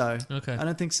don't think so. Okay. I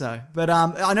don't think so. But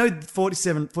I know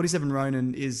 47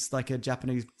 Ronin is like a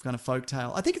Japanese kind of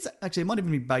folktale. I think it might even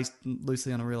be based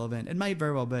loosely on a real event. It may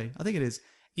very well be. I think it is.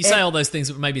 You say all those things,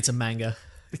 but maybe it's a manga.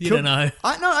 You don't know.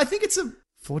 I think it's a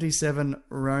 47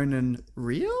 Ronin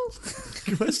real?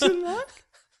 Question mark?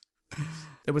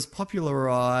 It was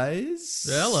popularized.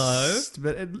 Hello.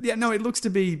 But it looks to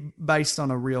be based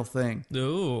on a real thing.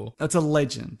 Ooh. It's a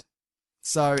legend.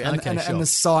 So, and the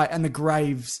site and the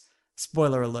graves,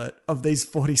 spoiler alert, of these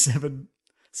 47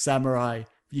 samurai,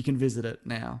 you can visit it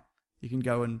now. You can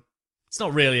go and... It's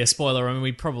not really a spoiler. I mean,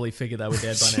 we probably figured they were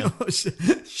dead by now.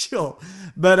 Sure.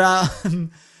 But,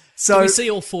 so... Do we see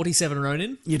all 47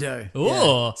 Ronin? You do.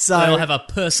 Oh, yeah. So they all have a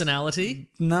personality?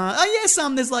 No. Oh, yeah,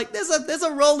 some. There's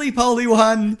a roly-poly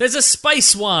one. There's a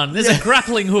space one. There's a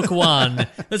grappling hook one.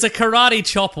 There's a karate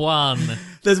chop one.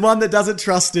 There's one that doesn't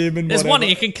trust him. And there's whatever. one that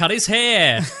you can cut his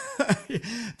hair.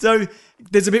 So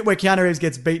there's a bit where Keanu Reeves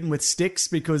gets beaten with sticks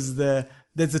because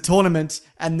there's a tournament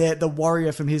and the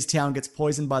warrior from his town gets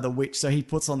poisoned by the witch. So he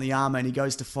puts on the armor and he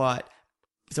goes to fight.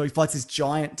 So he fights this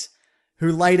giant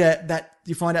who later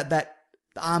you find out that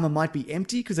the armor might be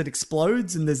empty because it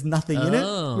explodes and there's nothing in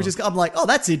it. Which is, I'm like, oh,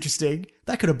 that's interesting.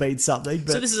 That could have been something.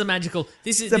 But so this is a magical.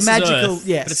 This is magical. Earth,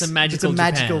 yes, but it's a magical.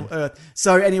 magical Earth.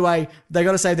 So anyway, they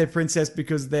got to save their princess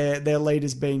because their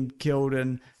leader's been killed,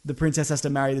 and the princess has to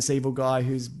marry this evil guy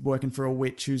who's working for a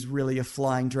witch who's really a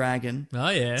flying dragon. Oh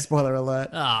yeah. Spoiler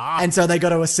alert. Ah. And so they got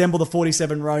to assemble the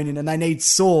 47 Ronin, and they need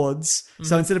swords. Mm-hmm.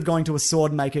 So instead of going to a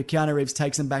sword maker, Keanu Reeves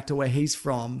takes them back to where he's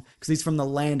from because he's from the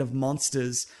land of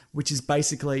monsters, which is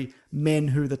basically men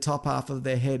who the top half of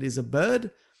their head is a bird,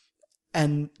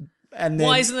 and then,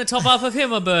 why isn't the top half of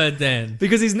him a bird then?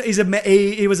 Because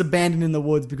he was abandoned in the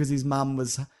woods because his mum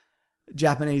was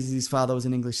Japanese and his father was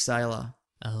an English sailor.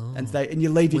 Oh, and you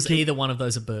leave your was either one of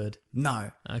those a bird?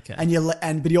 No. Okay.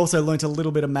 But he also learnt a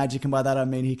little bit of magic, and by that I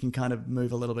mean he can kind of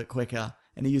move a little bit quicker,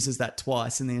 and he uses that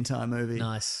twice in the entire movie.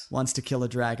 Nice. Once to kill a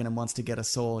dragon and once to get a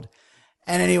sword.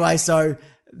 And anyway, so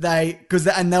they're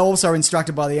also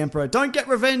instructed by the Emperor, don't get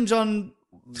revenge on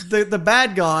the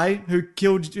bad guy who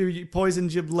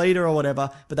poisoned your leader or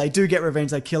whatever, but they do get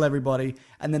revenge. They kill everybody,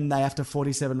 and then they have to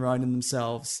 47 Ronin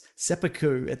themselves.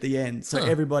 Seppuku at the end. So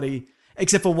everybody,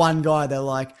 except for one guy, they're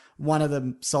like, one of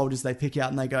the soldiers they pick out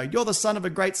and they go, you're the son of a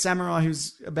great samurai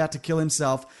who's about to kill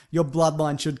himself. Your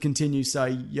bloodline should continue, so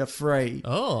you're free.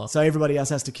 Oh. So everybody else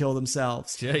has to kill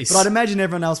themselves. Jeez. But I'd imagine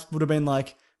everyone else would have been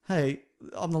like, hey,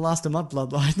 I'm the last of my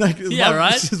bloodline.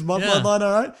 Right? Is my bloodline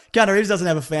all right? Keanu Reeves doesn't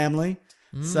have a family.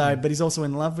 So, but he's also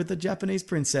in love with the Japanese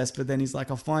princess. But then he's like,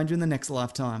 I'll find you in the next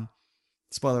lifetime.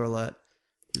 Spoiler alert.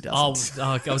 He doesn't.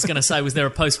 Oh, I was going to say, was there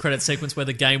a post-credit sequence where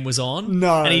the game was on?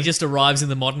 No. And he just arrives in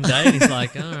the modern day and he's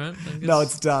like, all right. No,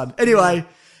 it's done. Anyway,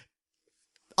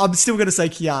 I'm still going to say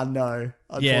Keanu,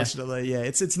 unfortunately. Yeah,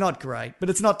 it's not great, but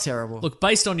it's not terrible. Look,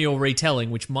 based on your retelling,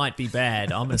 which might be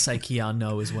bad, I'm going to say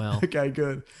Keanu as well. Okay,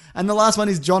 good. And the last one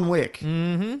is John Wick.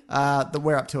 Mm-hmm. That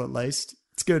we're up to at least.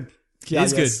 It's good. It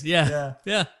is good.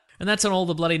 Yeah. And that's on all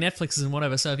the bloody Netflixes and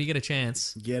whatever. So if you get a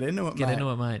chance, get into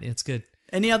it, mate. It's good.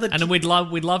 Any other? And we'd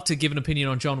love to give an opinion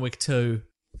on John Wick 2.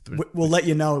 We'll let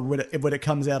you know when it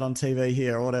comes out on TV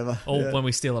here or whatever, or when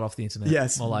we steal it off the internet.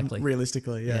 Yes, more likely.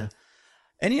 Realistically, yeah.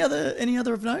 Any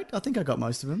other of note? I think I got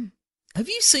most of them. Have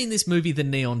you seen this movie, The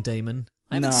Neon Demon?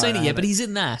 I haven't seen it yet, but he's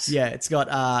in that. Yeah, it's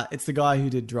got it's the guy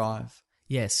who did Drive.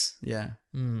 Yes. Yeah.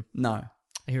 Mm. No.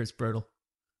 I hear it's brutal.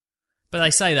 But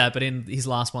they say that, but in his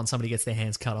last one, somebody gets their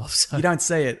hands cut off. So. You don't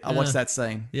see it. I watched that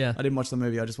scene. Yeah. I didn't watch the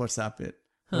movie. I just watched that bit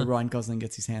where Ryan Gosling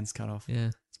gets his hands cut off.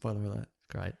 Yeah. Spoiler alert.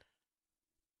 Great.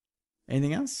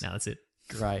 Anything else? No, that's it.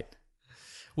 Great.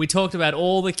 We talked about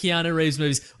all the Keanu Reeves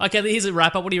movies. Okay, here's a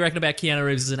wrap-up. What do you reckon about Keanu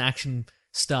Reeves as an action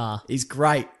star? He's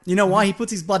great. You know why? He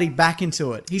puts his bloody back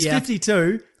into it. He's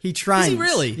 52. He trains. Is he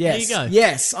really? Yes. There you go.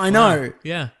 Yes, I know. Wow.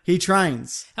 Yeah. He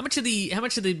trains. How much of the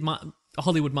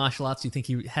Hollywood martial arts do you think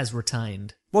he has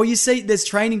retained? Well, you see, there's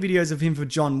training videos of him for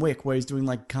John Wick where he's doing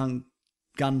like gun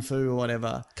fu or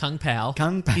whatever. Kung Pao.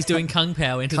 He's doing Kung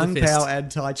Pao into Kung the fist. Pao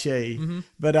and Tai Chi. Mm-hmm.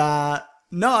 But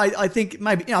no, I think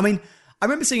maybe, I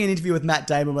remember seeing an interview with Matt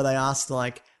Damon where they asked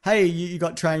like, hey, you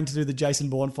got trained to do the Jason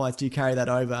Bourne fights, do you carry that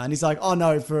over? And he's like, oh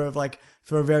no, for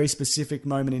a very specific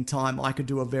moment in time, I could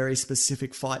do a very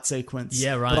specific fight sequence.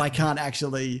 Yeah, right. But I can't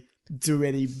actually do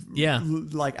any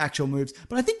like actual moves.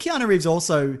 But I think Keanu Reeves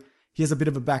also, he has a bit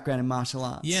of a background in martial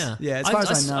arts. Yeah. Yeah, as far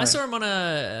as I know. I saw him on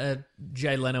a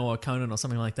Jay Leno or Conan or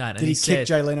something like that. Did he kick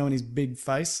Jay Leno in his big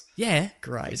face? Yeah.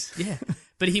 Great. Yeah.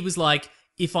 But he was like,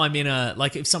 if I'm in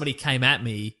if somebody came at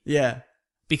me. Yeah.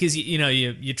 Because,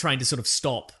 you're trained to sort of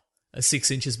stop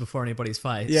 6 inches before anybody's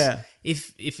face. Yeah.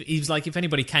 If he was like, if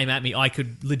anybody came at me, I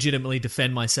could legitimately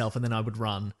defend myself and then I would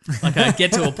run. Like I'd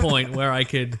get to a point where I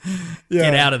could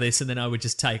get out of this and then I would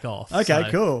just take off. Okay,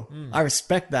 cool. I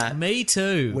respect that. Me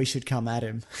too. We should come at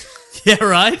him. Yeah,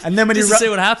 right? And then when just to see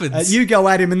what happens. You go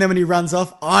at him and then when he runs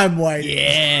off, I'm waiting.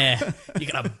 Yeah. You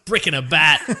got a brick and a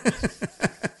bat.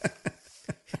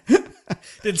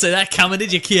 Didn't see that coming,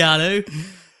 did you, Keanu?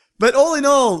 But all in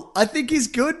all, I think he's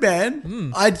good,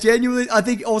 man. I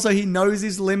think also he knows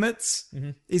his limits.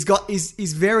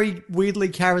 He's very weirdly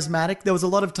charismatic. There was a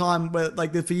lot of time where,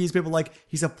 like, for years, people were like,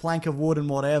 he's a plank of wood and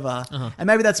whatever. And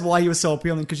maybe that's why he was so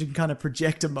appealing, because you can kind of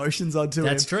project emotions onto him.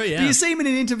 That's true, yeah. But you see him in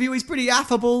an interview, he's pretty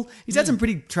affable. He's had some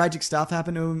pretty tragic stuff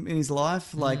happen to him in his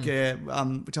life, like,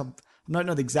 which I don't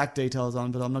know the exact details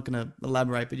on, but I'm not going to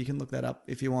elaborate, but you can look that up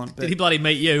if you want. But, Did he bloody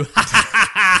meet you?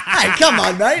 hey, come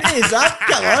on, mate. Ears up.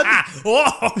 Come on.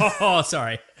 Oh,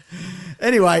 sorry.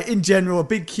 Anyway, in general, a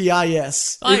big Kia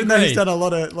yes. I Even though agree. he's done a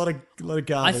lot of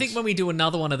garbage. I think when we do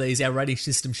another one of these, our rating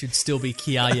system should still be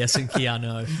Kia yes and Kia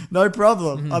no. No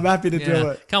problem. I'm happy to do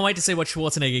it. Can't wait to see what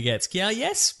Schwarzenegger gets. Kia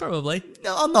yes, probably.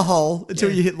 On the whole, until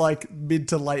you hit like mid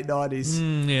to late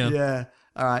 90s. Yeah. Yeah.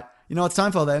 All right. You know what it's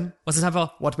time for then? What's it time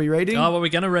for? What are we reading? Oh, what are we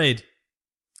going to read?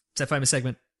 It's our famous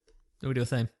segment. Do we do a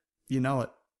theme? You know it.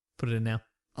 Put it in now.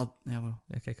 Yeah, well.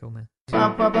 Okay, cool, man.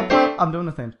 I'm doing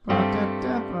a thing.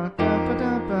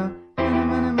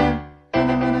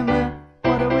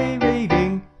 What are we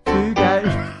reading today?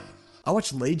 I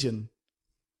watched Legion.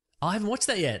 I haven't watched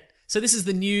that yet. So this is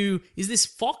the new... Is this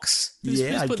Fox? Who's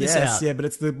I put guess. this out? Yeah, but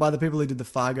it's by the people who did the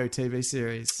Fargo TV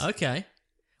series. Okay.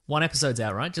 One episode's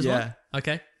out, right? Just one?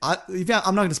 Okay. I'm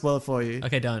not going to spoil it for you.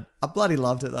 Okay, don't. I bloody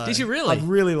loved it though. Did you really? I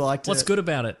really liked it. What's good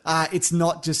about it? It's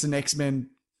not just an X-Men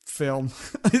film.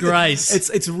 Great.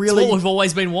 It's really... It's what we've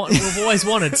always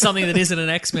wanted. Something that isn't an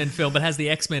X-Men film but has the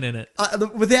X-Men in it.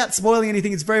 Without spoiling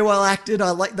anything, it's very well acted. I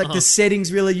like the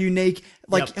setting's really unique.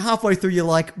 Like halfway through, you're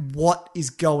like, what is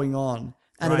going on?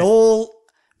 And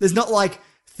there's not like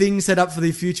things set up for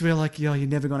the future where you're like, yo, you're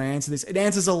never going to answer this. It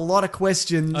answers a lot of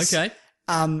questions. Okay.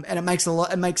 And it makes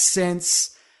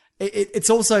sense. It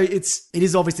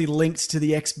is obviously linked to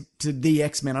the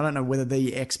X-Men. I don't know whether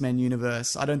the X-Men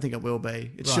universe. I don't think it will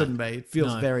be. It shouldn't be. It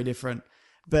feels very different.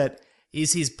 But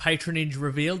is his patronage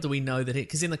revealed? Do we know that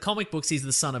because in the comic books he's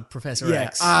the son of Professor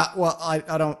X? Well, I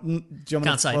don't. Do you want me Can't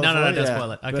to say. spoil No, it? don't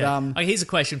spoil it. Okay. But, Okay. Here's a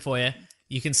question for you.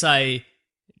 You can say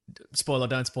spoil or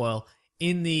don't spoil.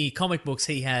 In the comic books,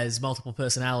 he has multiple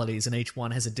personalities, and each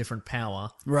one has a different power.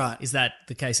 Right. Is that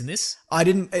the case in this? I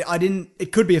didn't.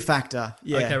 It could be a factor.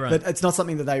 Yeah. Okay, right. But it's not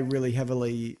something that they really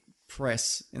heavily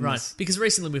press. In Right. this. Because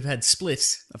recently we've had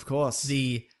Split, Of course.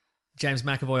 the James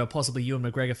McAvoy or possibly Ewan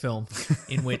McGregor film,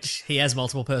 in which he has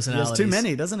multiple He personalities. has too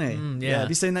many, doesn't he? yeah. Have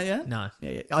you seen that yet? No.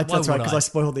 Yeah. Why That's right, would because I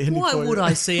spoiled the ending Why for you. would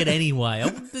I see it anyway?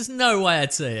 There's no way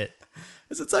I'd see it.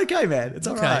 It's okay, man. It's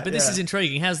all Okay, right. but this is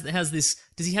intriguing. How's this?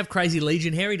 Does he have crazy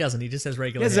Legion hair? He doesn't. He just has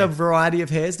regular There's hair. a variety of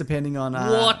hairs depending on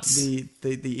What? the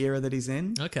era that he's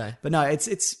in. Okay. But no,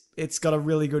 it's got a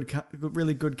really good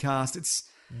cast.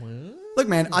 Look,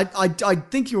 man, I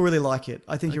think you'll really like it.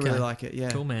 I think you'll really like it. Yeah.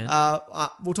 Cool, man.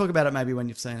 We'll talk about it maybe when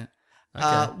you've seen it.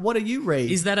 Okay. What do you read?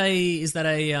 Is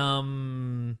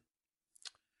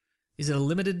it a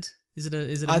limited? Is it a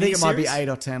I think it might be miniseries? 8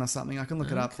 or 10 or something. I can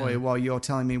look it up for you while you're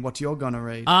telling me what you're going to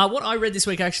read. What I read this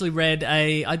week, I actually read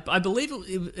I believe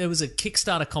it was a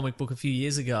Kickstarter comic book a few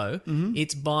years ago. Mm-hmm.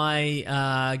 It's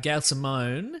by Gail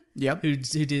Simone, Yep.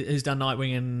 who's done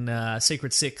Nightwing and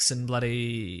Secret Six and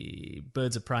bloody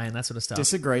Birds of Prey and that sort of stuff.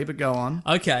 Disagree, but go on.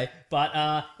 Okay,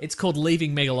 but it's called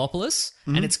Leaving Megalopolis,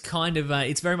 and it's kind of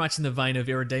it's very much in the vein of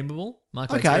Irredeemable,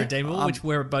 Mark Waid's Okay. Irredeemable, which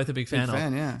we're both a big fan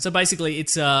of. yeah. So basically,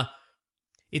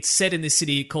 it's set in this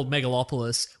city called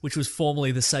Megalopolis, which was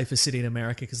formerly the safest city in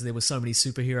America because there were so many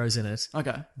superheroes in it.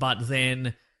 Okay. But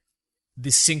then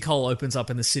this sinkhole opens up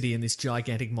in the city and this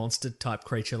gigantic monster type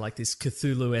creature, like this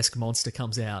Cthulhu-esque monster,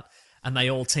 comes out and they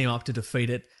all team up to defeat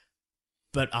it.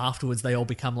 But afterwards, they all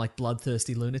become like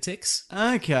bloodthirsty lunatics.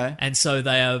 Okay. And so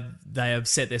they have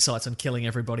set their sights on killing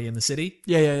everybody in the city.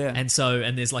 Yeah.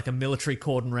 And there's like a military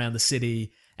cordon around the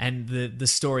city. And the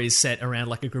story is set around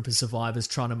like a group of survivors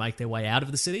trying to make their way out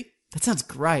of the city. That sounds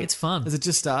great. It's fun. Has it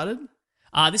just started?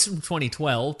 This is from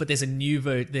 2012, but there's a new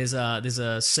there's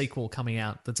a sequel coming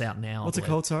out that's out now. What's it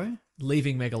called, sorry?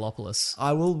 Leaving Megalopolis.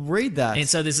 I will read that. And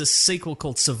so there's a sequel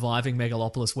called Surviving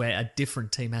Megalopolis where a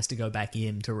different team has to go back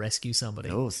in to rescue somebody.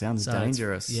 Oh, sounds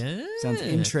dangerous. Yeah. Sounds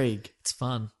intrigue. It's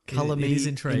fun. Colour it me is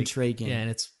intriguing. Yeah,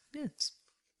 and it's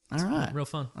all right. real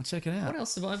fun. I'll check it out. What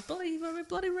else have I bloody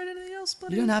read anything else?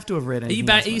 Bloody? You don't have to have read Are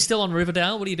anything. you still on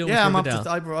Riverdale? What are you doing Yeah, with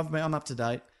I'm Riverdale? I'm up to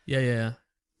date. Yeah.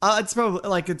 It's probably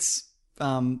like it's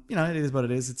it is what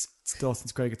it is. It's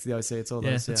Dawson's Creek. It's the OC. It's all Yeah,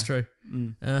 those. that's true.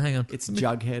 Hang on. It's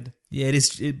Jughead. Yeah, it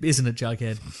is. Isn't it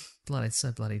Jughead? It's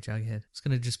so bloody Jughead. Just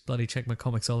gonna just bloody check my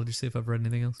Comixology, see if I've read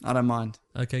anything else. I don't mind.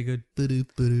 Okay, good. I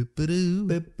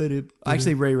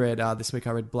actually reread this week.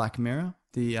 I read Black Mirror.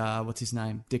 The what's his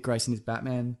name? Dick Grayson is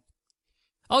Batman.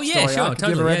 Oh yeah, story sure, arc. Have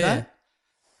totally. you ever read yeah, that?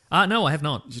 No, I have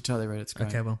not. You should totally read it. It's great.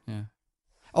 Okay, well. Yeah.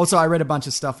 Also, I read a bunch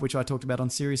of stuff which I talked about on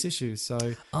Serious Issues. So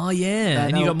Oh yeah,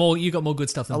 and you got more good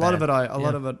stuff than a lot bad.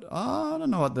 of it. I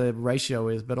don't know what the ratio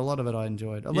is, but a lot of it I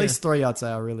enjoyed. At least 3, I'd say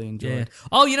I really enjoyed. Yeah.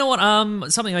 Oh, you know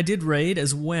what? Something I did read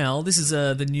as well. This is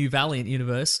the new Valiant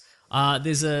universe.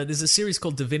 There's a series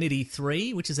called Divinity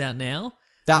 3, which is out now.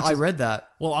 I read that.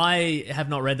 Well, I have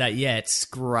not read that yet.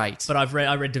 Great. But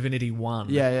I read Divinity 1.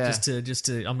 Yeah. Just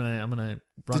to I'm gonna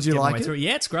Did you like it? through.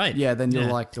 Yeah, it's great. Yeah, then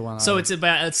you'll like the one. So it's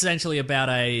essentially about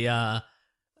a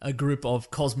group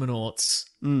of cosmonauts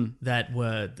that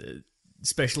were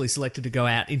specially selected to go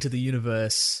out into the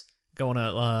universe, go on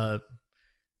a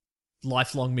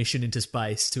lifelong mission into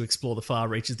space to explore the far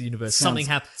reaches of the universe. Something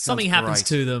happens great.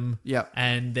 to them. Yep.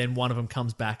 And then one of them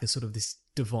comes back as sort of this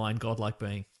divine godlike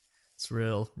being. It's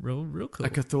real cool. A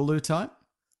Cthulhu type?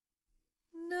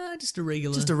 No, just a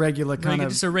regular. Just a regular kind of...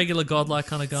 Just a regular godlike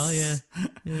kind of guy, yeah.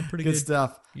 Yeah, pretty good. Good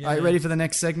stuff. Yeah. Are you ready for the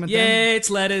next segment Yeah, then?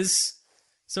 it's letters.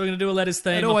 So we're going to do a letters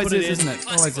theme. It always is, isn't it?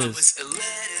 Always is.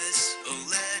 Letters, oh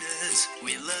letters,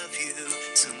 we love you.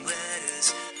 Some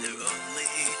letters, they're only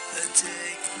a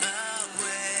take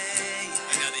away.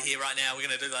 Hang on, they're here right now. We're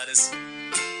going to do letters.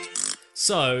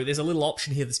 So there's a little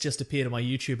option here that's just appeared on my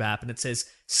YouTube app, and it says,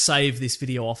 save this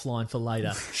video offline for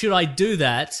later. Should I do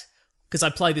that? Because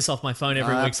I play this off my phone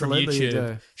every week from absolutely you YouTube.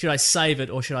 do. Should I save it,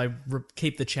 or should I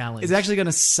keep the challenge? Is it actually going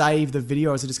to save the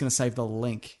video, or is it just going to save the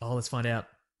link? Oh, let's find out.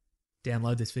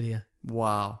 Download this video.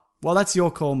 Wow. Well, that's your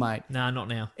call, mate. Nah, not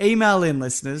now. Email in,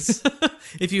 listeners.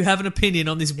 If you have an opinion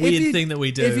on this weird thing that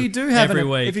we do if you do have every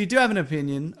week. If you do have an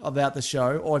opinion about the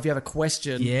show, or if you have a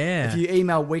question, Yeah. if you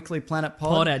email weeklyplanetpod,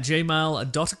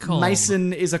 pod@gmail.com.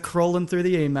 Mason is crawling through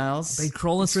the emails. Been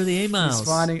crawling through the emails. He's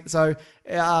finding... So,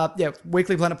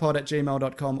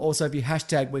 weeklyplanetpod@gmail.com. Also, if you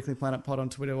hashtag weeklyplanetpod on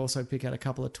Twitter, also pick out a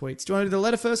couple of tweets. Do you want to do the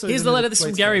letter first? Or Here's do the you letter. want This to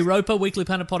is do from the tweets Gary first? Roper,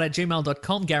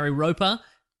 weeklyplanetpod@gmail.com. Gary Roper.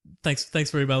 Thanks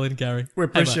for emailing, Gary. We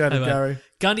appreciate it, mate. Gary.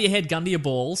 Gun to your head, gun to your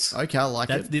balls. Okay, I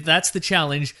like it. That's the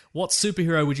challenge. What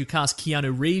superhero would you cast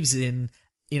Keanu Reeves in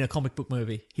a comic book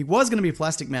movie? He was going to be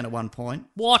Plastic Man at one point.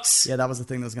 What? Yeah, that was the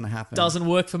thing that was going to happen. Doesn't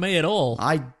work for me at all.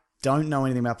 I don't know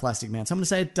anything about Plastic Man, so I'm going to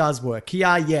say it does work.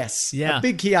 Kia, yes. Yeah. A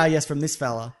big Kia, yes from this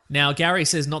fella. Now, Gary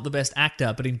says not the best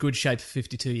actor, but in good shape for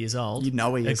 52 years old. You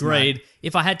know he is, Agreed. mate.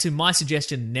 If I had to, my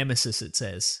suggestion, Nemesis, it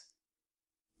says.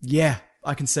 Yeah,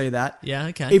 I can see that. Yeah,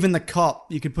 okay. Even the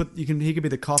cop, he could be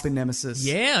the cop in Nemesis.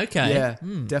 Yeah, okay. Yeah,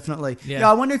 definitely. Yeah.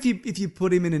 Yeah, I wonder if you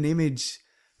put him in an Image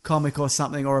comic or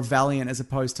something, or a Valiant, as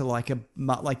opposed to like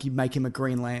you make him a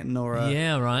Green Lantern or a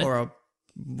Yeah, right. or a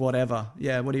whatever.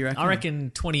 Yeah, what do you reckon? I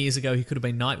reckon 20 years ago he could have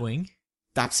been Nightwing.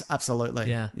 That's absolutely.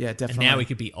 Yeah. Yeah, definitely. And now he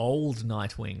could be old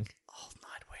Nightwing.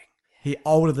 He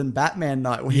older than Batman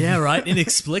Nightwing. Yeah, right.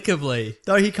 Inexplicably.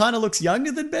 Though he kind of looks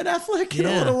younger than Ben Affleck in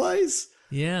a lot of ways.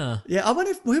 Yeah. Yeah, I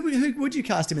wonder who would you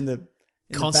cast him in the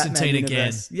Constantine Batman again.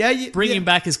 universe? Yeah, Bring him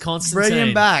back as Constantine. Bring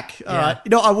him back. All right. You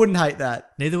know, I wouldn't hate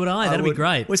that. Neither would I. That'd be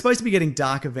great. We're supposed to be getting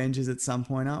Dark Avengers at some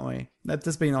point, aren't we?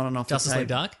 That's been on and off. Justice League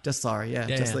Dark? Justice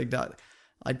Yeah. League Dark.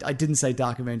 I didn't say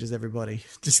Dark Avengers, everybody.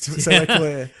 Just so we're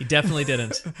clear. He definitely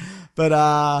didn't.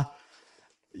 But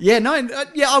yeah, no,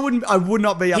 I would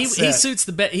not be upset. He suits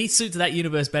he suits that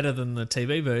universe better than the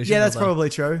TV version. Yeah, that's although- probably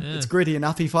true. Yeah. It's gritty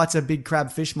enough. He fights a big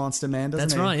crab fish monster man, doesn't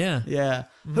That's he? right, yeah. Yeah.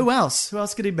 Who else? Who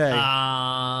else could he be?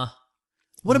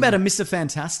 What about a Mr.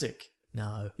 Fantastic?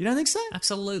 No. You don't think so?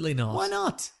 Absolutely not. Why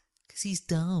not? Because he's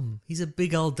dumb. He's a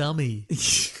big old dummy.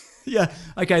 Yeah.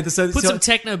 Okay. Put some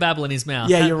techno babble in his mouth.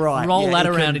 Yeah, you're right. Roll Yeah, that he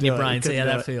around couldn't in your do it. brain. He See how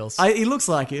couldn't that do it. feels. He looks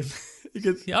like him.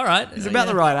 Yeah, all right. He's about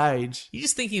the right age. You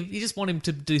just want him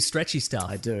to do stretchy stuff.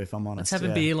 I do, if I'm honest. Let's have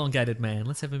him be elongated, man.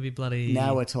 Let's have him be bloody.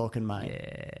 Now we're talking, mate.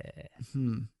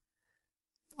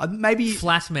 Yeah. Maybe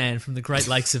Flat Man from the Great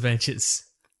Lakes Avengers.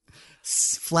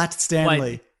 Flat Stanley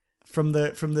Wait. from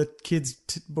the kids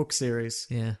book series.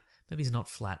 Yeah. Maybe he's not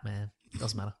Flat Man.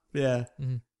 Doesn't matter. Yeah.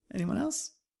 Mm-hmm. Anyone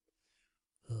else?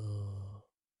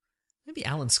 Maybe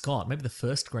Alan Scott. Maybe the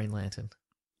first Green Lantern.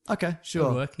 Okay, That'd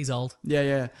sure. work. He's old.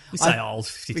 Yeah. We say old.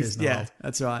 52 is not Yeah, old.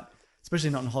 that's right. Especially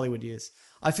not in Hollywood years.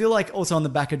 I feel like also on the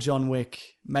back of John Wick,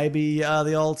 maybe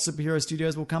the old superhero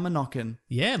studios will come a knocking.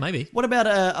 Yeah, maybe. What about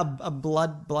a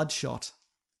Bloodshot?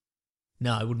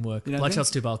 No, it wouldn't work. You don't Bloodshot's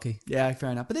think? too bulky. Yeah, fair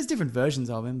enough. But there's different versions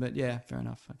of him. But yeah, fair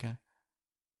enough. Okay.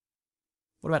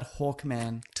 What about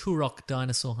Hawkman? Turok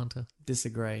Dinosaur Hunter.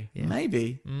 Disagree. Yeah.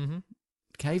 Maybe. Mm-hmm.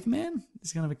 Caveman?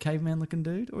 Is he kind of a caveman looking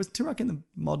dude? Or is Turok in the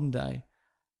modern day?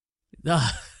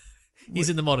 He's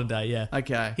in the modern day, yeah.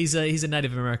 Okay. He's a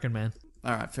Native American man.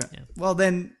 All right, fair. Yeah. Well,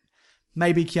 then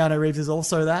maybe Keanu Reeves is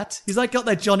also that. He's like got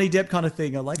that Johnny Depp kind of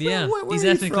thing. I'm like, Yeah, where he's are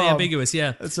you ethnically from? ambiguous,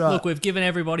 yeah. That's right. Look, we've given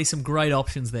everybody some great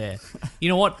options there. You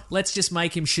know what? Let's just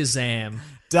make him Shazam.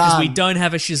 Because we don't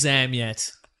have a Shazam yet.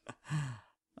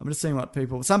 I'm just seeing what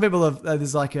people... Some people have...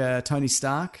 there's like a Tony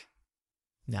Stark.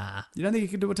 Nah. You don't think you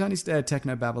could do a Tony Stark?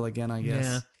 Technobabble again, I guess.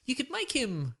 Yeah. You could make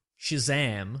him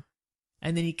Shazam,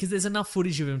 and then because there's enough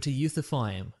footage of him to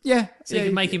youthify him. Yeah. So you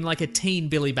could make him like a teen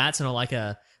Billy Batson or like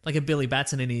a Billy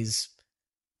Batson in his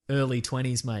early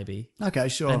 20s maybe. Okay,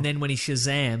 sure. And then when he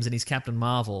Shazams and he's Captain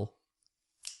Marvel...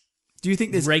 Do you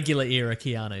think there's... Regular era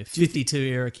Keanu. 52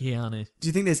 era Keanu. Do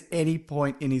you think there's any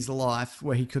point in his life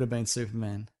where he could have been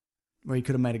Superman? Where he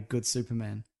could have made a good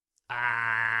Superman?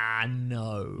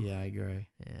 No. Yeah, I agree.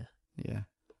 Yeah.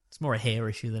 It's more a hair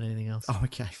issue than anything else. Oh,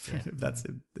 okay. Yeah. That's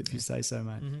it, if you say so,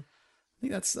 mate.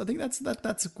 Mm-hmm. I think that's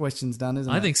the question's done,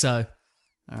 isn't it? I think so.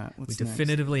 All right, We what's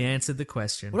definitively answered the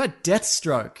question. What about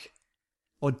Deathstroke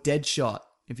or Deadshot?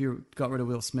 If you got rid of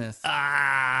Will Smith,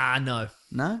 No.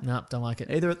 no, Nope, don't like it.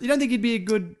 either. You don't think he'd be a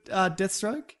good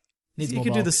Deathstroke? Needs you more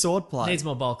could do bulk. the sword play. Needs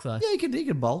more bulk though. Yeah, he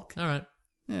could bulk. All right.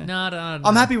 Yeah. No.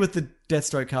 I'm happy with the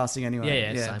Deathstroke casting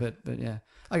anyway. Yeah, same. but yeah.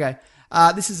 Okay.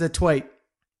 This is a tweet.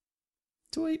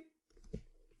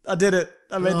 I did it.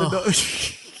 I made the.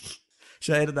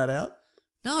 Should I edit that out?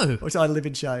 No. Or should I live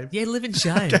in shame? Yeah, live in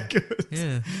shame. Okay, good.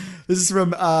 Yeah. This is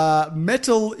from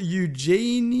Metal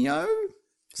Eugenio.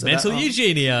 So Mental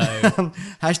Eugenio.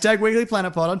 Hashtag Weekly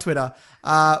Planet Pod on Twitter.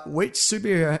 Which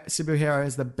superhero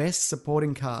has the best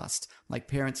supporting cast? Like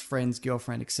parents, friends,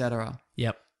 girlfriend, etc.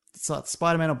 Yep. It's like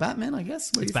Spider-Man or Batman, I guess.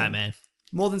 What do It's you think? Batman.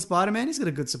 More than Spider-Man? He's got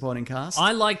a good supporting cast.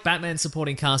 I like Batman's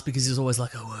supporting cast because he's always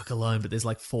like, I work alone, but there's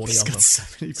like 40 He's of got them. so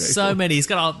many people. So many. He's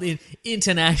got an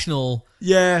international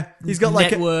Yeah, he's got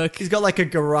like network. he's got like a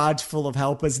garage full of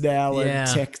helpers now Yeah. and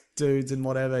tech dudes and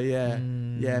whatever. Yeah,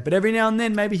 yeah. But every now and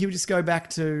then, maybe he would just go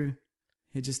back to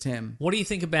just him. What do you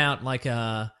think about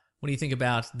the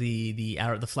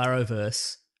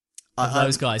Flaroverse of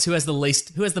those guys? Who has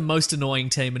the most annoying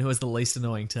team and who has the least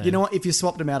annoying team? You know what? If you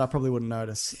swapped them out, I probably wouldn't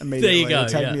notice immediately. There you go,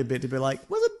 It'd take yeah. me a bit to be like,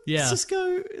 was it Yeah.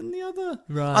 Cisco in the other?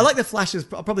 Right. I like the Flash's.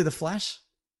 Probably the Flash.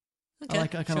 Okay, I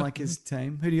kind of sure. like his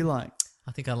team. Who do you like?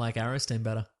 I think I like Arrow's team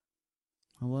better.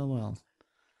 Oh, well.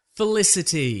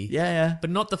 Felicity. Yeah. But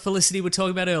not the Felicity we're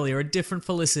talking about earlier, a different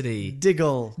Felicity.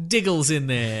 Diggle. Diggle's in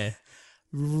there.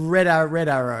 Red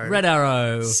Arrow. Red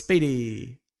Arrow.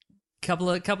 Speedy.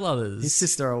 Couple others. His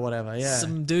sister or whatever, yeah.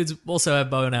 Some dudes also have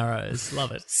bow and arrows.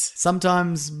 Love it.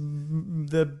 Sometimes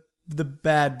the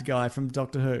bad guy from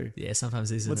Doctor Who. Yeah, sometimes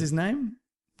he's What's his name?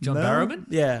 John Merle? Barrowman?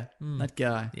 Yeah, that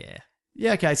guy. Yeah.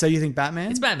 Yeah, okay, so you think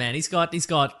Batman? It's Batman. He's got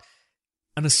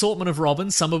an assortment of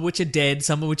Robins, some of which are dead,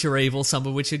 some of which are evil, some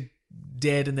of which are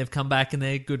dead and they've come back and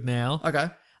they're good now. Okay.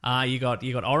 You got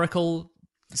Oracle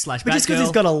 / Batgirl. But just because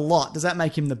he's got a lot, does that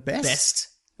make him the best? Best.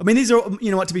 I mean, these are,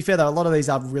 you know what, to be fair though, a lot of these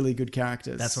are really good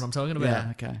characters. That's what I'm talking about. Yeah,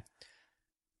 okay.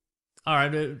 All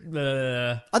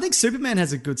right. I think Superman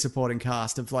has a good supporting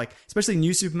cast of like, especially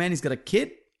new Superman, he's got a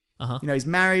kid. Uh-huh. You know, he's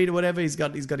married or whatever, he's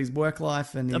got his work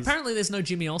life and he's... Apparently there's no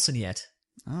Jimmy Olsen yet.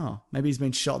 Oh, maybe he's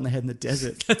been shot in the head in the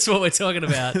desert. That's what we're talking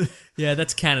about. Yeah,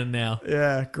 that's canon now.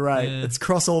 Yeah, great. Yeah. It's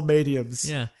cross all mediums.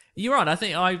 Yeah. You're right. I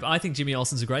think Jimmy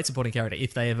Olsen's a great supporting character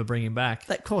if they ever bring him back.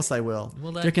 Of course they will.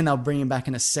 Well, Do you reckon they'll bring him back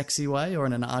in a sexy way or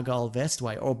in an Argyle vest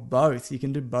way? Or both? You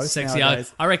can do both Sexy.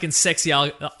 nowadays. I reckon sexy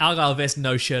Argyle vest,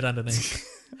 no shirt underneath.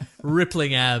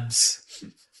 Rippling abs. Do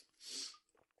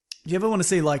you ever want to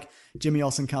see like Jimmy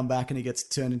Olsen come back and he gets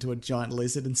turned into a giant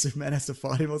lizard and Superman has to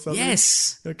fight him or something?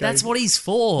 Yes. Okay. That's what he's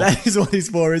for. That is what he's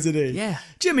for, isn't he? Yeah.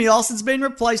 Jimmy Olsen's been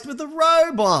replaced with a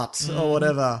robot or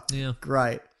whatever. Yeah.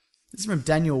 Great. This is from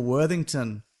Daniel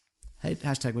Worthington. Hey,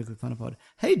 hashtag Weekly Planet Pod.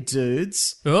 Hey,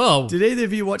 dudes. Oh. Did either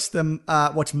of you watch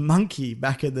Monkey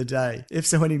back in the day? If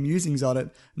so, any musings on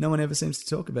it? No one ever seems to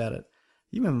talk about it.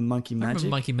 You remember Monkey I Magic?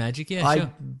 remember Monkey Magic, yeah, I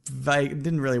sure.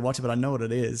 didn't really watch it, but I know what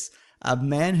it is. A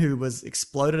man who was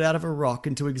exploded out of a rock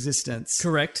into existence.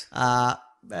 Correct.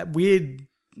 Weird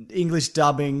English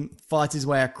dubbing, fights his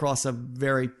way across a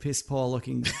very piss poor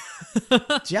looking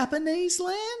Japanese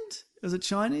land? Was it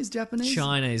Chinese, Japanese?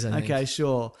 Chinese, I think. Okay,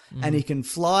 sure. And he can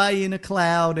fly in a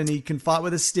cloud and he can fight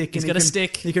with a stick. He's and got a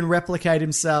stick. He can replicate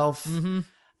himself. Mm-hmm.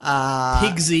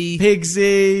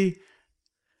 Pigsy.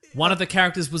 One of the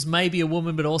characters was maybe a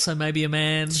woman, but also maybe a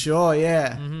man. Sure,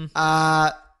 yeah. Mm-hmm.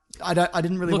 I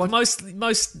didn't really Look,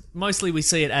 watch. mostly we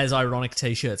see it as ironic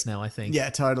T-shirts now, I think. Yeah,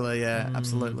 totally. Yeah,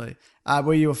 absolutely.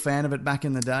 Were you a fan of it back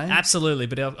in the day? Absolutely,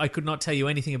 but I could not tell you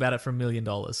anything about it for $1 million.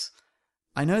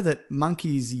 I know that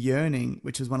Monkey's Yearning,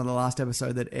 which was one of the last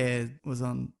episodes that aired, was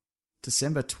on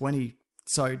December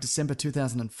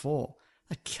 2004.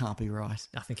 That can't be right.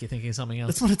 I think you're thinking of something else.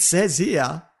 That's what it says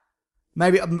here.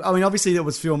 Maybe, I mean, obviously it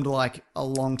was filmed like a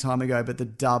long time ago, but the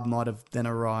dub might have then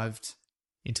arrived.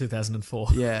 In 2004.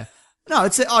 Yeah. No,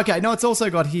 it's okay. No, it's also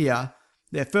got here.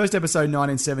 Yeah, first episode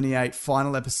 1978,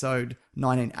 final episode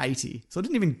 1980. So it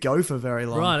didn't even go for very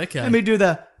long. Right, okay. Let me do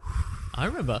the... I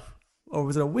remember. Or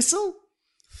was it a whistle?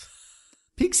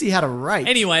 Pigsy had a rake.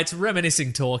 Anyway, it's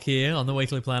reminiscing talk here on the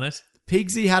Weekly Planet.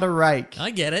 Pigsy had a rake. I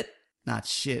get it. Nah,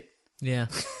 it's shit. Yeah.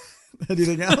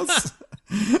 Anything else?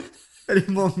 Any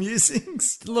more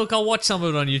musings? Look, I'll watch some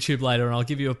of it on YouTube later and I'll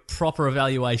give you a proper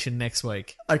evaluation next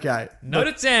week. Okay. Note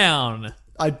it down.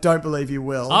 I don't believe you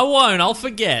will. I won't. I'll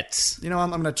forget. You know,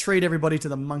 I'm going to treat everybody to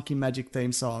the Monkey Magic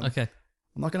theme song. Okay.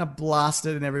 I'm not going to blast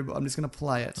it and everybody. I'm just going to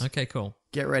play it. Okay, cool.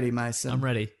 Get ready, Mason. I'm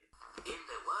ready. In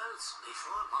the worlds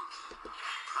before Monkey,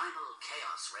 primal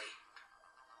chaos reigned.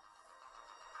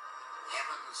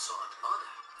 Heaven sought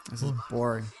order. This is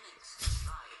boring. Phoenix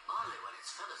fly only when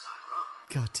its feathers are grown.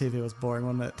 God, TV was boring,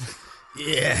 wasn't it?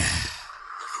 Yeah.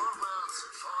 The four worlds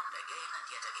formed again and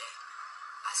yet again,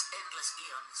 as endless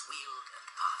eons wheeled and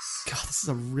passed. God, this is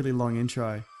a really long intro.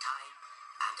 Time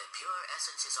and the pure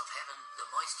essences of heaven, the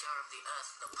moisture of the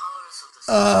earth, the powers of the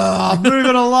sun. Move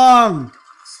it along.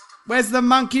 Where's the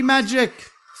monkey magic? And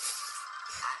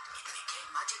it became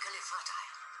magically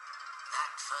fertile.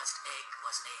 That first egg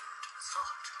was named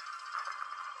Thought.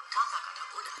 Tathagata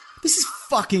Buddha. This is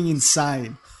fucking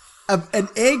insane. An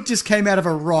egg just came out of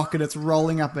a rock and it's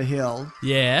rolling up a hill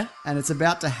Yeah. and it's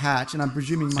about to hatch, and I'm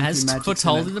presuming monkey As magic.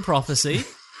 foretold in the prophecy.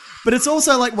 But it's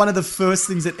also like one of the first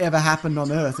things that ever happened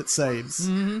on Earth, it seems.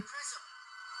 Mm-hmm.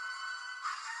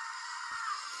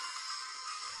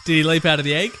 Did he leap out of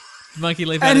the egg? Did monkey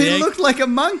leap out And of the he egg? looked like a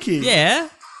monkey. Yeah.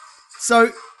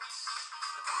 So...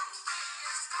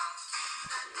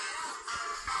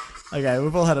 Okay,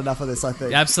 we've all had enough of this, I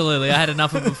think. Absolutely. I had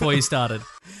enough of it before you started.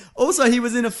 Also, he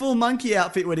was in a full monkey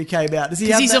outfit when he came out. Does he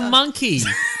Because have he's that? a monkey.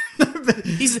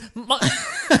 He's...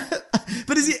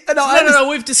 But is he... No.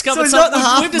 We've discovered so he's not the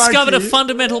half we've discovered a monkey.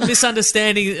 fundamental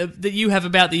misunderstanding that you have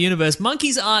about the universe.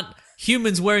 Monkeys aren't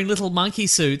humans wearing little monkey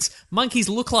suits. Monkeys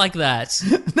look like that.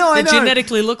 No, I They know.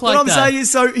 genetically look like what that. What I'm saying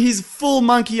is, so he's full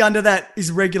monkey under that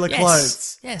is regular Yes.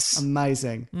 clothes. Yes.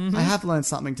 Amazing. I have learned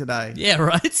something today. Yeah,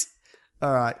 right?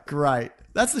 All right, great.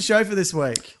 That's the show for this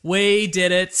week. We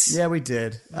did it. Yeah, we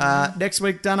did. Next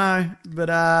week, dunno.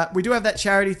 But we do have that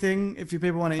charity thing if you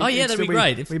people want to... Oh, yeah, that'd be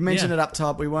great. We mentioned yeah. it up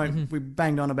top. We won't... We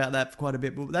banged on about that for quite a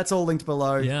bit. But that's all linked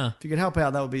below. Yeah. If you could help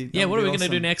out, that would be Yeah, what are we going to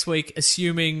do next week,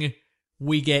 assuming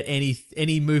we get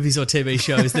any movies or TV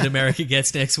shows that America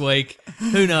gets next week?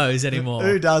 Who knows anymore?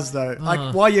 Who does, though?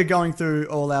 Like, while you're going through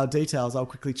all our details, I'll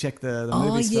quickly check the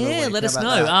movies for the week. Let How us about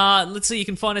know. that? Let's see, you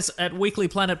can find us at Weekly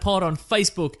Planet Pod on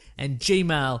Facebook and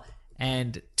Gmail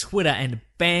and Twitter and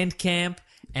Bandcamp.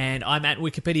 And I'm at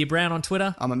Wikipedia Brown on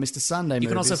Twitter. I'm at Mr. Sunday You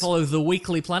can also follow The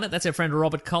Weekly Planet. That's our friend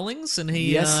Robert Collins, and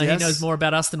he Yes. knows more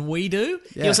about us than we do.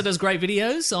 Yeah. He also does great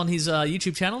videos on his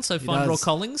YouTube channel, so find Raw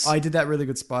Collins. I did that really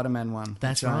good Spider-Man one.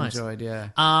 That's which I right. enjoyed,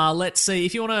 yeah. Let's see,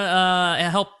 if you want to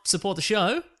help support the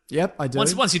show, Yep, I do.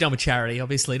 once you're done with charity,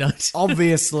 obviously, don't.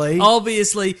 Obviously.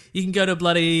 Obviously, you can go to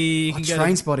bloody... You can go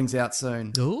Train Spotting's out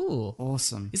soon. to, Ooh.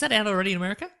 Awesome. Is that out already in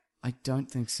America? I don't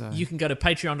think so. You can go to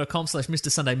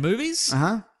patreon.com/Mr. Sunday Movies.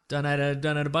 Uh-huh. Donate a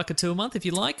 $1 or $2 a month if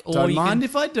you like. Or Don't you mind can,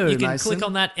 if I do, You can Mason. click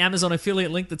on that Amazon affiliate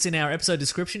link that's in our episode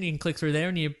description. You can click through there,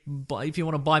 and if you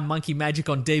want to buy Monkey Magic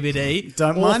on DVD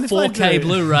Don't or mind if I 4K do.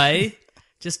 Blu-ray,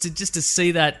 just to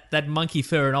see that monkey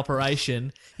fur in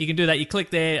operation, you can do that. You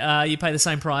click there, you pay the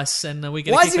same price, and we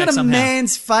get Why a has he kickback got a somehow.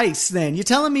 man's face then? You're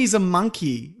telling me he's a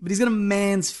monkey, but he's got a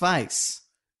man's face.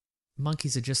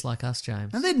 Monkeys are just like us,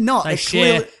 James. No, they're not. They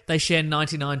They're share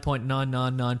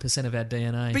 99.999% of our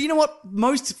DNA. But you know what?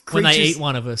 Most when creatures... they eat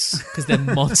one of us, because they're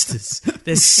monsters.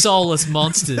 They're soulless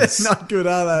monsters. They're not good,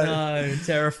 are they? No, But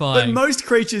terrifying. most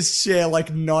creatures share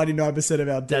like 99% of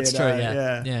our DNA. That's true,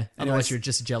 yeah. Anyways, Otherwise, you're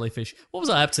just a jellyfish. What was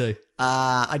I up to?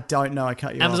 I don't know. I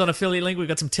cut you Amazon off. affiliate link. We've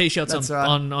got some t-shirts That's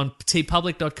on, right. on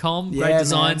tpublic.com. Great Yeah,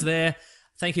 designs man. there.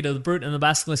 Thank you to the Brute and the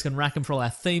Basilisk and Rackham for all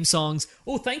our theme songs.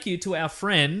 Oh, thank you to our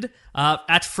friend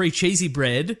at Free Cheesy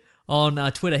Bread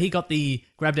on Twitter. He got the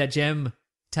Grab That Gem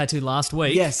tattoo last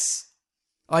week. Yes.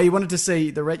 Oh, you wanted to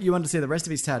see the rest of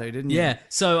his tattoo, didn't you? Yeah.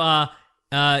 So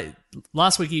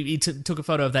last week he took a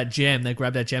photo of that gem, that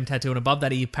Grab That Gem tattoo, and above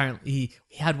that he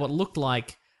had what looked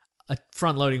like a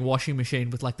front-loading washing machine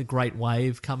with like the Great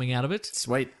Wave coming out of it.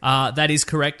 Sweet. That is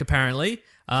correct, apparently.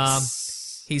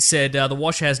 He said, the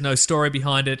washer has no story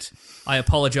behind it. I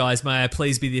apologize. May I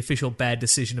please be the official bad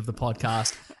decision of the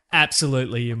podcast?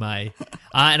 Absolutely, you may.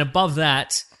 And above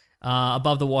that,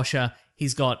 above the washer,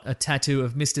 he's got a tattoo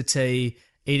of Mr. T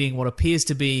eating what appears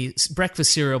to be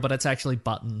breakfast cereal, but it's actually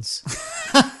buttons.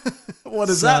 What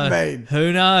does that mean?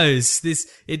 Who knows?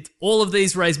 All of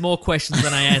these raise more questions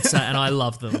than I answer, and I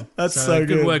love them. That's so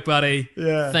good. Good work, buddy.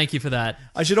 Yeah. Thank you for that.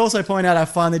 I should also point out I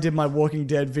finally did my Walking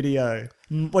Dead video.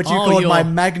 What you called my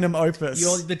magnum opus.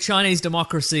 You're the Chinese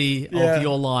democracy of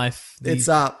your life. It's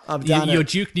up. I've done it. You're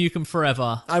Duke Nukem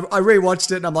forever. I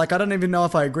rewatched it and I'm like, I don't even know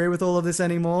if I agree with all of this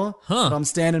anymore. But I'm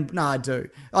standing... No, I do.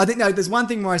 I think, there's one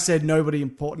thing where I said nobody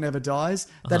important ever dies.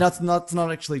 That's not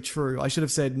actually true. I should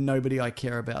have said nobody I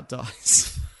care about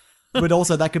dies. But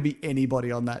also, that could be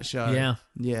anybody on that show. Yeah.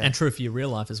 Yeah. And true for your real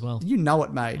life as well. You know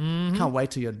it, mate. Can't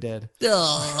wait till you're dead.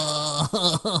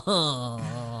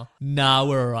 Nah,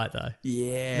 we're all right, though.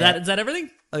 Yeah. Is that everything?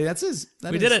 I think that's it.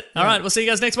 We did it. All right, we'll see you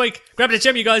guys next week. Grab it at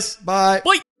gem, you guys. Bye.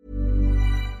 Bye.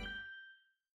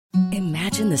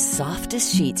 Imagine the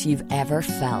softest sheets you've ever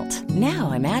felt.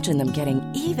 Now imagine them getting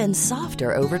even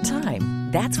softer over time.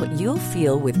 That's what you'll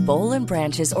feel with Boll &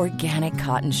 Branch's organic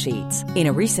cotton sheets. In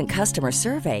a recent customer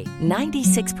survey,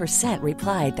 96%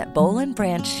 replied that Boll &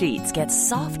 Branch sheets get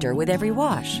softer with every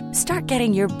wash. Start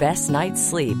getting your best night's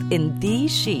sleep in these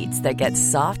sheets that get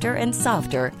softer and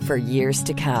softer for years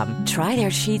to come. Try their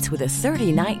sheets with a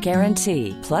 30-night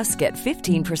guarantee. Plus, get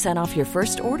 15% off your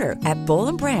first order at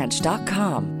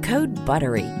bollandbranch.com. Code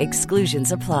BUTTERY.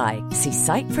 Exclusions apply. See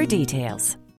site for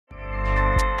details.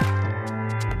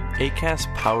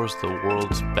 Acast powers the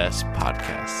world's best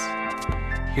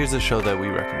podcasts. Here's a show that we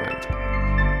recommend.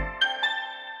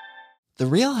 The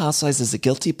Real Housewives is a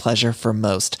guilty pleasure for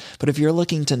most, but if you're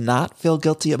looking to not feel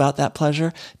guilty about that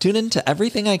pleasure, tune in to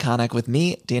Everything Iconic with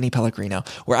me, Danny Pellegrino,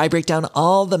 where I break down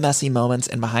all the messy moments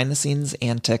and behind-the-scenes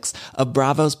antics of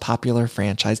Bravo's popular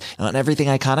franchise. And on Everything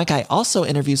Iconic, I also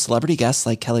interview celebrity guests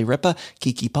like Kelly Ripa,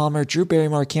 Keke Palmer, Drew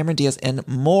Barrymore, Cameron Diaz, and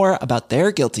more about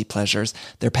their guilty pleasures,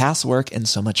 their past work, and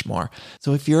so much more.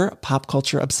 So if you're pop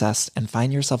culture obsessed and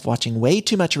find yourself watching way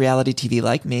too much reality TV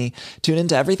like me, tune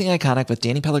into Everything Iconic with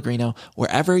Danny Pellegrino,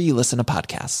 wherever you listen to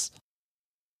podcasts.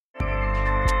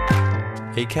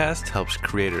 Acast helps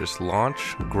creators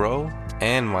launch, grow,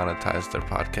 and monetize their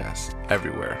podcasts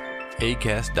everywhere.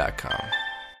 Acast.com.